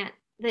that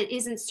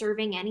isn't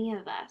serving any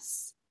of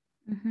us.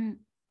 Mm-hmm.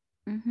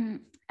 Mm-hmm.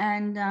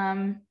 And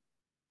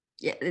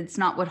yeah, it's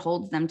not what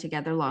holds them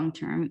together long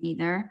term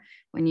either.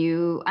 When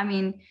you, I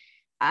mean,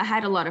 I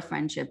had a lot of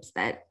friendships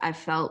that I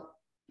felt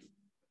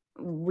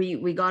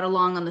we got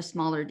along on the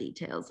smaller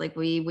details. Like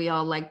we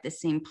all liked the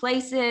same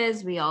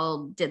places, we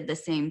all did the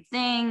same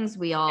things,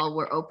 we all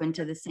were open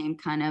to the same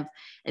kind of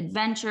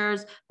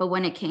adventures. But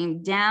when it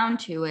came down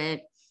to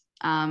it,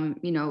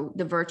 you know,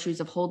 the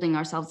virtues of holding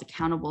ourselves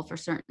accountable for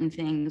certain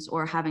things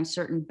or having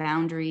certain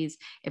boundaries,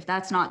 if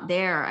that's not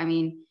there, I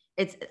mean,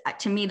 it's,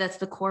 to me, that's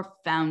the core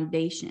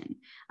foundation.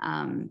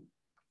 And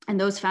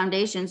those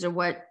foundations are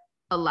what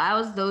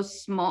allows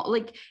those small,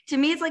 like, to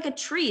me it's like a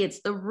tree, it's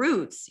the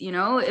roots, you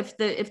know. If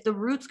the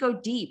roots go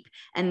deep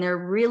and they're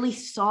really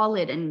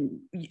solid and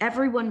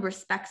everyone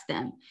respects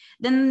them,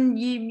 then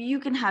you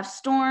can have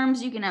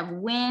storms, you can have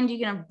wind, you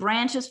can have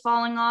branches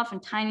falling off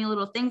and tiny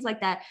little things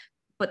like that,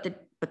 but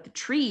the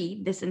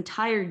tree, this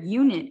entire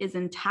unit, is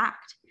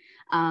intact.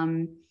 I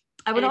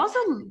would And it's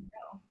also,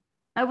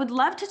 I would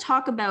love to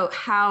talk about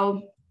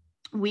how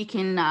we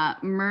can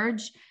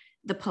merge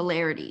the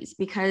polarities,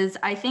 because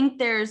I think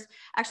there's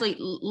actually,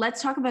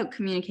 let's talk about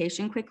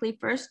communication quickly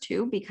first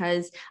too,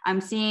 because I'm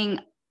seeing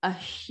a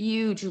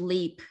huge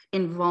leap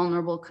in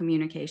vulnerable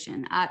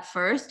communication. At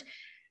first,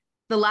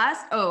 the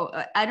last,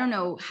 I don't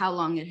know how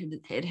long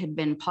it had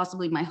been,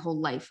 possibly my whole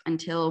life,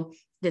 until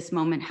this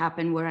moment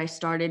happened where I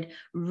started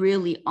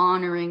really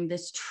honoring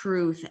this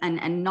truth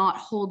and not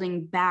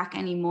holding back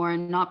anymore,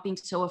 and not being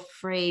so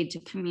afraid to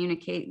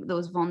communicate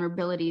those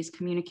vulnerabilities,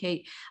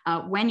 communicate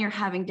when you're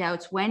having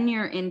doubts, when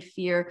you're in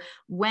fear,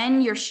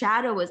 when your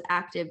shadow is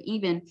active,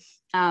 even.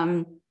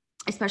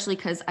 Especially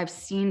because I've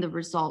seen the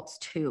results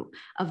too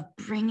of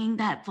bringing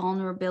that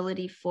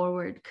vulnerability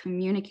forward,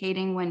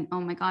 communicating when, oh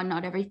my God,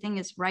 not everything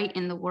is right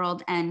in the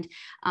world. And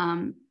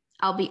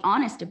I'll be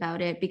honest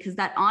about it, because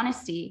that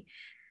honesty,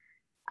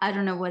 I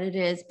don't know what it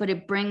is, but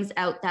it brings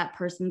out that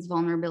person's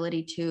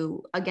vulnerability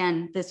too.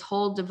 Again, this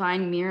whole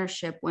divine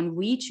mirrorship, when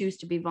we choose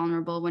to be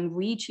vulnerable, when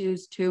we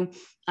choose to,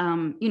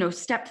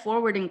 step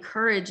forward in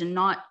courage and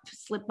not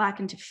slip back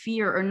into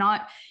fear, or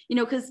not,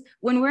 because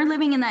when we're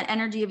living in that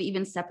energy of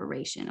even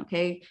separation,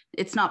 okay,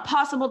 it's not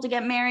possible to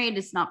get married.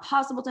 It's not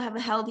possible to have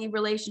healthy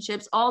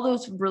relationships. All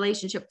those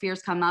relationship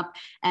fears come up,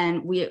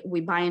 and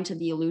we buy into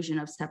the illusion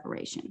of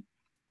separation.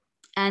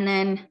 And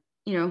then,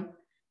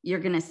 you're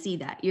going to see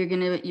that you're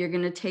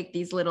going to take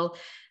these little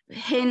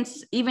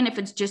hints, even if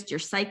it's just your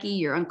psyche,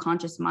 your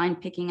unconscious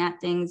mind picking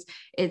at things.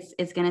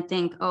 It's going to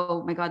think,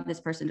 oh my God,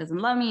 this person doesn't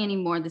love me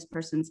anymore. This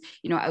person's,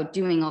 out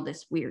doing all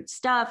this weird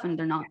stuff, and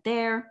they're not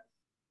there.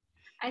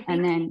 I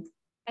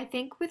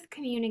think with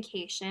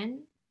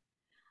communication,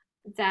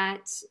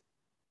 that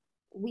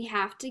we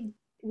have to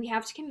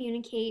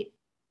communicate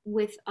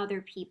with other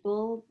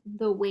people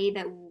the way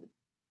that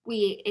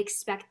we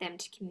expect them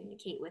to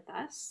communicate with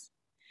us.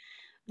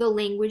 The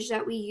language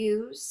that we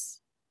use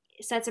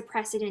sets a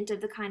precedent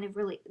of the kind of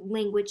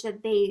language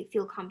that they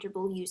feel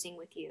comfortable using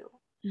with you.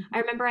 I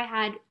remember I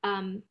had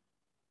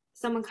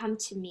someone come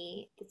to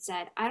me that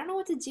said, I don't know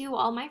what to do.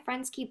 All my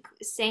friends keep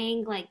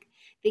saying, like,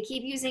 they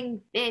keep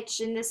using bitch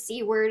and the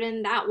C word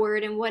and that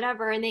word and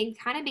whatever, and they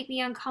kind of make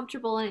me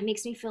uncomfortable, and it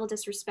makes me feel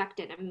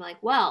disrespected. I'm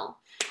like, well,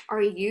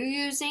 are you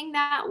using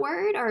that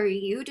word? Are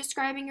you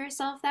describing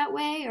yourself that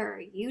way? Or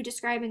are you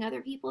describing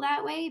other people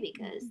that way?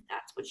 Because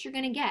that's what you're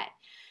going to get.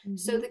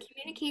 So the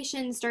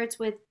communication starts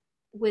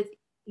with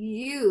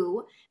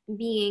you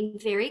being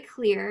very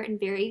clear and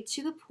very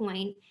to the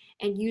point,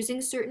 and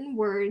using certain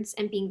words,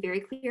 and being very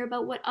clear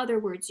about what other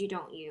words you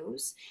don't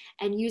use,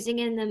 and using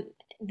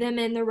them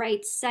in the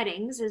right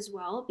settings as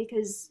well,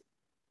 because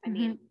I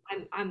mean,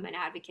 I'm an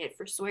advocate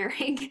for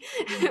swearing,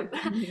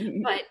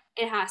 but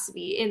it has to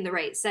be in the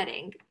right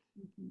setting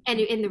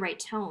and in the right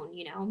tone.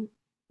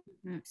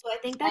 So I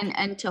think that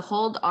and to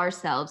hold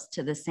ourselves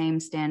to the same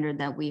standard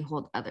that we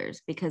hold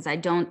others, because I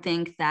don't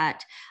think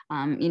that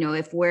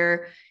if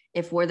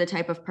we're the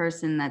type of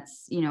person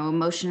that's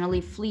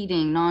emotionally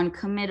fleeting,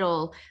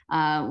 non-committal,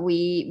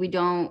 we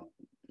don't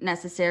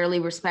necessarily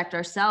respect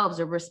ourselves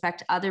or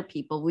respect other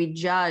people. We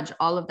judge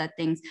all of that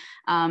things.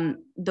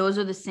 Those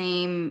are the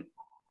same.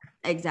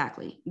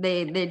 Exactly.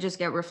 They just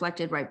get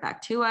reflected right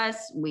back to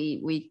us.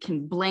 We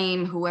can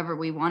blame whoever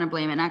we want to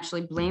blame. And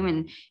actually,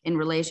 blame in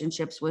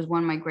relationships was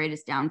one of my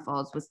greatest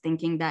downfalls, was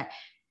thinking that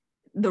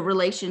the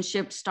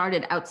relationship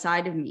started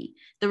outside of me.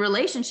 The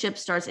relationship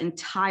starts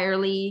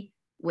entirely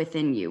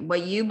within you.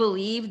 What you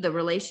believe the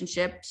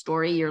relationship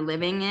story you're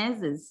living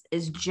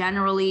is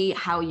generally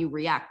how you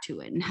react to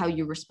it, and how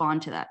you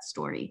respond to that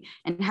story,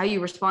 and how you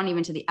respond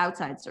even to the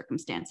outside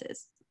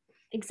circumstances.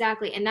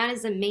 Exactly. And that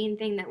is the main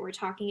thing that we're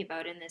talking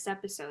about in this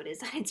episode, is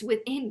that it's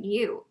within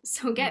you.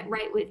 So get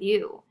right with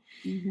you.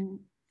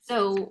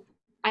 So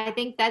I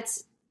think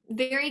that's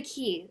very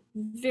key,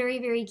 very,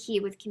 very key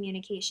with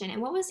communication.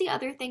 And what was the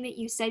other thing that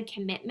you said?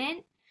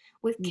 Commitment?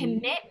 With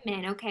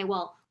commitment, okay,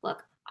 well,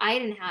 look, I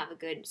didn't have a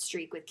good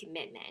streak with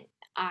commitment.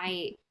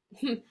 I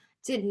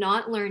did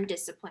not learn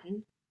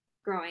discipline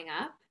growing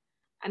up.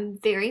 I'm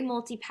very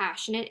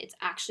multi-passionate. It's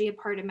actually a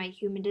part of my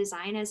human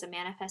design as a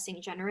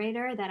manifesting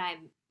generator, that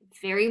I'm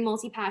very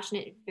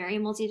multi-passionate, very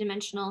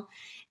multi-dimensional,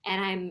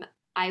 and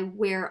I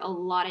wear a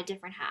lot of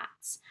different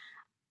hats,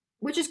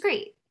 which is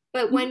great.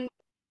 But when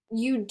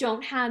you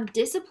don't have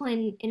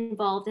discipline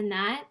involved in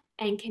that,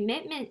 and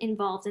commitment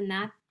involved in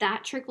that,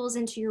 that trickles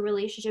into your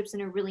relationships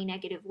in a really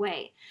negative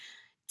way.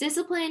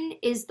 Discipline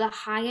is the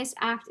highest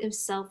act of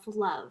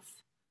self-love.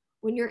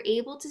 When you're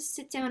able to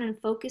sit down and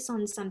focus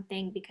on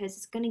something because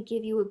it's going to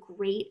give you a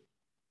great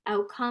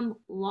outcome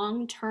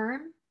long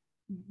term,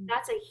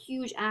 that's a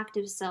huge act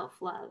of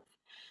self-love.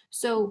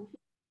 So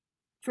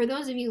for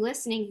those of you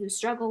listening who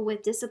struggle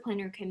with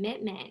discipline or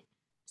commitment,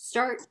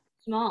 start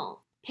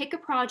small. Pick a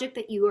project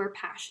that you are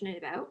passionate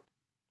about,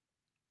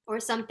 or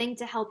something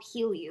to help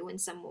heal you in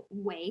some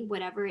way,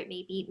 whatever it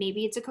may be.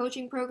 Maybe it's a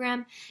coaching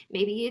program,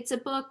 maybe it's a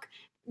book,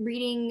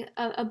 reading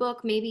a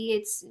book, maybe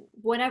it's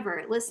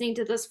whatever, listening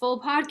to this full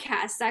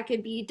podcast. That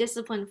could be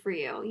discipline for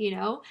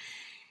you.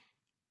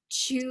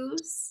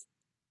 Choose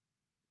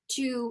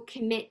to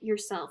commit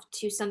yourself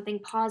to something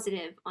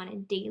positive on a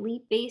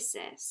daily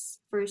basis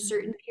for a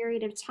certain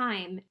period of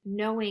time,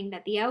 knowing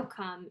that the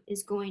outcome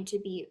is going to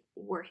be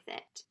worth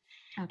it.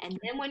 Absolutely. And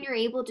then when you're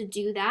able to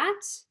do that,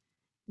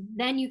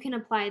 then you can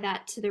apply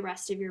that to the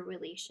rest of your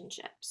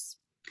relationships.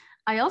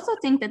 I also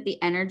think that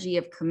the energy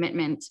of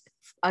commitment,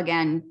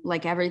 again,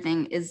 like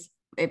everything, is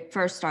it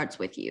first starts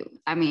with you.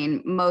 I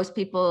mean, most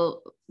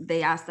people,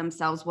 they ask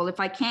themselves, well, if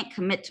I can't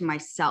commit to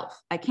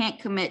myself, I can't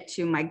commit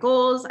to my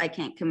goals, I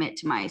can't commit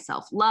to my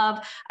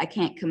self-love, I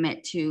can't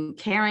commit to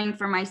caring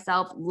for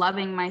myself,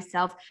 loving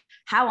myself,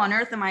 how on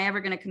earth am I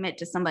ever going to commit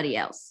to somebody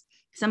else?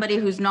 Somebody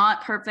who's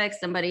not perfect,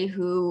 somebody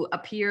who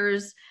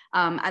appears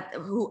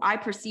who I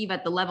perceive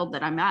at the level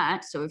that I'm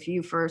at. So if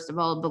you first of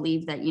all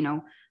believe that, you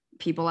know,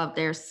 people out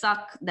there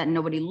suck, that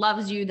nobody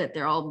loves you, that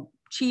they're all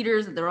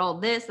cheaters, that they're all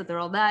this, that they're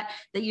all that,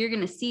 that you're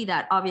going to see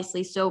that,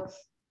 obviously. So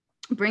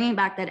bringing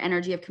back that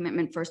energy of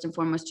commitment first and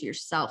foremost to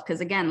yourself. Because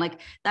again,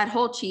 like that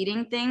whole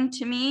cheating thing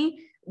to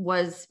me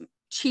was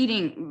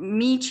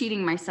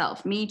cheating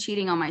myself, me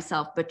cheating on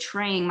myself,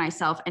 betraying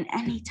myself. And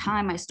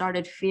anytime I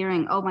started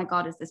fearing, oh my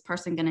God, is this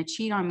person going to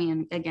cheat on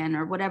me again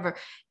or whatever,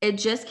 it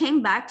just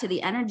came back to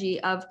the energy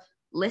of,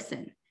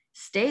 listen,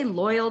 stay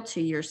loyal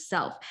to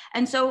yourself.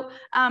 And so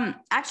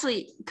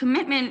actually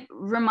commitment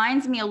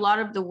reminds me a lot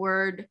of the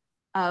word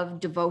of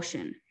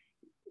devotion.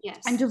 Yes.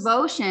 And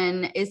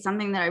devotion is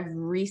something that I've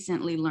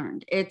recently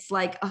learned. It's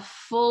like a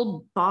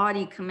full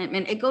body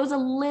commitment. It goes a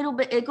little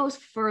bit, it goes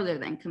further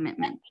than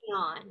commitment.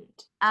 Beyond.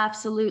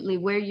 Absolutely.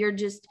 Where you're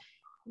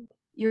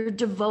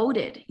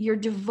devoted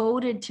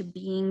to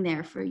being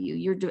there for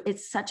you.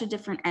 It's such a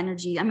different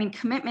energy. I mean,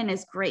 commitment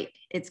is great.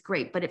 It's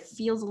great, but it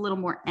feels a little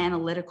more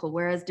analytical.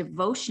 Whereas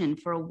devotion,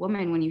 for a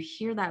woman, when you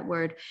hear that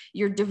word,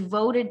 you're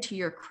devoted to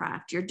your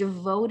craft. You're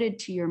devoted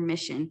to your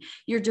mission.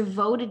 You're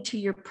devoted to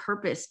your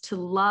purpose, to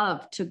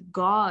love, to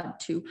God,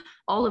 to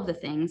all of the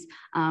things.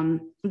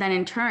 Then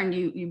in turn,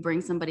 you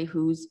bring somebody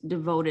who's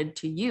devoted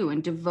to you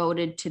and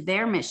devoted to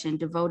their mission,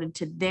 devoted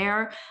to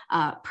their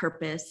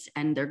purpose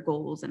and their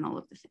goals and all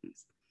of the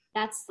things.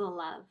 That's the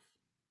love.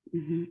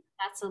 Mm-hmm.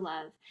 That's a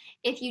love.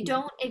 If you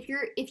don't,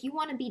 if you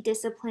want to be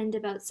disciplined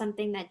about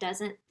something that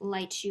doesn't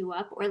light you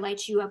up or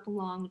light you up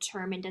long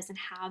term and doesn't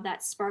have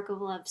that spark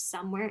of love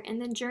somewhere in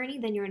the journey,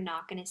 then you're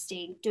not going to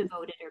stay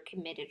devoted or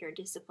committed or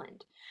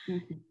disciplined.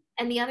 Mm-hmm.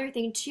 And the other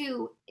thing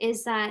too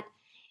is that,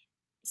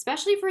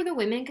 especially for the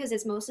women, because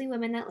it's mostly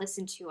women that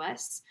listen to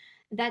us,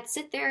 that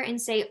sit there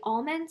and say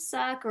all men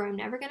suck or I'm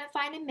never going to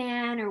find a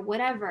man or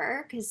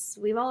whatever, because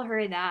we've all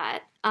heard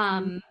that.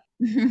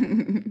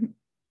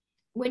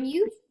 When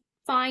you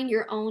find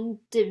your own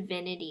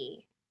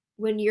divinity,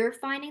 when you're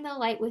finding the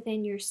light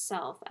within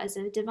yourself as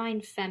a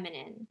divine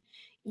feminine,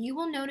 you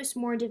will notice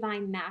more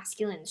divine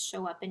masculines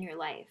show up in your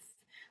life,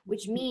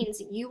 which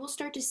means you will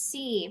start to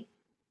see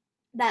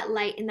that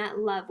light and that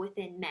love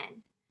within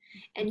men.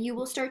 And you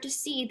will start to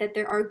see that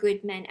there are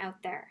good men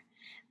out there.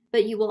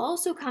 But you will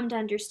also come to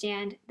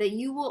understand that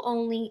you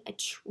only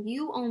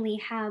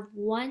have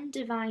one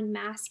divine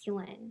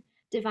masculine,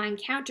 divine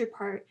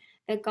counterpart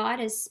that God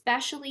has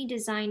specially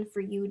designed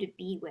for you to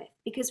be with.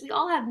 Because we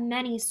all have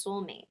many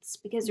soulmates,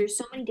 because there's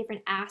so many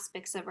different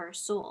aspects of our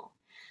soul.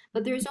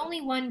 But there's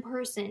only one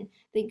person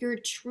that you're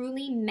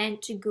truly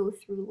meant to go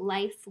through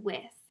life with,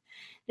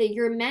 that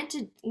you're meant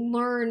to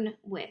learn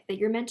with, that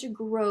you're meant to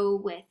grow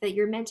with, that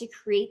you're meant to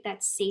create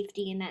that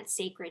safety and that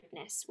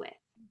sacredness with.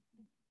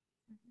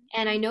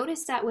 And I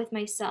noticed that with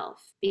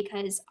myself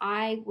because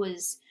I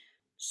was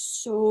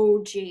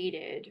so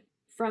jaded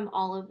from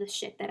all of the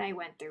shit that I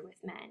went through with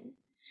men.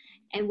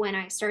 And when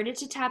I started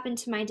to tap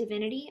into my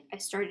divinity, I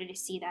started to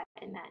see that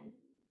in men.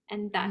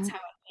 And that's how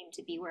I came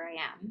to be where I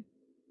am.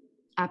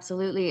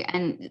 Absolutely.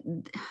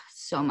 And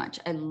so much.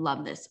 I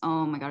love this.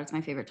 Oh my God, it's my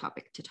favorite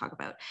topic to talk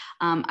about.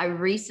 I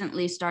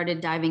recently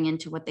started diving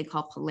into what they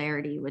call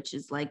polarity, which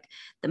is like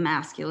the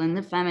masculine,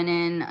 the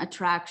feminine,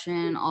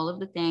 attraction, all of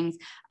the things.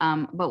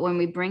 But when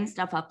we bring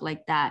stuff up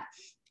like that,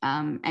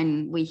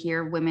 and we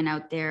hear women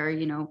out there,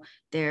 you know,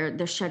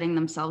 they're shutting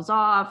themselves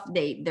off.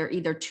 They're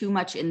either too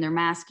much in their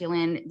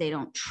masculine. They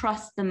don't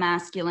trust the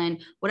masculine,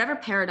 whatever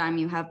paradigm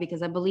you have,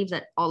 because I believe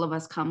that all of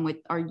us come with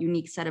our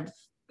unique set of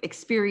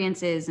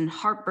experiences and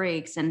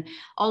heartbreaks and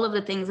all of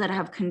the things that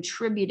have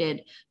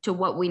contributed to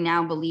what we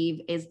now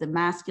believe is the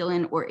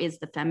masculine or is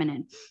the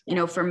feminine. You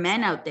know, for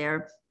men out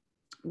there,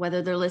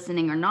 whether they're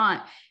listening or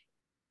not,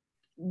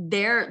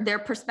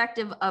 their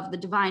perspective of the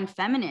divine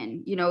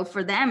feminine, you know,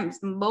 for them,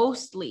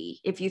 mostly,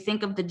 if you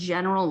think of the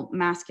general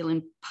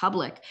masculine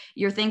public,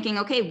 you're thinking,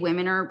 okay,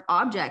 women are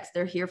objects.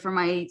 They're here for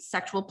my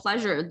sexual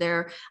pleasure.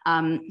 They're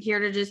here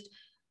to just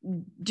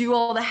do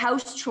all the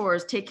house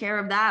chores, take care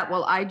of that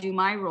while I do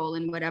my role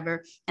and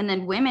whatever. And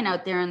then women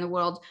out there in the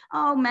world,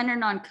 oh, men are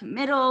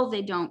non-committal.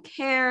 They don't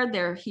care.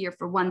 They're here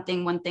for one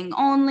thing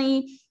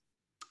only.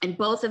 And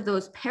both of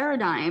those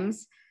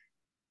paradigms,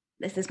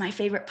 this is my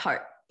favorite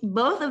part,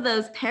 both of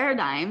those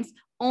paradigms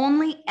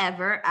only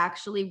ever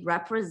actually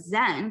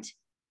represent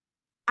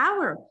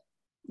our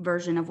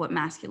version of what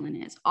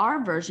masculine is,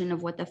 our version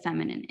of what the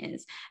feminine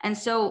is. And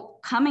so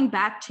coming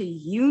back to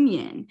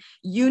union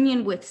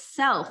with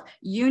self,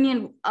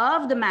 union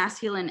of the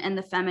masculine and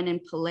the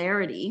feminine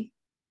polarity,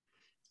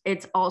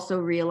 it's also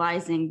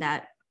realizing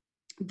that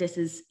this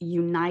is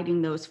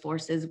uniting those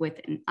forces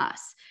within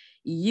us.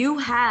 You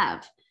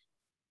have,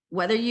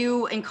 whether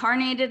you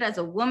incarnated as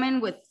a woman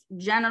with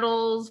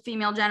genitals,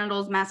 female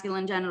genitals,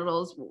 masculine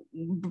genitals,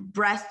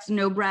 breasts,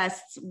 no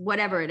breasts,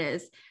 whatever it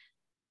is,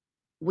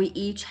 we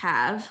each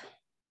have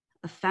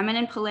a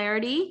feminine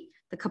polarity,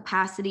 the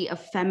capacity of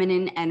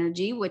feminine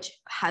energy, which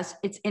has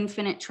its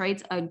infinite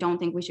traits. I don't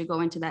think we should go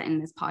into that in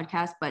this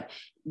podcast, but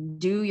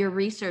do your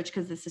research,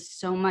 because this is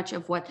so much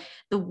of what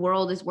the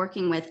world is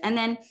working with. And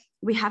then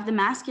we have the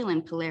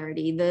masculine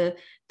polarity, the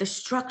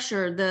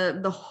structure,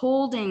 the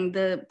holding,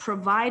 the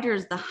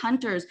providers, the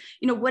hunters,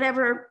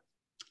 whatever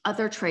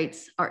other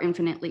traits are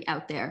infinitely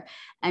out there.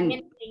 And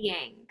the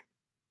yang.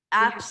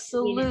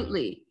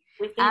 Absolutely.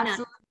 Within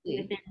us,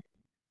 within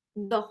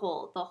the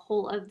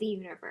whole of the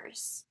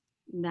universe.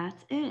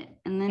 That's it.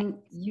 And then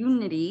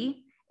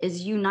unity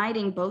is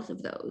uniting both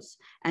of those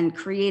and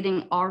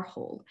creating our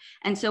whole.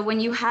 And so when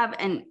you have,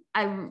 and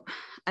I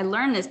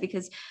learned this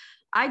because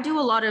I do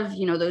a lot of,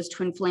 those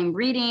twin flame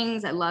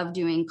readings. I love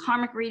doing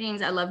karmic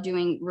readings. I love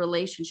doing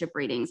relationship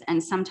readings.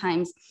 And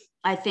sometimes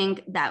I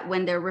think that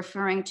when they're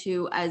referring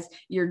to as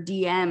your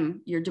DM,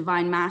 your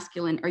divine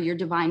masculine or your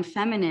divine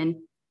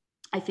feminine,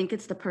 I think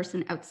it's the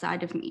person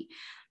outside of me.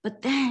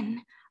 But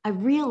then I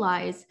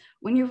realize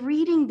when you're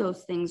reading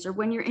those things or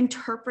when you're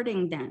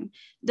interpreting them,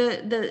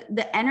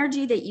 the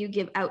energy that you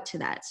give out to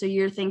that. So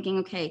you're thinking,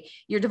 okay,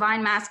 your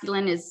divine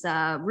masculine is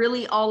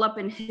really all up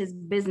in his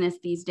business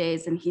these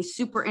days and he's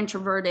super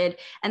introverted.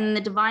 And then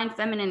the divine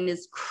feminine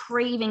is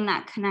craving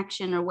that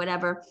connection or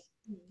whatever.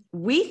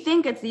 We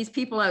think it's these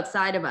people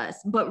outside of us,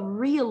 but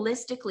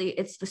realistically,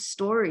 it's the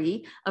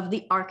story of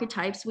the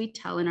archetypes we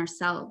tell in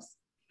ourselves.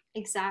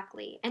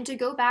 Exactly. And to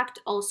go back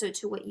also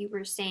to what you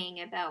were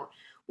saying about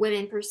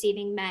women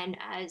perceiving men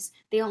as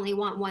they only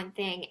want one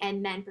thing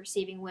and men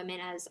perceiving women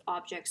as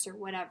objects or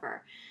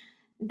whatever.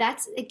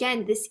 That's,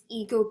 again, this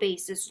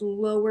ego-based, this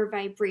lower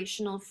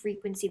vibrational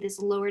frequency, this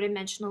lower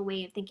dimensional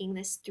way of thinking,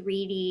 this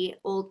 3D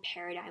old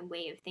paradigm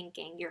way of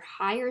thinking. Your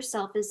higher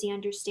self is the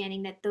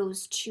understanding that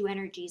those two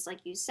energies,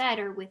 like you said,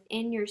 are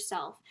within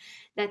yourself,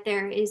 that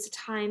there is a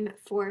time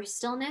for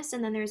stillness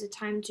and then there's a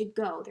time to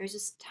go. There's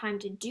a time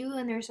to do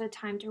and there's a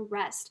time to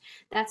rest.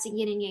 That's a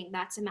yin and yang.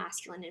 That's a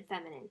masculine and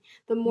feminine.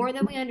 The more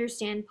that we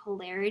understand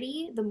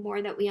polarity, the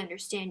more that we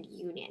understand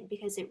union,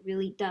 because it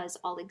really does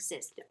all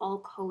exist. It all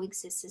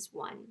coexists as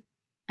one.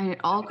 And it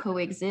all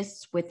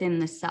coexists within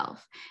the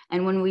self.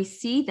 And when we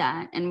see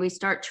that and we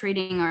start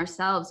treating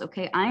ourselves,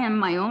 okay, I am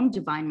my own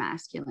divine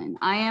masculine.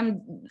 I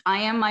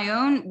am my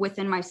own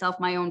within myself,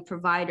 my own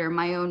provider,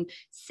 my own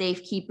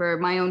safekeeper,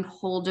 my own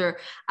holder.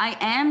 I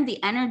am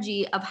the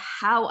energy of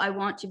how I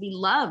want to be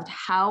loved,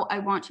 how I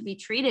want to be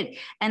treated.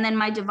 And then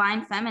my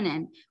divine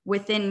feminine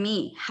within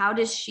me, how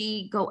does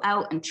she go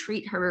out and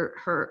treat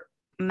her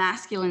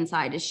masculine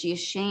side? Is she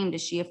ashamed?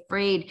 Is she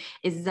afraid?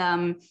 Is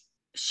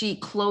she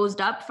closed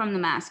up from the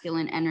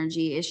masculine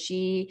energy? Is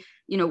she,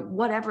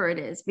 whatever it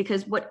is,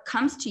 because what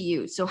comes to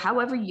you, so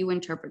however you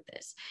interpret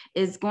this,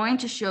 is going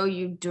to show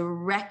you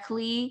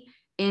directly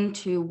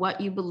into what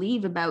you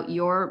believe about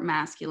your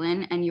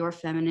masculine and your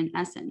feminine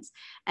essence.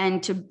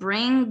 And to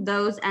bring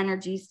those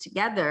energies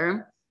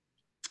together,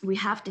 we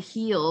have to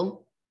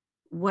heal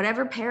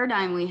whatever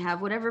paradigm we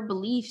have, whatever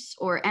beliefs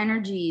or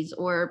energies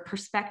or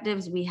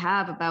perspectives we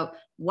have about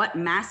what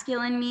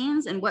masculine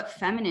means and what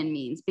feminine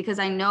means. Because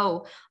I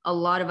know a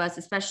lot of us,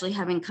 especially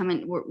having come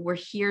in, we're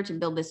here to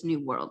build this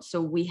new world. So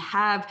we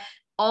have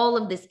all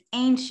of this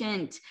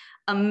ancient,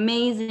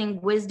 amazing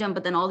wisdom,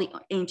 but then all the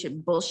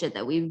ancient bullshit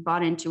that we've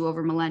bought into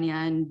over millennia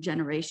and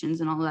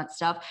generations and all of that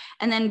stuff.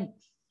 And then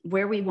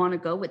where we want to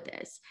go with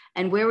this.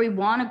 And where we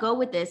want to go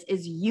with this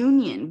is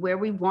union. Where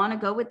we want to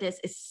go with this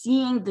is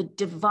seeing the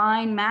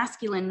divine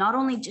masculine, not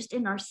only just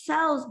in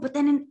ourselves, but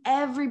then in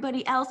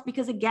everybody else.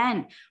 Because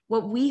again,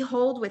 what we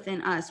hold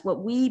within us,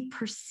 what we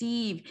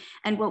perceive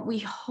and what we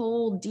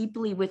hold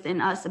deeply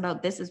within us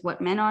about this is what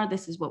men are,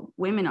 this is what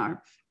women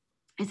are,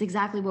 is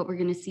exactly what we're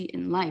going to see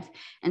in life.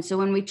 And so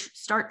when we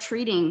start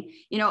treating,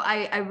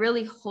 I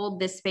really hold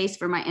this space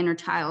for my inner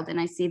child, and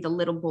I see the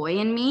little boy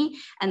in me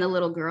and the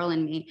little girl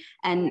in me.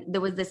 And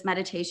there was this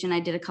meditation I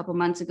did a couple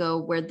months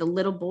ago where the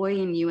little boy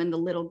in you and the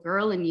little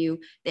girl in you,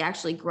 they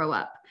actually grow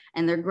up,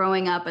 and they're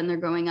growing up and they're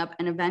growing up,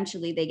 and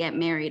eventually they get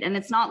married. And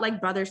it's not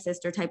like brother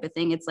sister type of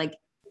thing. It's like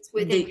it's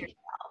within yourself.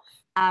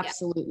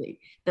 Absolutely.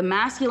 Yeah. The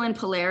masculine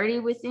polarity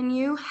within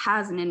you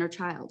has an inner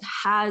child,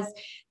 has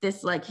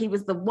this, like, he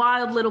was the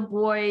wild little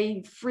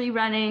boy, free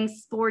running,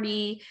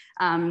 sporty,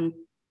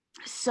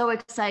 so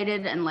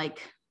excited and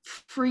like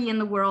free in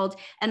the world.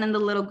 And then the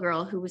little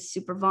girl who was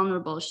super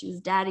vulnerable. She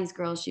was daddy's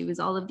girl. She was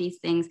all of these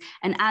things.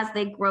 And as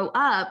they grow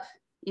up,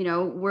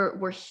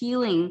 we're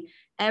healing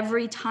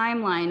every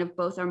timeline of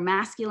both our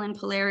masculine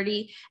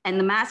polarity and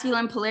the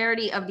masculine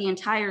polarity of the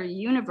entire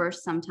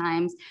universe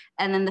sometimes,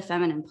 and then the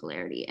feminine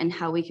polarity, and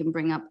how we can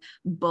bring up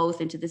both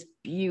into this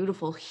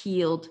beautiful,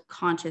 healed,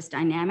 conscious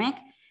dynamic,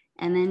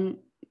 and then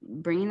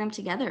bringing them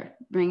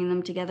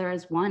together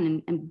as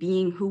one, and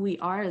being who we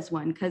are as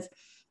one. Because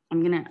I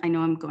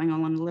know I'm going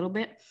on a little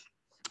bit,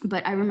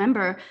 but I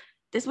remember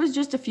this was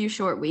just a few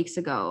short weeks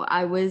ago.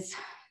 I was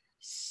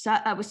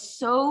I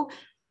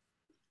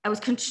was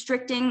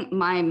constricting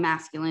my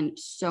masculine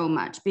so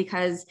much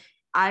because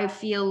I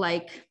feel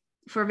like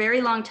for a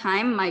very long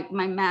time,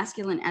 my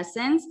masculine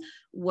essence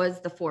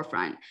was the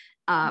forefront.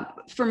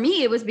 For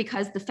me, it was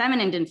because the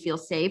feminine didn't feel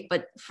safe.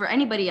 But for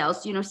anybody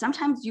else,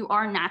 sometimes you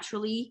are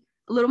naturally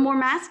a little more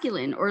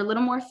masculine or a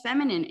little more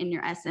feminine in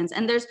your essence.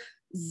 And there's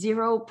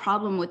zero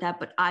problem with that.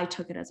 But I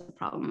took it as a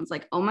problem. It's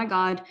like, oh my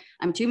God,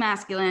 I'm too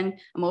masculine.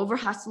 I'm over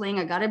hustling.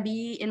 I got to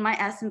be in my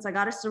essence. I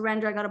got to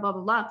surrender. I got to blah,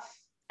 blah, blah.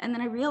 And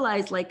then I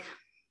realized, like,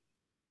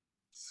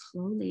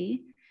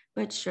 slowly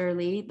but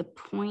surely, the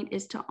point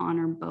is to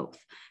honor both.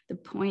 The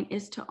point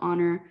is to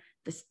honor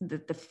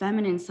the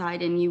feminine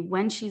side in you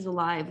when she's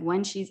alive,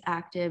 when she's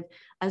active,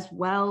 as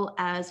well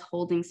as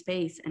holding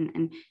space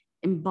and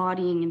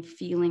embodying and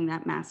feeling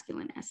that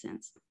masculine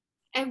essence.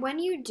 And when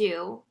you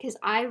do, because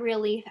I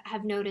really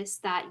have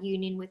noticed that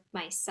union with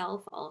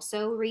myself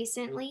also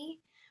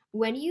recently,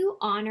 when you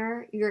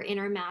honor your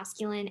inner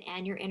masculine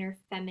and your inner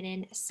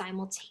feminine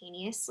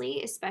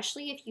simultaneously,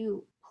 especially if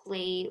you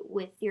play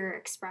with your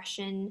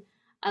expression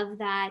of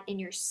that in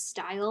your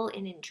style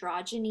in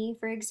androgyny,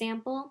 for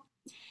example,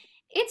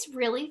 it's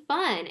really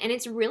fun and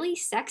it's really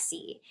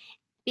sexy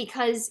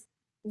because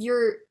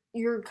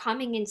you're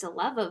coming into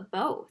love of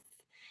both,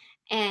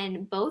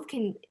 and both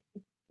can,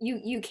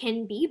 you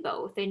can be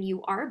both and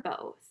you are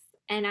both.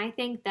 And I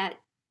think that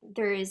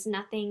there is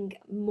nothing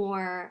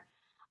more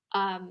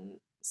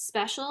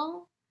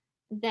special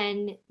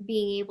than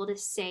being able to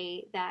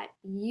say that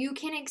you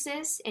can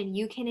exist and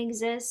you can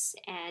exist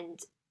and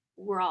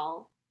we're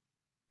all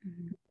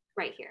Mhm.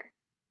 right here.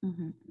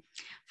 Mhm.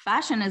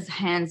 Fashion has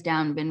hands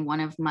down been one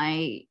of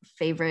my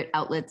favorite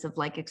outlets of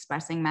like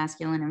expressing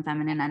masculine and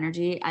feminine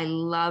energy.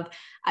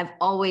 I've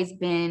always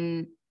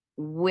been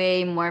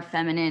way more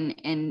feminine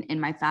in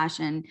my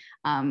fashion.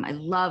 I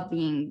love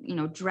being,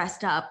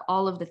 dressed up,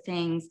 all of the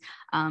things,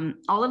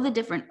 all of the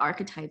different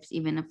archetypes,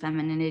 even of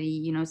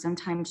femininity.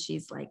 Sometimes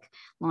she's like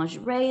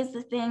lingerie is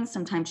the thing.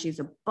 Sometimes she's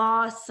a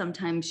boss.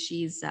 Sometimes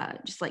she's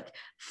just like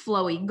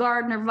flowy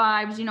gardener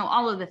vibes,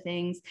 all of the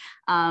things.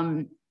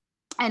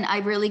 And I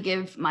really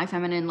give my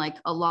feminine like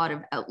a lot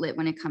of outlet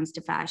when it comes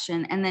to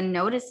fashion. And then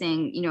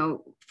noticing,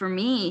 for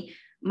me,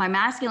 my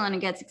masculine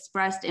gets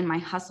expressed in my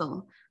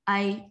hustle.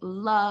 I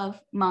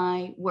love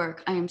my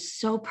work. I am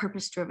so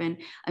purpose driven.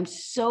 I'm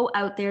so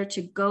out there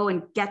to go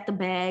and get the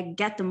bag,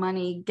 get the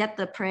money, get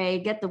the prey,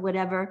 get the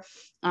whatever.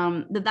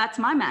 That's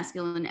my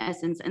masculine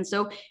essence. And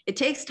so it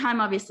takes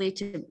time, obviously,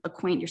 to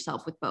acquaint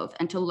yourself with both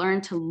and to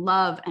learn to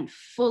love and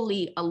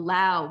fully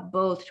allow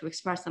both to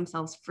express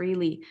themselves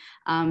freely.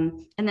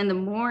 And then the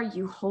more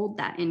you hold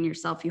that in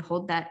yourself, you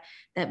hold that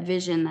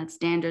vision, that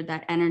standard,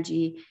 that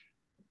energy.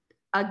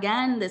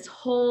 Again, this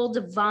whole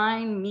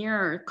divine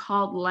mirror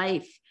called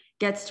life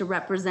gets to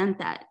represent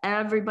that.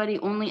 Everybody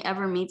only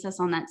ever meets us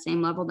on that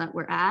same level that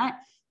we're at.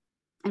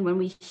 And when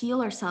we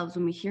heal ourselves,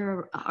 when we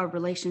hear our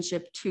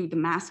relationship to the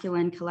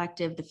masculine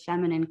collective, the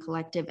feminine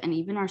collective, and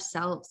even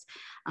ourselves,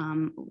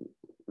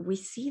 we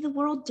see the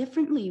world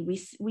differently.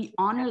 We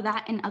honor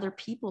that in other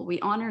people. We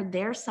honor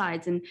their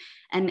sides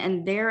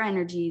and their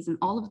energies and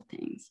all of the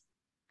things.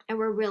 And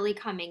we're really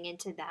coming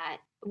into that.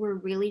 We're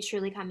really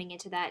truly coming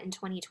into that in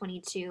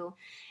 2022.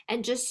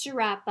 And just to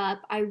wrap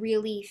up, I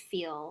really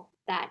feel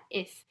that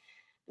if,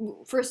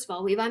 first of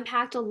all, we've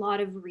unpacked a lot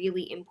of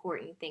really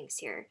important things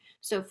here.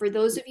 So, for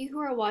those of you who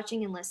are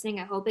watching and listening,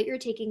 I hope that you're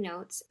taking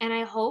notes, and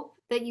I hope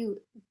that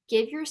you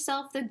give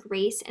yourself the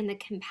grace and the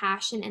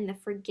compassion and the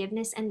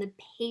forgiveness and the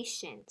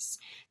patience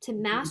to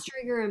master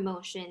your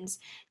emotions,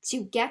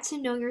 to get to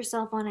know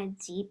yourself on a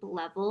deep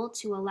level,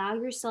 to allow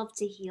yourself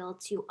to heal,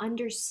 to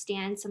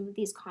understand some of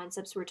these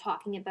concepts we're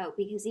talking about,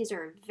 because these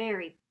are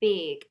very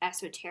big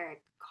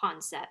esoteric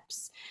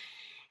concepts,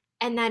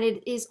 and that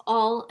it is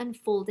all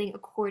unfolding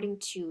according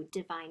to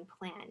divine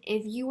plan.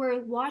 If you are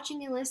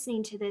watching and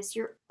listening to this,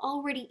 you're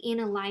already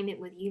in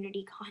alignment with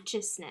unity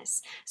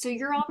consciousness. So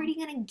you're already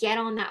going to get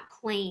on that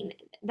plane,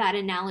 that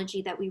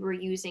analogy that we were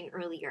using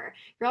earlier.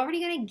 You're already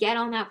going to get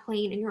on that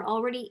plane and you're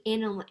already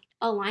in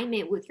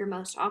alignment with your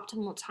most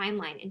optimal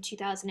timeline in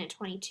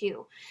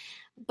 2022.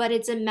 But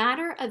it's a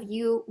matter of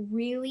you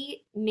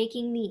really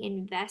making the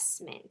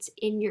investment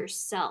in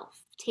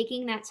yourself,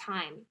 taking that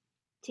time,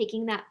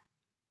 taking that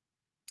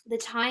the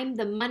time,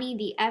 the money,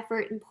 the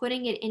effort, and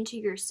putting it into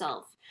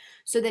yourself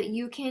so that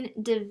you can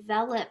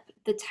develop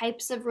the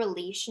types of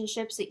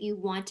relationships that you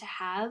want to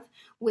have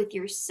with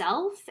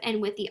yourself and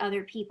with the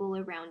other people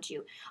around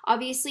you.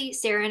 Obviously,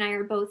 Sarah and I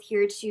are both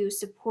here to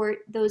support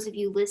those of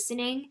you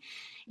listening.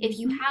 If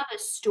you Mhm. have a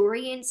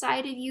story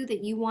inside of you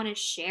that you want to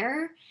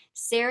share,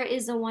 Sarah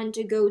is the one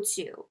to go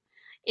to.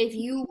 If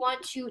you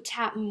want to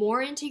tap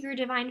more into your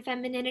divine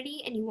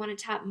femininity and you want to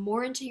tap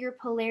more into your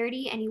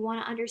polarity and you want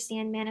to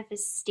understand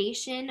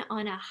manifestation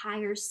on a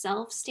higher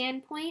self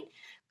standpoint,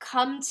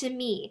 come to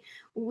me.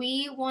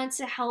 We want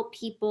to help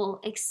people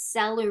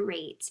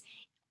accelerate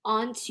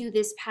onto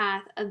this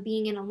path of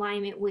being in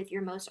alignment with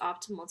your most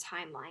optimal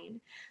timeline.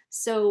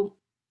 So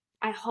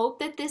I hope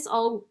that this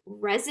all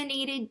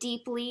resonated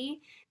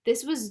deeply.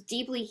 This was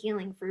deeply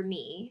healing for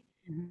me.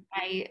 Mhm.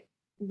 I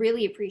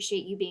really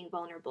appreciate you being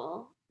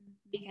vulnerable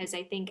because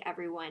I think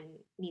everyone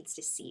needs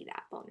to see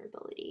that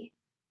vulnerability.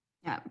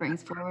 Yeah, it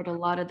brings forward a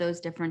lot of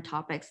those different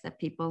topics that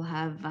people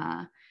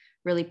have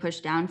really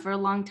pushed down for a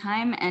long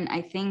time. And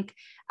I think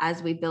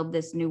as we build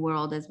this new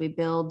world, as we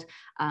build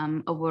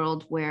a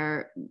world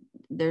where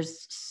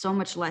there's so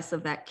much less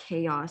of that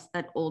chaos,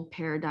 that old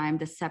paradigm,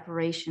 the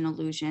separation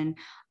illusion,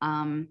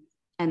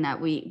 and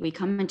that we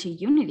come into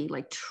unity,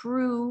 like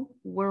true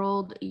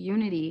world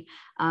unity.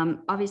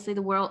 Obviously,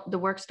 the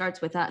work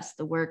starts with us.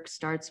 The work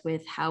starts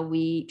with how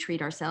we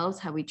treat ourselves,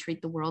 how we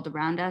treat the world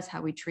around us,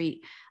 how we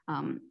treat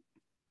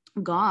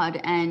God.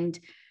 And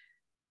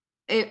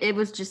it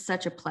was just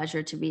such a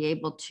pleasure to be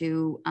able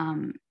to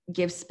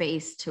give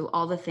space to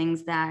all the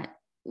things that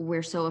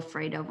we're so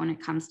afraid of when it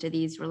comes to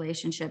these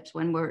relationships,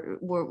 when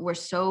we're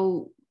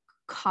so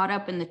caught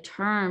up in the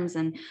terms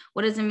and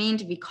what does it mean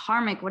to be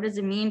karmic, what does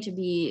it mean to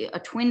be a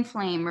twin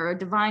flame or a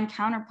divine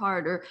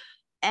counterpart or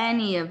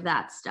any of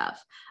that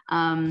stuff.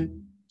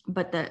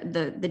 But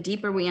the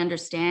deeper we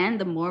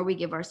understand, the more we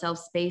give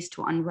ourselves space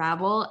to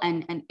unravel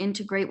and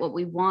integrate what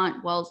we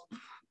want, while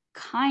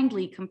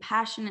kindly,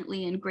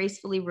 compassionately, and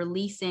gracefully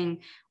releasing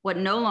what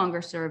no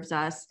longer serves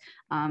us,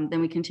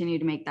 then we continue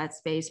to make that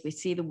space. We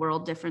see the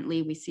world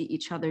differently. We see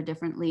each other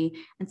differently.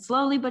 And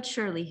slowly but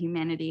surely,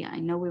 humanity, I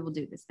know we will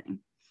do this thing.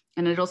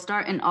 And it'll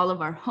start in all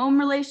of our home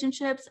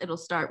relationships. It'll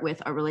start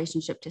with our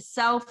relationship to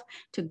self,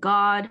 to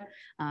God,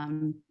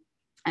 and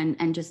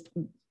just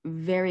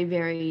very,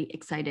 very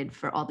excited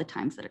for all the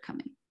times that are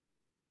coming.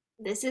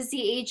 This is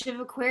the age of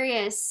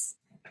Aquarius.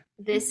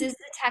 This is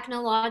the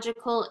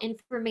technological,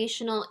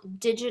 informational,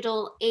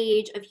 digital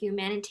age of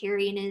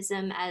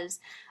humanitarianism, as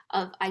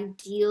of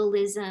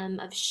idealism,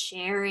 of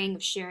sharing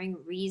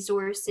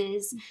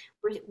resources.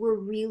 We're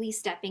really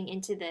stepping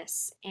into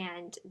this,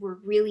 and we're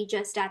really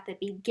just at the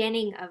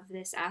beginning of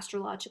this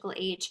astrological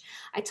age.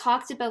 I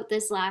talked about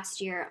this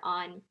last year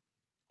on,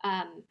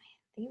 I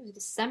think it was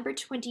December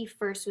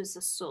 21st was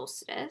the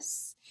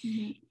solstice,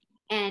 Mm-hmm.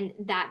 and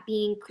that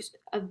being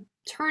a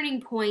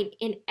turning point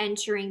in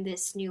entering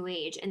this new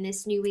age, and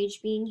this new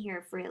age being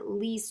here for at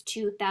least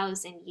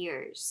 2,000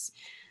 years.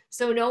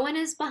 So no one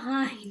is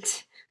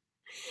behind.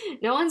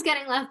 No one's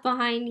getting left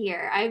behind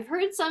here. I've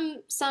heard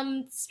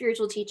some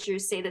spiritual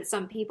teachers say that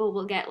some people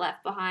will get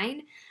left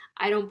behind.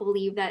 I don't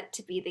believe that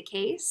to be the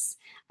case.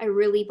 I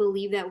really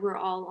believe that we're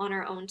all on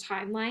our own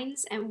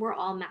timelines and we're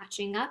all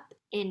matching up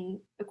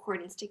in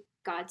accordance to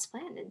God's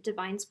plan and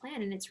divine's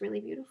plan, and it's really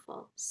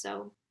beautiful.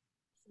 So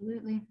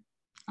Absolutely.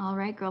 All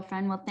right,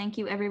 girlfriend. Well, thank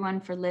you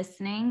everyone for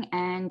listening.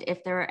 And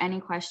if there are any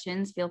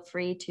questions, feel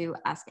free to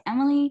ask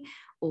Emily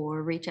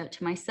or reach out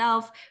to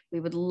myself. We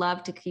would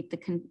love to keep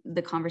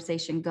the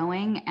conversation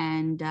going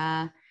and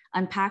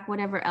unpack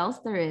whatever else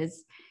there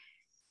is.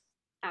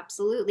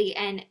 absolutely.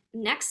 And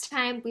next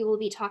time we will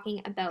be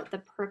talking about the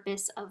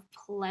purpose of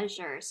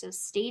pleasure. So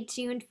stay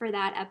tuned for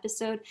that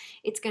episode.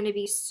 It's going to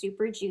be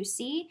super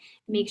juicy.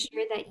 Make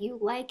sure that you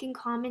like and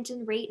comment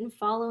and rate and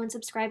follow and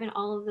subscribe and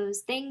all of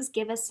those things.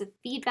 Give us the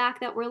feedback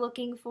that we're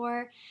looking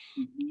for.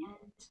 Mhm.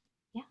 And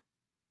yeah,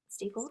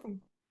 stay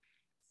golden.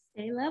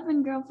 Stay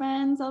loving,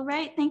 girlfriends. All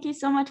right. Thank you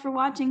so much for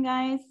watching,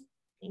 guys.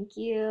 Thank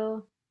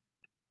you.